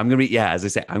going to be, as I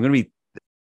say, I want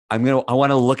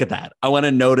to look at that. I want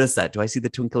to notice that. Do I see the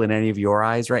twinkle in any of your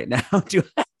eyes right now?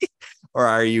 Or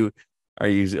are you a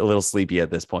little sleepy at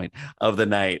this point of the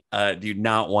night? Do you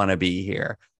not want to be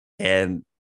here? And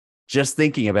just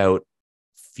thinking about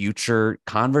future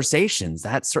conversations,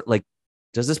 that's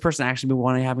does this person actually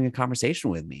want to having a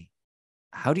conversation with me?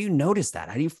 How do you notice that?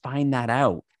 How do you find that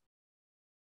out?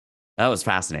 That was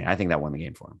fascinating. I think that won the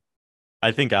game for him.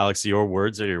 I think, Alex, your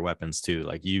words are your weapons too.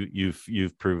 Like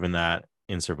you've proven that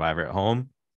in Survivor at Home.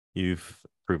 You've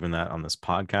proven that on this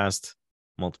podcast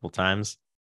multiple times.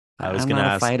 I was going to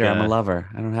ask. I'm not a fighter. I'm a lover.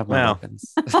 I don't have my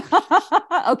weapons.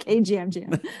 Okay, Jam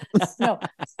Jam. No,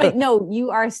 but no, you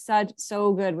are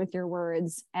so good with your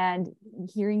words, and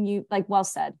hearing you, well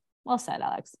said,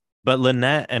 Alex. But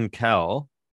Lynette and Kel,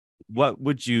 what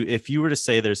would you, if you were to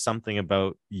say there's something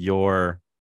about you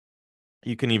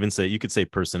could say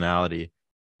personality,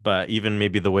 but even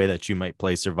maybe the way that you might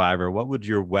play Survivor, what would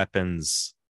your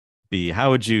weapons be?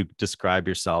 How would you describe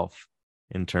yourself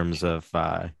in terms of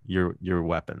your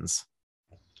weapons?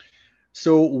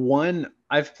 So one,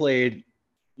 I've played,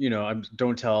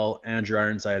 don't tell Andrew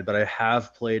Ironside, but I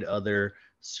have played other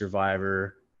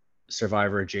Survivor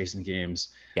adjacent games.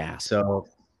 Yeah. So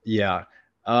yeah.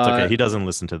 It's okay. He doesn't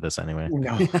listen to this anyway.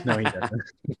 No, he doesn't.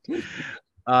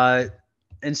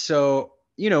 And so,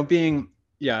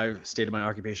 I've stated my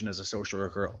occupation as a social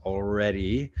worker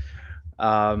already.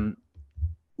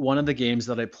 One of the games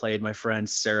that I played, my friend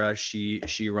Sarah,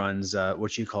 she runs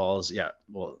what she calls,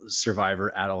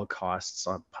 Survivor at all costs,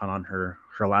 pun on her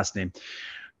last name.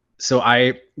 So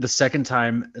the second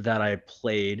time that I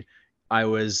played, I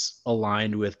was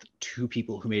aligned with two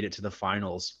people who made it to the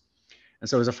finals. And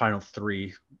so it was a final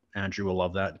 3. Andrew will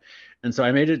love that. And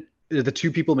so the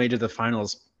two people made it to the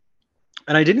finals.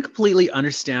 And I didn't completely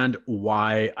understand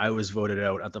why I was voted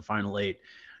out at the final 8.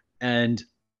 And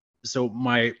so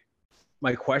my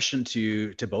question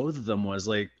to both of them was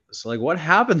what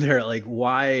happened there?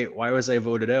 Why was I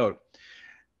voted out?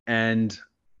 And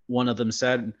one of them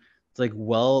said,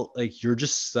 you're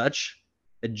just such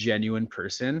a genuine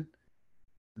person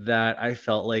that I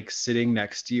felt like sitting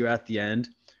next to you at the end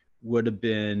would have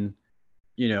been,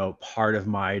 part of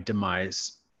my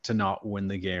demise to not win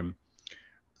the game.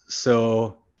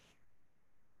 So,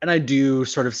 and I do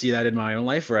sort of see that in my own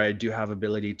life where I do have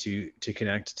ability to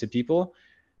connect to people.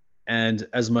 And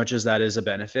as much as that is a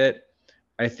benefit,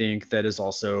 I think that is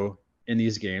also in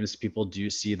these games, people do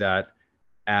see that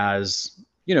as,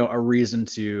 a reason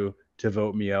to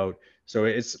vote me out. So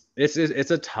it's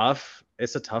a tough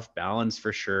balance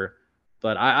for sure.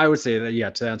 But I would say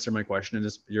that, to answer my question,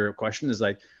 and your question is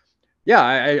I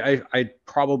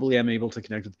probably am able to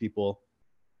connect with people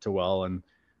too well. And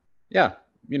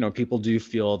people do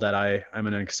feel that I'm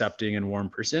an accepting and warm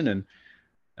person.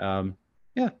 And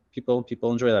people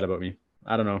enjoy that about me.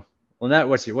 I don't know. Lynette,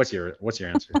 what's your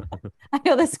answer? I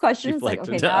know this question is like,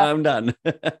 okay, now I'm done.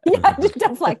 yeah, just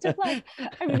deflect. I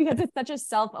mean, because it's such a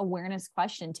self-awareness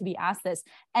question to be asked this,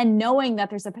 and knowing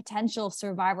that there's a potential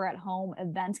Survivor at Home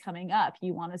event coming up,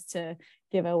 you want us to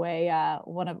give away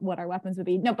what our weapons would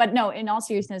be. No, in all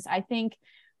seriousness, I think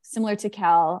similar to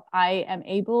Cal, I am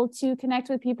able to connect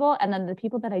with people, and then the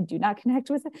people that I do not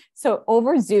connect with, so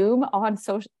over Zoom on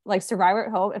social, like Survivor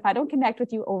at Home, if I don't connect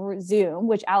with you over Zoom,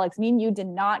 which Alex, me and you did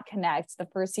not connect the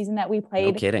first season that we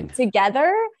played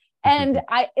together. And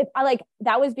I like,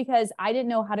 that was because I didn't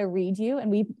know how to read you.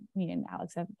 And me and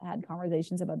Alex have had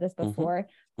conversations about this before.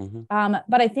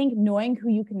 But I think knowing who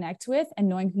you connect with and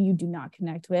knowing who you do not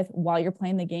connect with while you're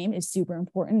playing the game is super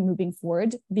important moving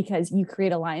forward, because you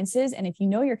create alliances. And if you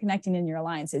know you're connecting in your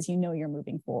alliances, you know you're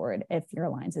moving forward if your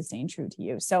alliance is staying true to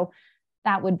you. So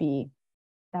that would be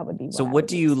so what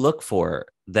do you look for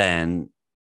then?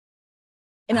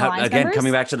 Again,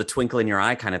 coming back to the twinkle in your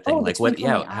eye kind of thing, like what,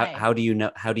 how do you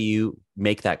know, how do you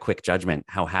make that quick judgment?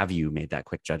 How have you made that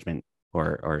quick judgment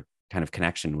or kind of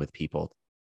connection with people?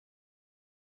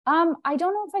 I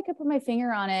don't know if I could put my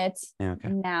finger on it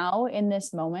now in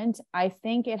this moment. I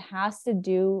think it has to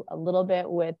do a little bit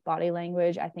with body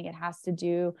language. I think it has to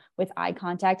do with eye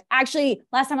contact. Actually,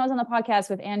 last time I was on the podcast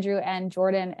with Andrew and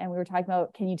Jordan, and we were talking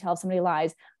about, can you tell if somebody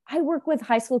lies? I work with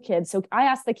high school kids. So I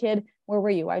asked the kid, where were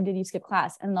you? Why did you skip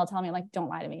class? And they'll tell me, like, don't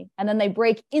lie to me. And then they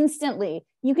break instantly.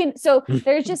 So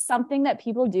there's just something that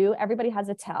people do. Everybody has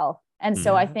a tell. And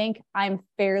so I think I'm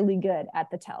fairly good at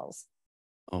the tells.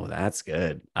 Oh, that's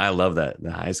good. I love that.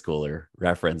 The high schooler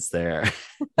reference there.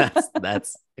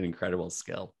 That's an incredible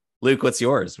skill. Luke, what's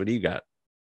yours? What do you got?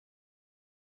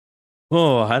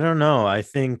 Oh, I don't know. I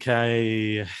think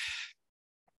I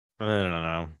don't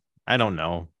know. I don't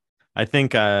know. I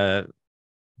think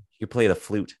you play the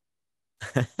flute.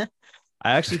 I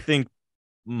actually think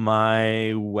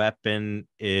my weapon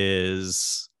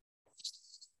is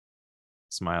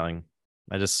smiling.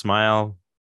 I just smile.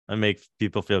 I make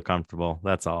people feel comfortable.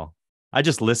 That's all. I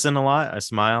just listen a lot. I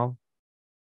smile.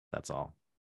 That's all.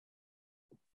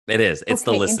 It is. It's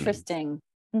the listening. Interesting.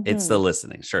 It's the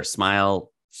listening. Sure. Smile.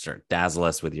 Sure. Dazzle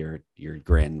us with your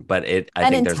grin. But I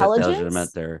think there's a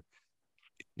element there.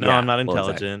 No, I'm not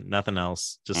intelligent. Nothing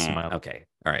else. Just smile. Okay.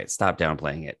 All right. Stop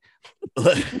downplaying it.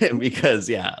 Because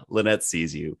Lynette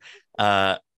sees you.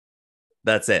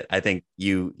 That's it. I think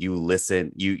you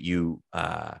listen, you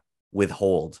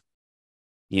withhold.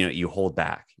 You hold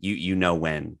back. You know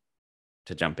when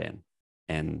to jump in,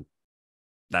 and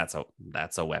that's a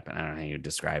weapon. I don't know how you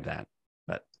describe that,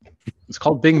 but it's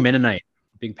called being Mennonite,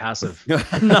 being passive.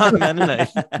 Not Mennonite.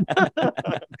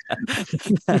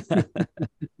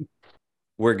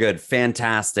 We're good.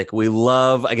 Fantastic. We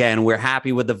love, again, we're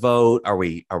happy with the vote. Are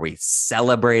we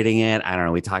celebrating it? I don't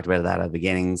know. We talked about that at the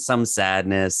beginning. Some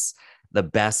sadness, the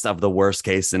best of the worst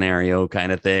case scenario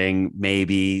kind of thing.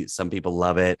 Maybe some people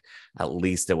love it. At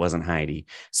least it wasn't Heidi.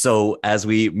 So as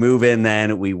we move in,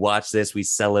 then we watch this, we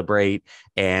celebrate,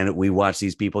 and we watch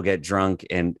these people get drunk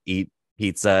and eat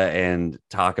pizza and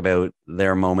talk about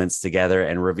their moments together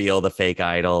and reveal the fake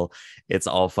idol. It's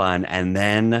all fun. And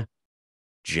then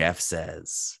Jeff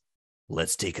says,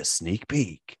 let's take a sneak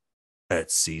peek at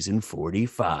season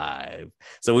 45.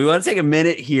 So we want to take a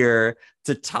minute here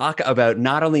to talk about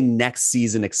not only next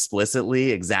season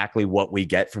explicitly, exactly what we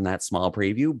get from that small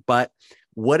preview, but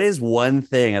what is one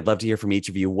thing, I'd love to hear from each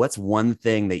of you, what's one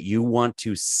thing that you want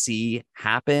to see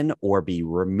happen or be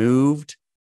removed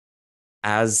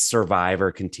as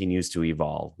Survivor continues to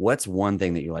evolve? What's one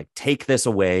thing that you like, take this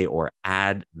away or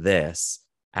add this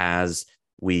as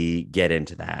we get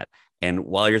into that? And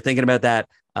while you're thinking about that,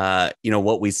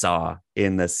 what we saw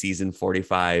in the season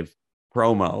 45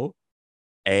 promo,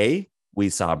 we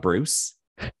saw Bruce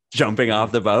jumping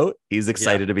off the boat. He's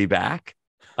excited to be back,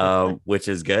 which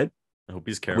is good. I hope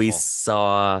he's careful. We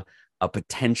saw a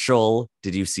potential.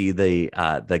 Did you see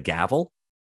the gavel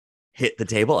hit the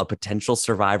table? A potential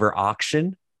Survivor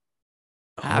auction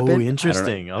happened. Oh,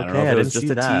 interesting. I don't know if it was just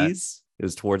a tease. It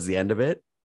was towards the end of it.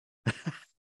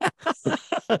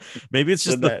 Maybe it's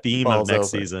just the theme of next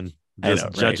season.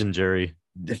 Just judge and jury.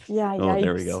 Yeah.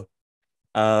 There we go.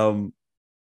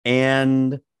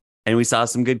 And we saw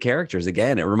some good characters.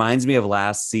 Again, it reminds me of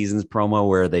last season's promo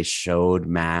where they showed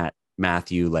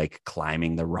Matthew like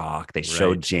climbing the rock. They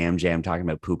showed Jam talking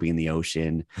about pooping in the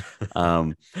ocean.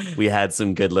 We had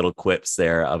some good little quips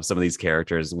there of some of these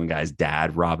characters. One guy's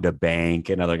dad robbed a bank.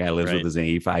 Another guy lives with his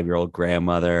 85-year-old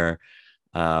grandmother.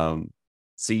 So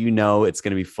it's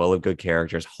going to be full of good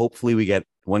characters. Hopefully we get,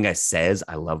 one guy says,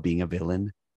 I love being a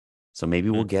villain. So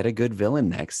maybe we'll get a good villain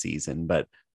next season. But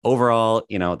overall,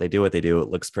 they do what they do. It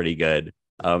looks pretty good.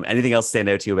 Anything else stand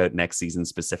out to you about next season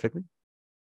specifically?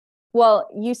 Well,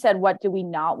 you said, what do we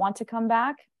not want to come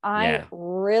back? I Yeah.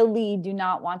 really do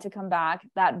not want to come back.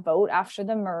 That vote after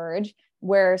the merge,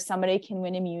 where somebody can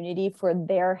win immunity for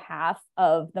their half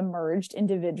of the merged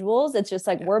individuals. It's just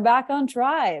like, we're back on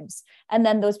tribes. And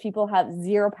then those people have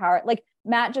zero power. Like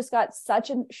Matt just got such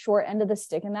a short end of the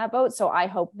stick in that vote. So I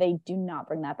hope they do not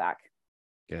bring that back.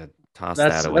 Good. Toss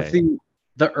that away. That's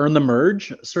the earn the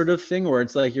merge sort of thing, where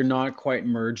it's like you're not quite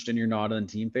merged and you're not in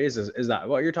team phase. Is that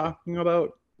what you're talking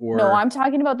about? Or no, I'm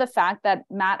talking about the fact that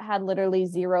Matt had literally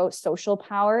zero social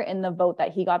power in the vote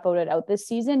that he got voted out this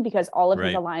season, because all of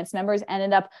his alliance members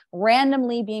ended up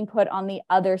randomly being put on the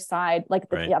other side, like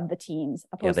of the teams.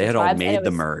 Yeah, they had all made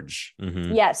the merge.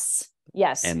 Mm-hmm. Yes.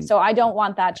 And so I don't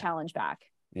want that challenge back.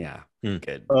 Yeah,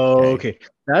 good. Oh, okay.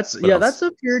 That's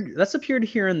appeared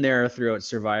here and there throughout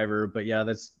Survivor, but yeah,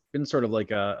 that's been sort of like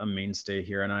a mainstay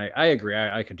here, and I agree.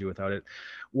 I could do without it.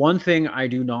 One thing I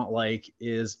do not like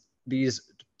is these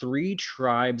 3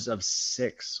 tribes of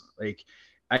 6. Like,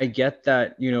 I get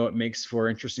that, it makes for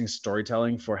interesting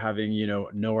storytelling for having,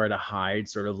 nowhere to hide,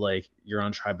 sort of like you're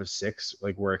on tribe of 6,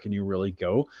 like where can you really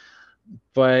go?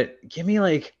 But give me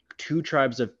like 2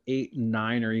 tribes of 8,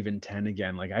 9, or even 10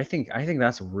 again. Like I think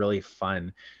that's really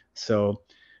fun. So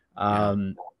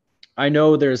I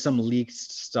know there's some leaked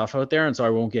stuff out there, and so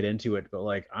I won't get into it, but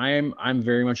like I'm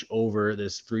very much over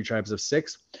this 3 tribes of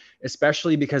 6,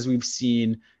 especially because we've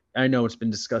seen, I know it's been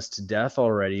discussed to death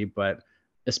already, but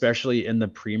especially in the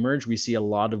pre-merge, we see a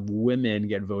lot of women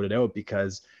get voted out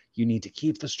because you need to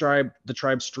keep the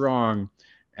tribe strong.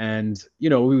 And,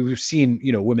 we've seen,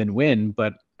 women win,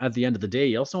 but at the end of the day,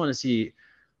 you also want to see,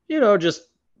 just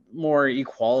more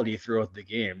equality throughout the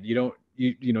game.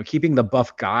 Keeping the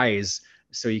buff guys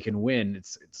so you can win.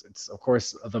 It's of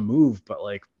course the move, but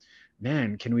like,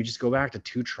 man, can we just go back to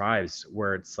 2 tribes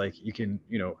where it's like you can,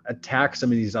 attack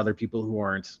some of these other people who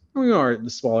aren't the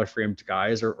smaller framed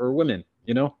guys or women,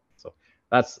 So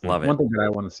that's one thing that I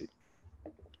want to see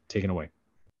taken away.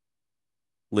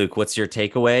 Luke, what's your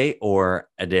takeaway or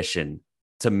addition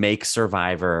to make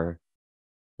Survivor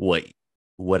what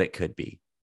it could be,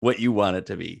 what you want it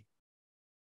to be?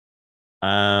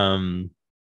 Did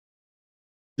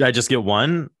I just get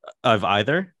one of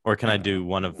either, or can I do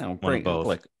one of both?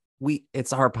 Look,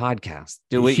 it's our podcast.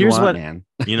 Do what you want, man.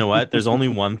 You know what? There's only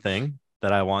one thing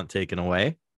that I want taken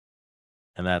away,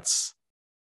 and that's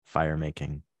fire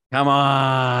making. Come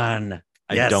on.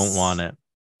 I don't want it.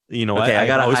 You know what? I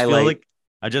gotta always highlight. Feel like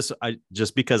I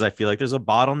just because I feel like there's a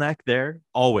bottleneck there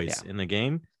always in the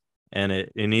game, and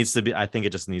it needs to be. I think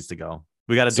it just needs to go.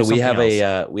 We got to do something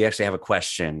else. We actually have a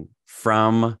question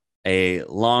from a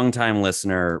longtime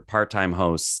listener, part-time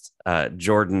host,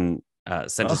 Jordan,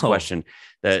 sent us a question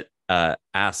that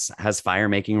asks, has fire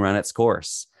making run its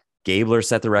course? Gabler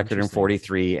set the record in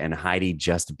 43 and Heidi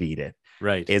just beat it.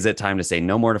 Right. Is it time to say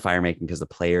no more to fire making because the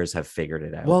players have figured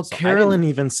it out? Well, so Carolyn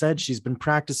even said she's been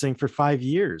practicing for 5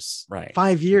 years. Right.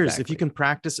 5 years. Exactly. If you can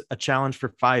practice a challenge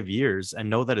for 5 years and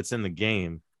know that it's in the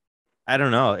game, I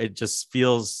don't know. It just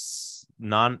feels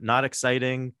not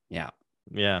exciting. Yeah.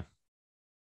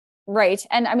 Right.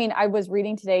 And I mean, I was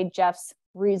reading today, Jeff's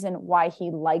reason why he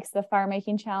likes the fire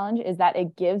making challenge is that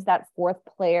it gives that 4th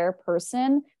player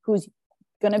person who's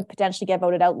going to potentially get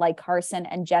voted out, like Carson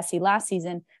and Jesse last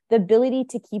season, the ability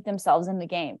to keep themselves in the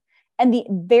game. And the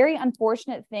very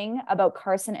unfortunate thing about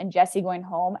Carson and Jesse going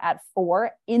home at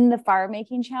 4 in the fire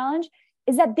making challenge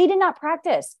is that they did not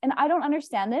practice. And I don't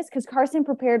understand this, because Carson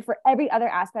prepared for every other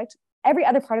aspect, every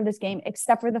other part of this game,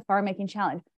 except for the fire making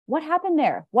challenge. What happened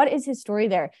there? What is his story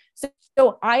there?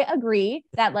 So I agree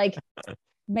that like,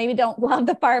 maybe don't love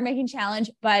the fire making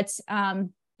challenge, but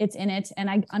it's in it. And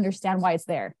I understand why it's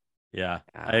there. Yeah,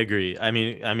 I agree. I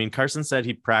mean, Carson said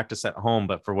he practiced at home,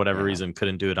 but for whatever reason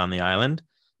couldn't do it on the island.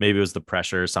 Maybe it was the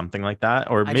pressure or something like that.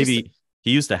 Or maybe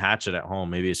he used a hatchet at home.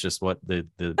 Maybe it's just what the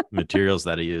materials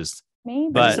that he used. Maybe.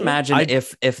 But just imagine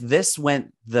if this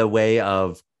went the way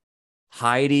of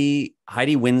Heidi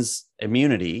wins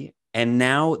immunity, and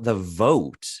now the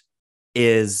vote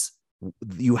is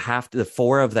the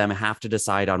 4 of them have to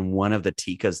decide on one of the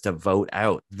Tikas to vote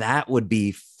out. That would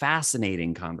be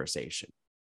fascinating conversation.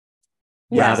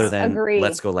 Yes, rather than agree.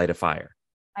 Let's go light a fire.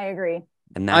 I agree.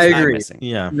 And that's what I'm missing.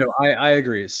 Yeah. No, I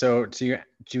agree. So to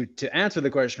answer the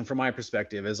question from my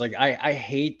perspective is like I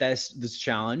hate this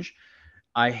challenge.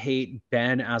 I hate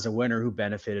Ben as a winner who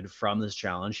benefited from this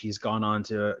challenge. He's gone on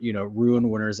to, ruin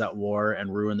Winners at War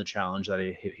and ruin the challenge that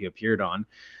he appeared on.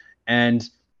 And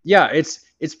yeah,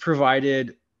 it's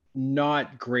provided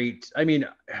not great. I mean,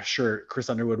 sure, Chris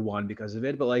Underwood won because of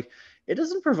it, but like it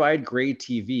doesn't provide great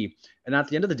TV. And at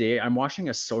the end of the day, I'm watching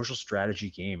a social strategy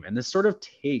game, and this sort of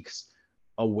takes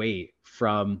away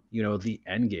from, the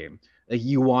end game. Like,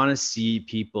 you want to see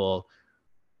people,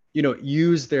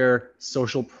 use their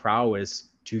social prowess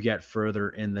to get further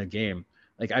in the game.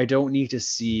 Like, I don't need to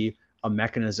see a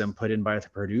mechanism put in by the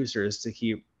producers to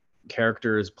keep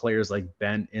players like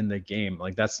Ben in the game.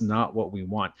 Like, that's not what we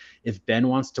want. If Ben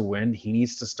wants to win, he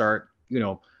needs to start,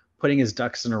 putting his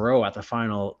ducks in a row at the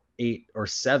final 8 or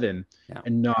 7,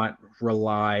 and not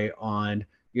rely on,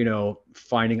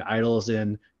 finding idols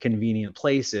in convenient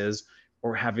places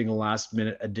or having last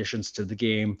minute additions to the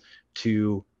game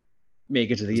to make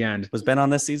it to the end. Was Ben on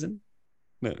this season?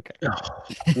 No, okay.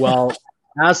 Well,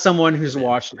 as someone who's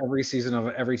watched every season of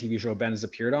every TV show Ben has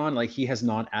appeared on, like, he has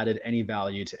not added any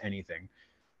value to anything.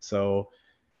 So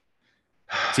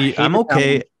see, I'm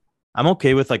okay. I'm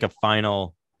okay with like a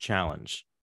final challenge.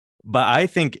 But I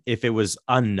think if it was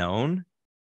unknown,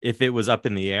 if it was up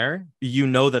in the air,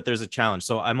 that there's a challenge.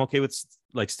 So I'm okay with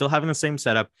like still having the same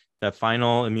setup. That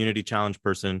final immunity challenge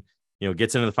person,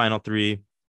 gets into the final 3.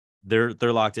 They're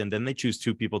locked in. Then they choose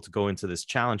 2 people to go into this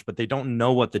challenge, but they don't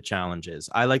know what the challenge is.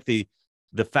 I like the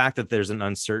fact that there's an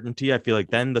uncertainty. I feel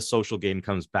like then the social game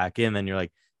comes back in. Then you're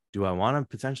like, do I want to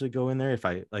potentially go in there? If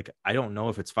I don't know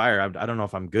if it's fire. I don't know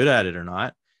if I'm good at it or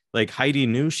not. Like, Heidi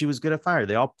knew she was good at fire.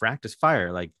 They all practice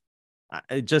fire. Like,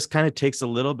 it just kind of takes a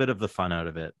little bit of the fun out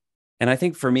of it. And I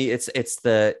think for me, it's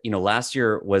the, last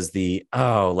year was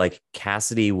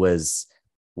Cassidy was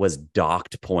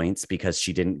docked points because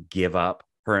she didn't give up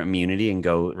her immunity and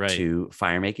go to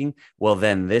fire making. Well,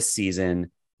 then this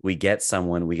season we get a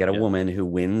woman who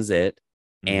wins it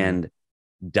and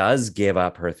does give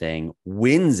up her thing,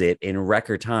 wins it in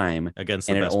record time against,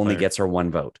 and it only gets her 1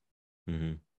 vote.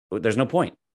 There's no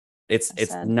point.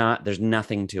 It's not, there's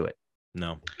nothing to it.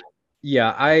 No.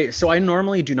 Yeah, I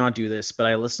normally do not do this, but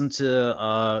I listen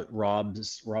to Rob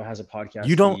has a podcast.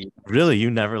 You don't really?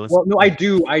 You never listen? Well, no, I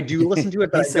do listen to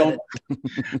it, but I don't.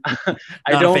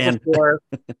 I don't. Fan. Before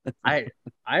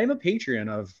I'm a Patreon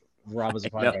of Rob has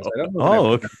a podcast. I don't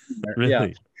know. Oh,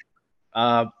 really?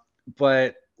 Yeah.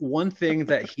 But one thing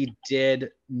that he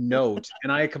did note,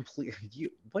 and I completely,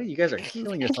 you guys are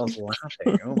killing yourselves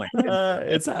laughing. Oh my goodness.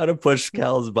 It's how to push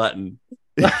Kel's button.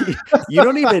 You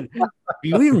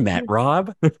even met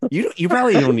Rob? You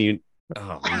probably don't even.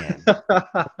 Oh man,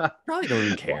 probably don't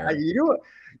even care.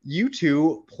 You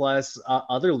two plus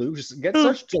other Luke just get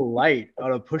such delight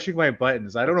out of pushing my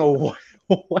buttons. I don't know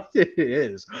what it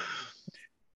is.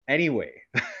 Anyway,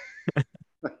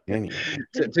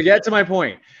 to get to my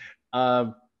point,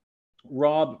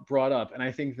 Rob brought up, and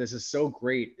I think this is so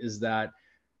great, is that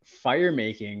fire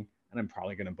making, and I'm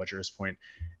probably going to butcher his point,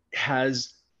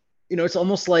 has, it's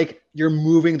almost like you're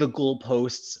moving the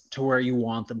goalposts to where you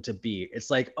want them to be.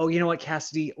 It's like, oh, you know what,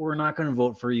 Cassidy, we're not going to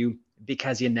vote for you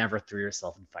because you never threw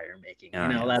yourself in fire making.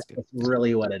 That's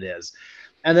really what it is.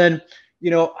 And then,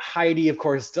 Heidi, of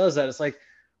course, does that. It's like,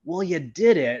 well, you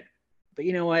did it, but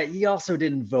you know what? You also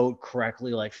didn't vote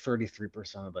correctly like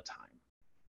 33% of the time.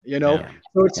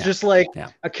 So it's just like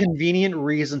a convenient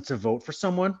reason to vote for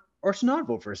someone or to not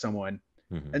vote for someone.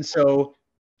 And so,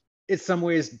 in some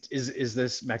ways, is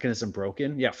this mechanism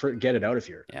broken? Yeah, get it out of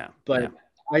here. Yeah, but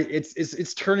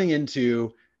it's turning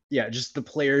into just the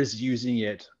players using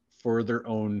it for their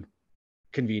own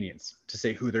convenience to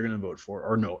say who they're going to vote for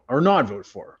or not vote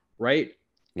for, right?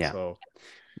 Yeah. So,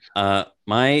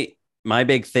 my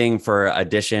big thing for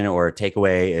addition or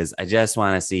takeaway is I just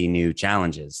want to see new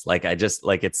challenges. Like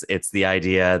it's the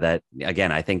idea that,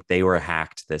 again, I think they were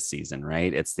hacked this season,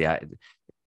 right? It's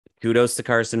kudos to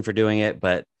Carson for doing it,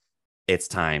 but it's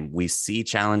time. We see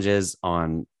challenges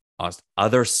on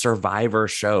other Survivor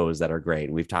shows that are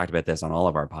great. We've talked about this on all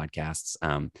of our podcasts,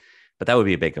 but that would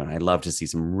be a big one. I'd love to see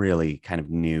some really kind of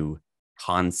new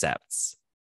concepts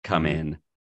come in.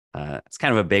 It's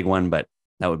kind of a big one, but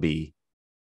that would be,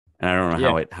 and I don't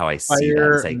know how I see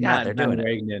that. It's like, they're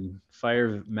doing it.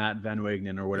 Fire Matt Van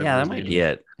Wagenen or whatever. Yeah, that might be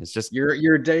it. It's just your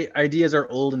ideas are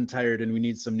old and tired, and we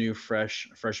need some new, fresh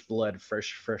blood,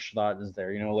 fresh thought is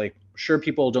there. Like, sure,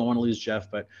 people don't want to lose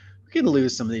Jeff, but we could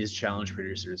lose some of these challenge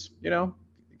producers. Get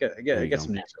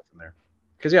some new stuff in there.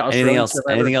 Because anything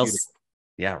else?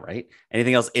 Yeah, right.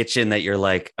 Anything else itching that you're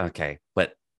like, okay,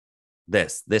 but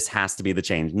this has to be the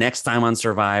change next time on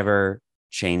Survivor.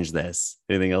 Change this.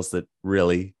 Anything else that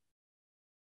really?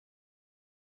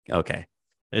 Okay.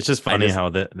 It's just funny how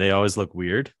they always look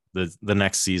weird. The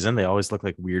next season, they always look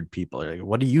like weird people. Like,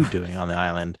 what are you doing on the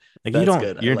island? Like, you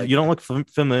don't look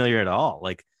familiar at all.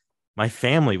 Like, my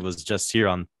family was just here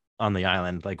on the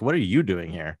island. Like, what are you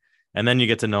doing here? And then you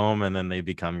get to know them, and then they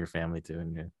become your family too,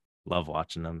 and you love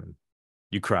watching them. And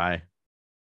You cry.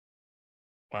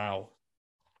 Wow.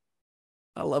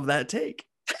 I love that take.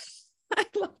 I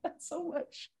love that so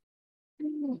much.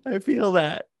 I feel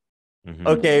that. Mhm.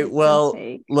 Okay, well,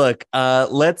 take. look,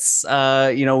 let's we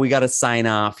got to sign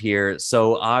off here.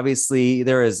 So obviously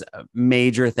there is a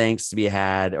major thanks to be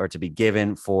had or to be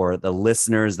given for the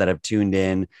listeners that have tuned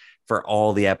in for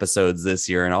all the episodes this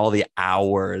year and all the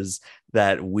hours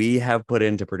that we have put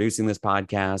into producing this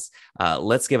podcast.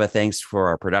 Let's give a thanks for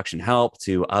our production help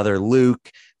to other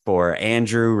Luke, for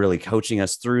Andrew really coaching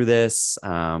us through this.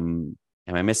 Am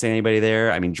I missing anybody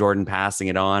there? I mean, Jordan passing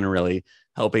it on, really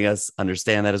helping us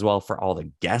understand that as well, for all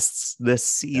the guests this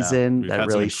season we've that had some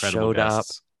really incredible showed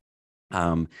guests.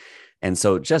 up. And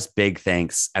so just big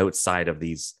thanks outside of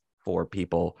these 4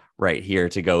 people right here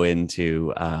to go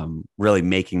into really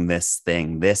making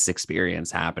this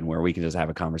experience happen, where we can just have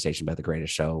a conversation about the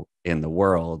greatest show in the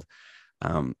world.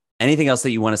 Anything else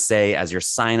that you want to say as your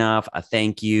sign off, a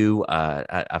thank you,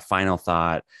 a final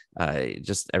thought?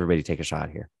 Just everybody take a shot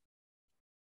here.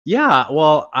 Yeah,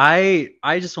 well, I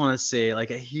just want to say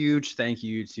like a huge thank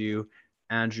you to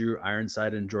Andrew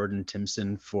Ironside and Jordan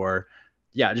Timpson for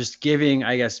just giving,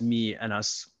 I guess, me and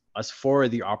us for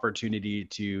the opportunity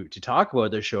to talk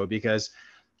about the show, because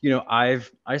I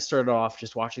started off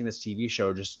just watching this TV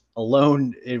show just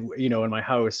alone in my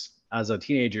house as a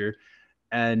teenager,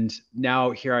 and now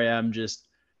here I am just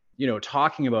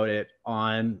talking about it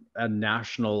on a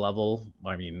national level,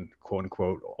 I mean, quote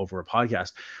unquote, over a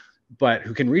podcast, but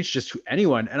who can reach just to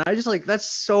anyone. And I just like, that's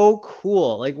so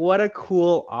cool. Like, what a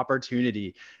cool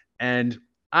opportunity. And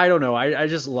I don't know, I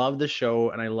just love the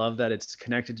show, and I love that it's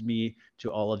connected me to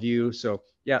all of you. So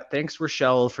yeah, thanks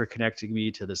Rochelle for connecting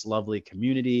me to this lovely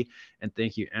community, and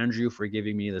thank you Andrew for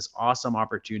giving me this awesome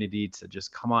opportunity to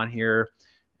just come on here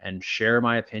and share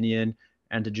my opinion,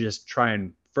 and to just try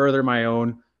and further my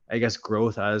own, I guess,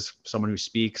 growth as someone who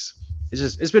speaks.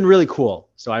 It's been really cool.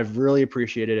 So I've really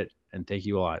appreciated it. And thank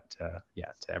you a lot to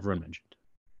everyone mentioned.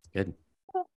 Good.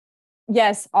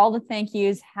 Yes, all the thank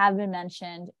yous have been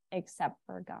mentioned except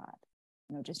for God.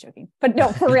 No, just joking. But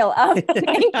no, for real.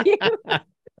 Thank you.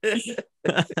 Thank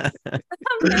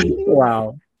you.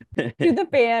 Wow. To the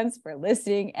fans for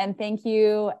listening. And thank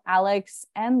you, Alex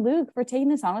and Luke, for taking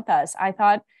this on with us. I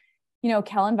thought,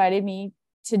 Kel invited me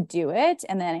to do it,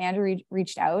 and then Andrew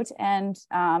reached out. And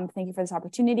thank you for this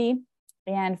opportunity,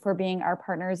 and for being our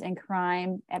partners in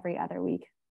crime every other week.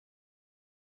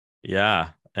 Yeah.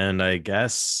 And I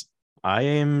guess I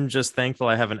am just thankful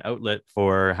I have an outlet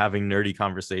for having nerdy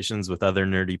conversations with other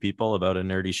nerdy people about a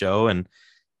nerdy show. And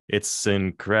it's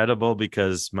incredible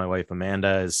because my wife,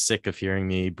 Amanda, is sick of hearing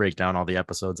me break down all the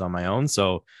episodes on my own.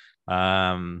 So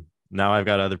now I've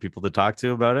got other people to talk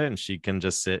to about it, and she can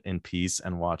just sit in peace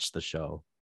and watch the show.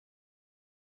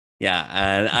 Yeah,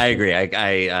 and I agree.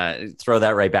 I throw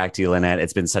that right back to you, Lynette.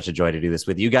 It's been such a joy to do this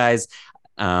with you guys.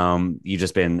 You've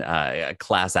just been a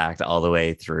class act all the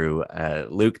way through.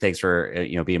 Luke, thanks for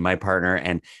being my partner.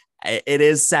 And it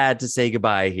is sad to say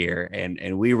goodbye here,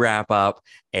 and we wrap up.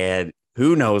 And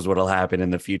who knows what'll happen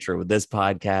in the future with this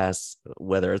podcast,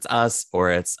 whether it's us or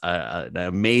it's an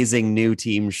amazing new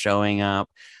team showing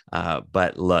up.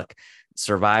 But look,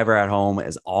 Survivor at Home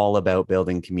is all about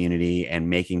building community and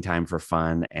making time for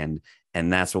fun. And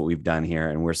that's what we've done here.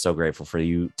 And we're so grateful for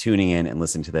you tuning in and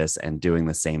listening to this and doing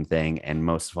the same thing. And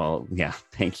most of all,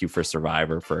 thank you for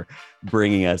Survivor for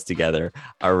bringing us together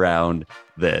around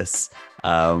this.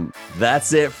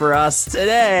 That's it for us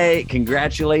today.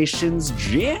 Congratulations,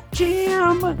 Jam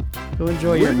Jam. Go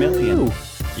enjoy your million.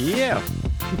 Yeah.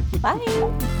 Bye.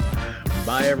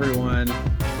 Bye, everyone.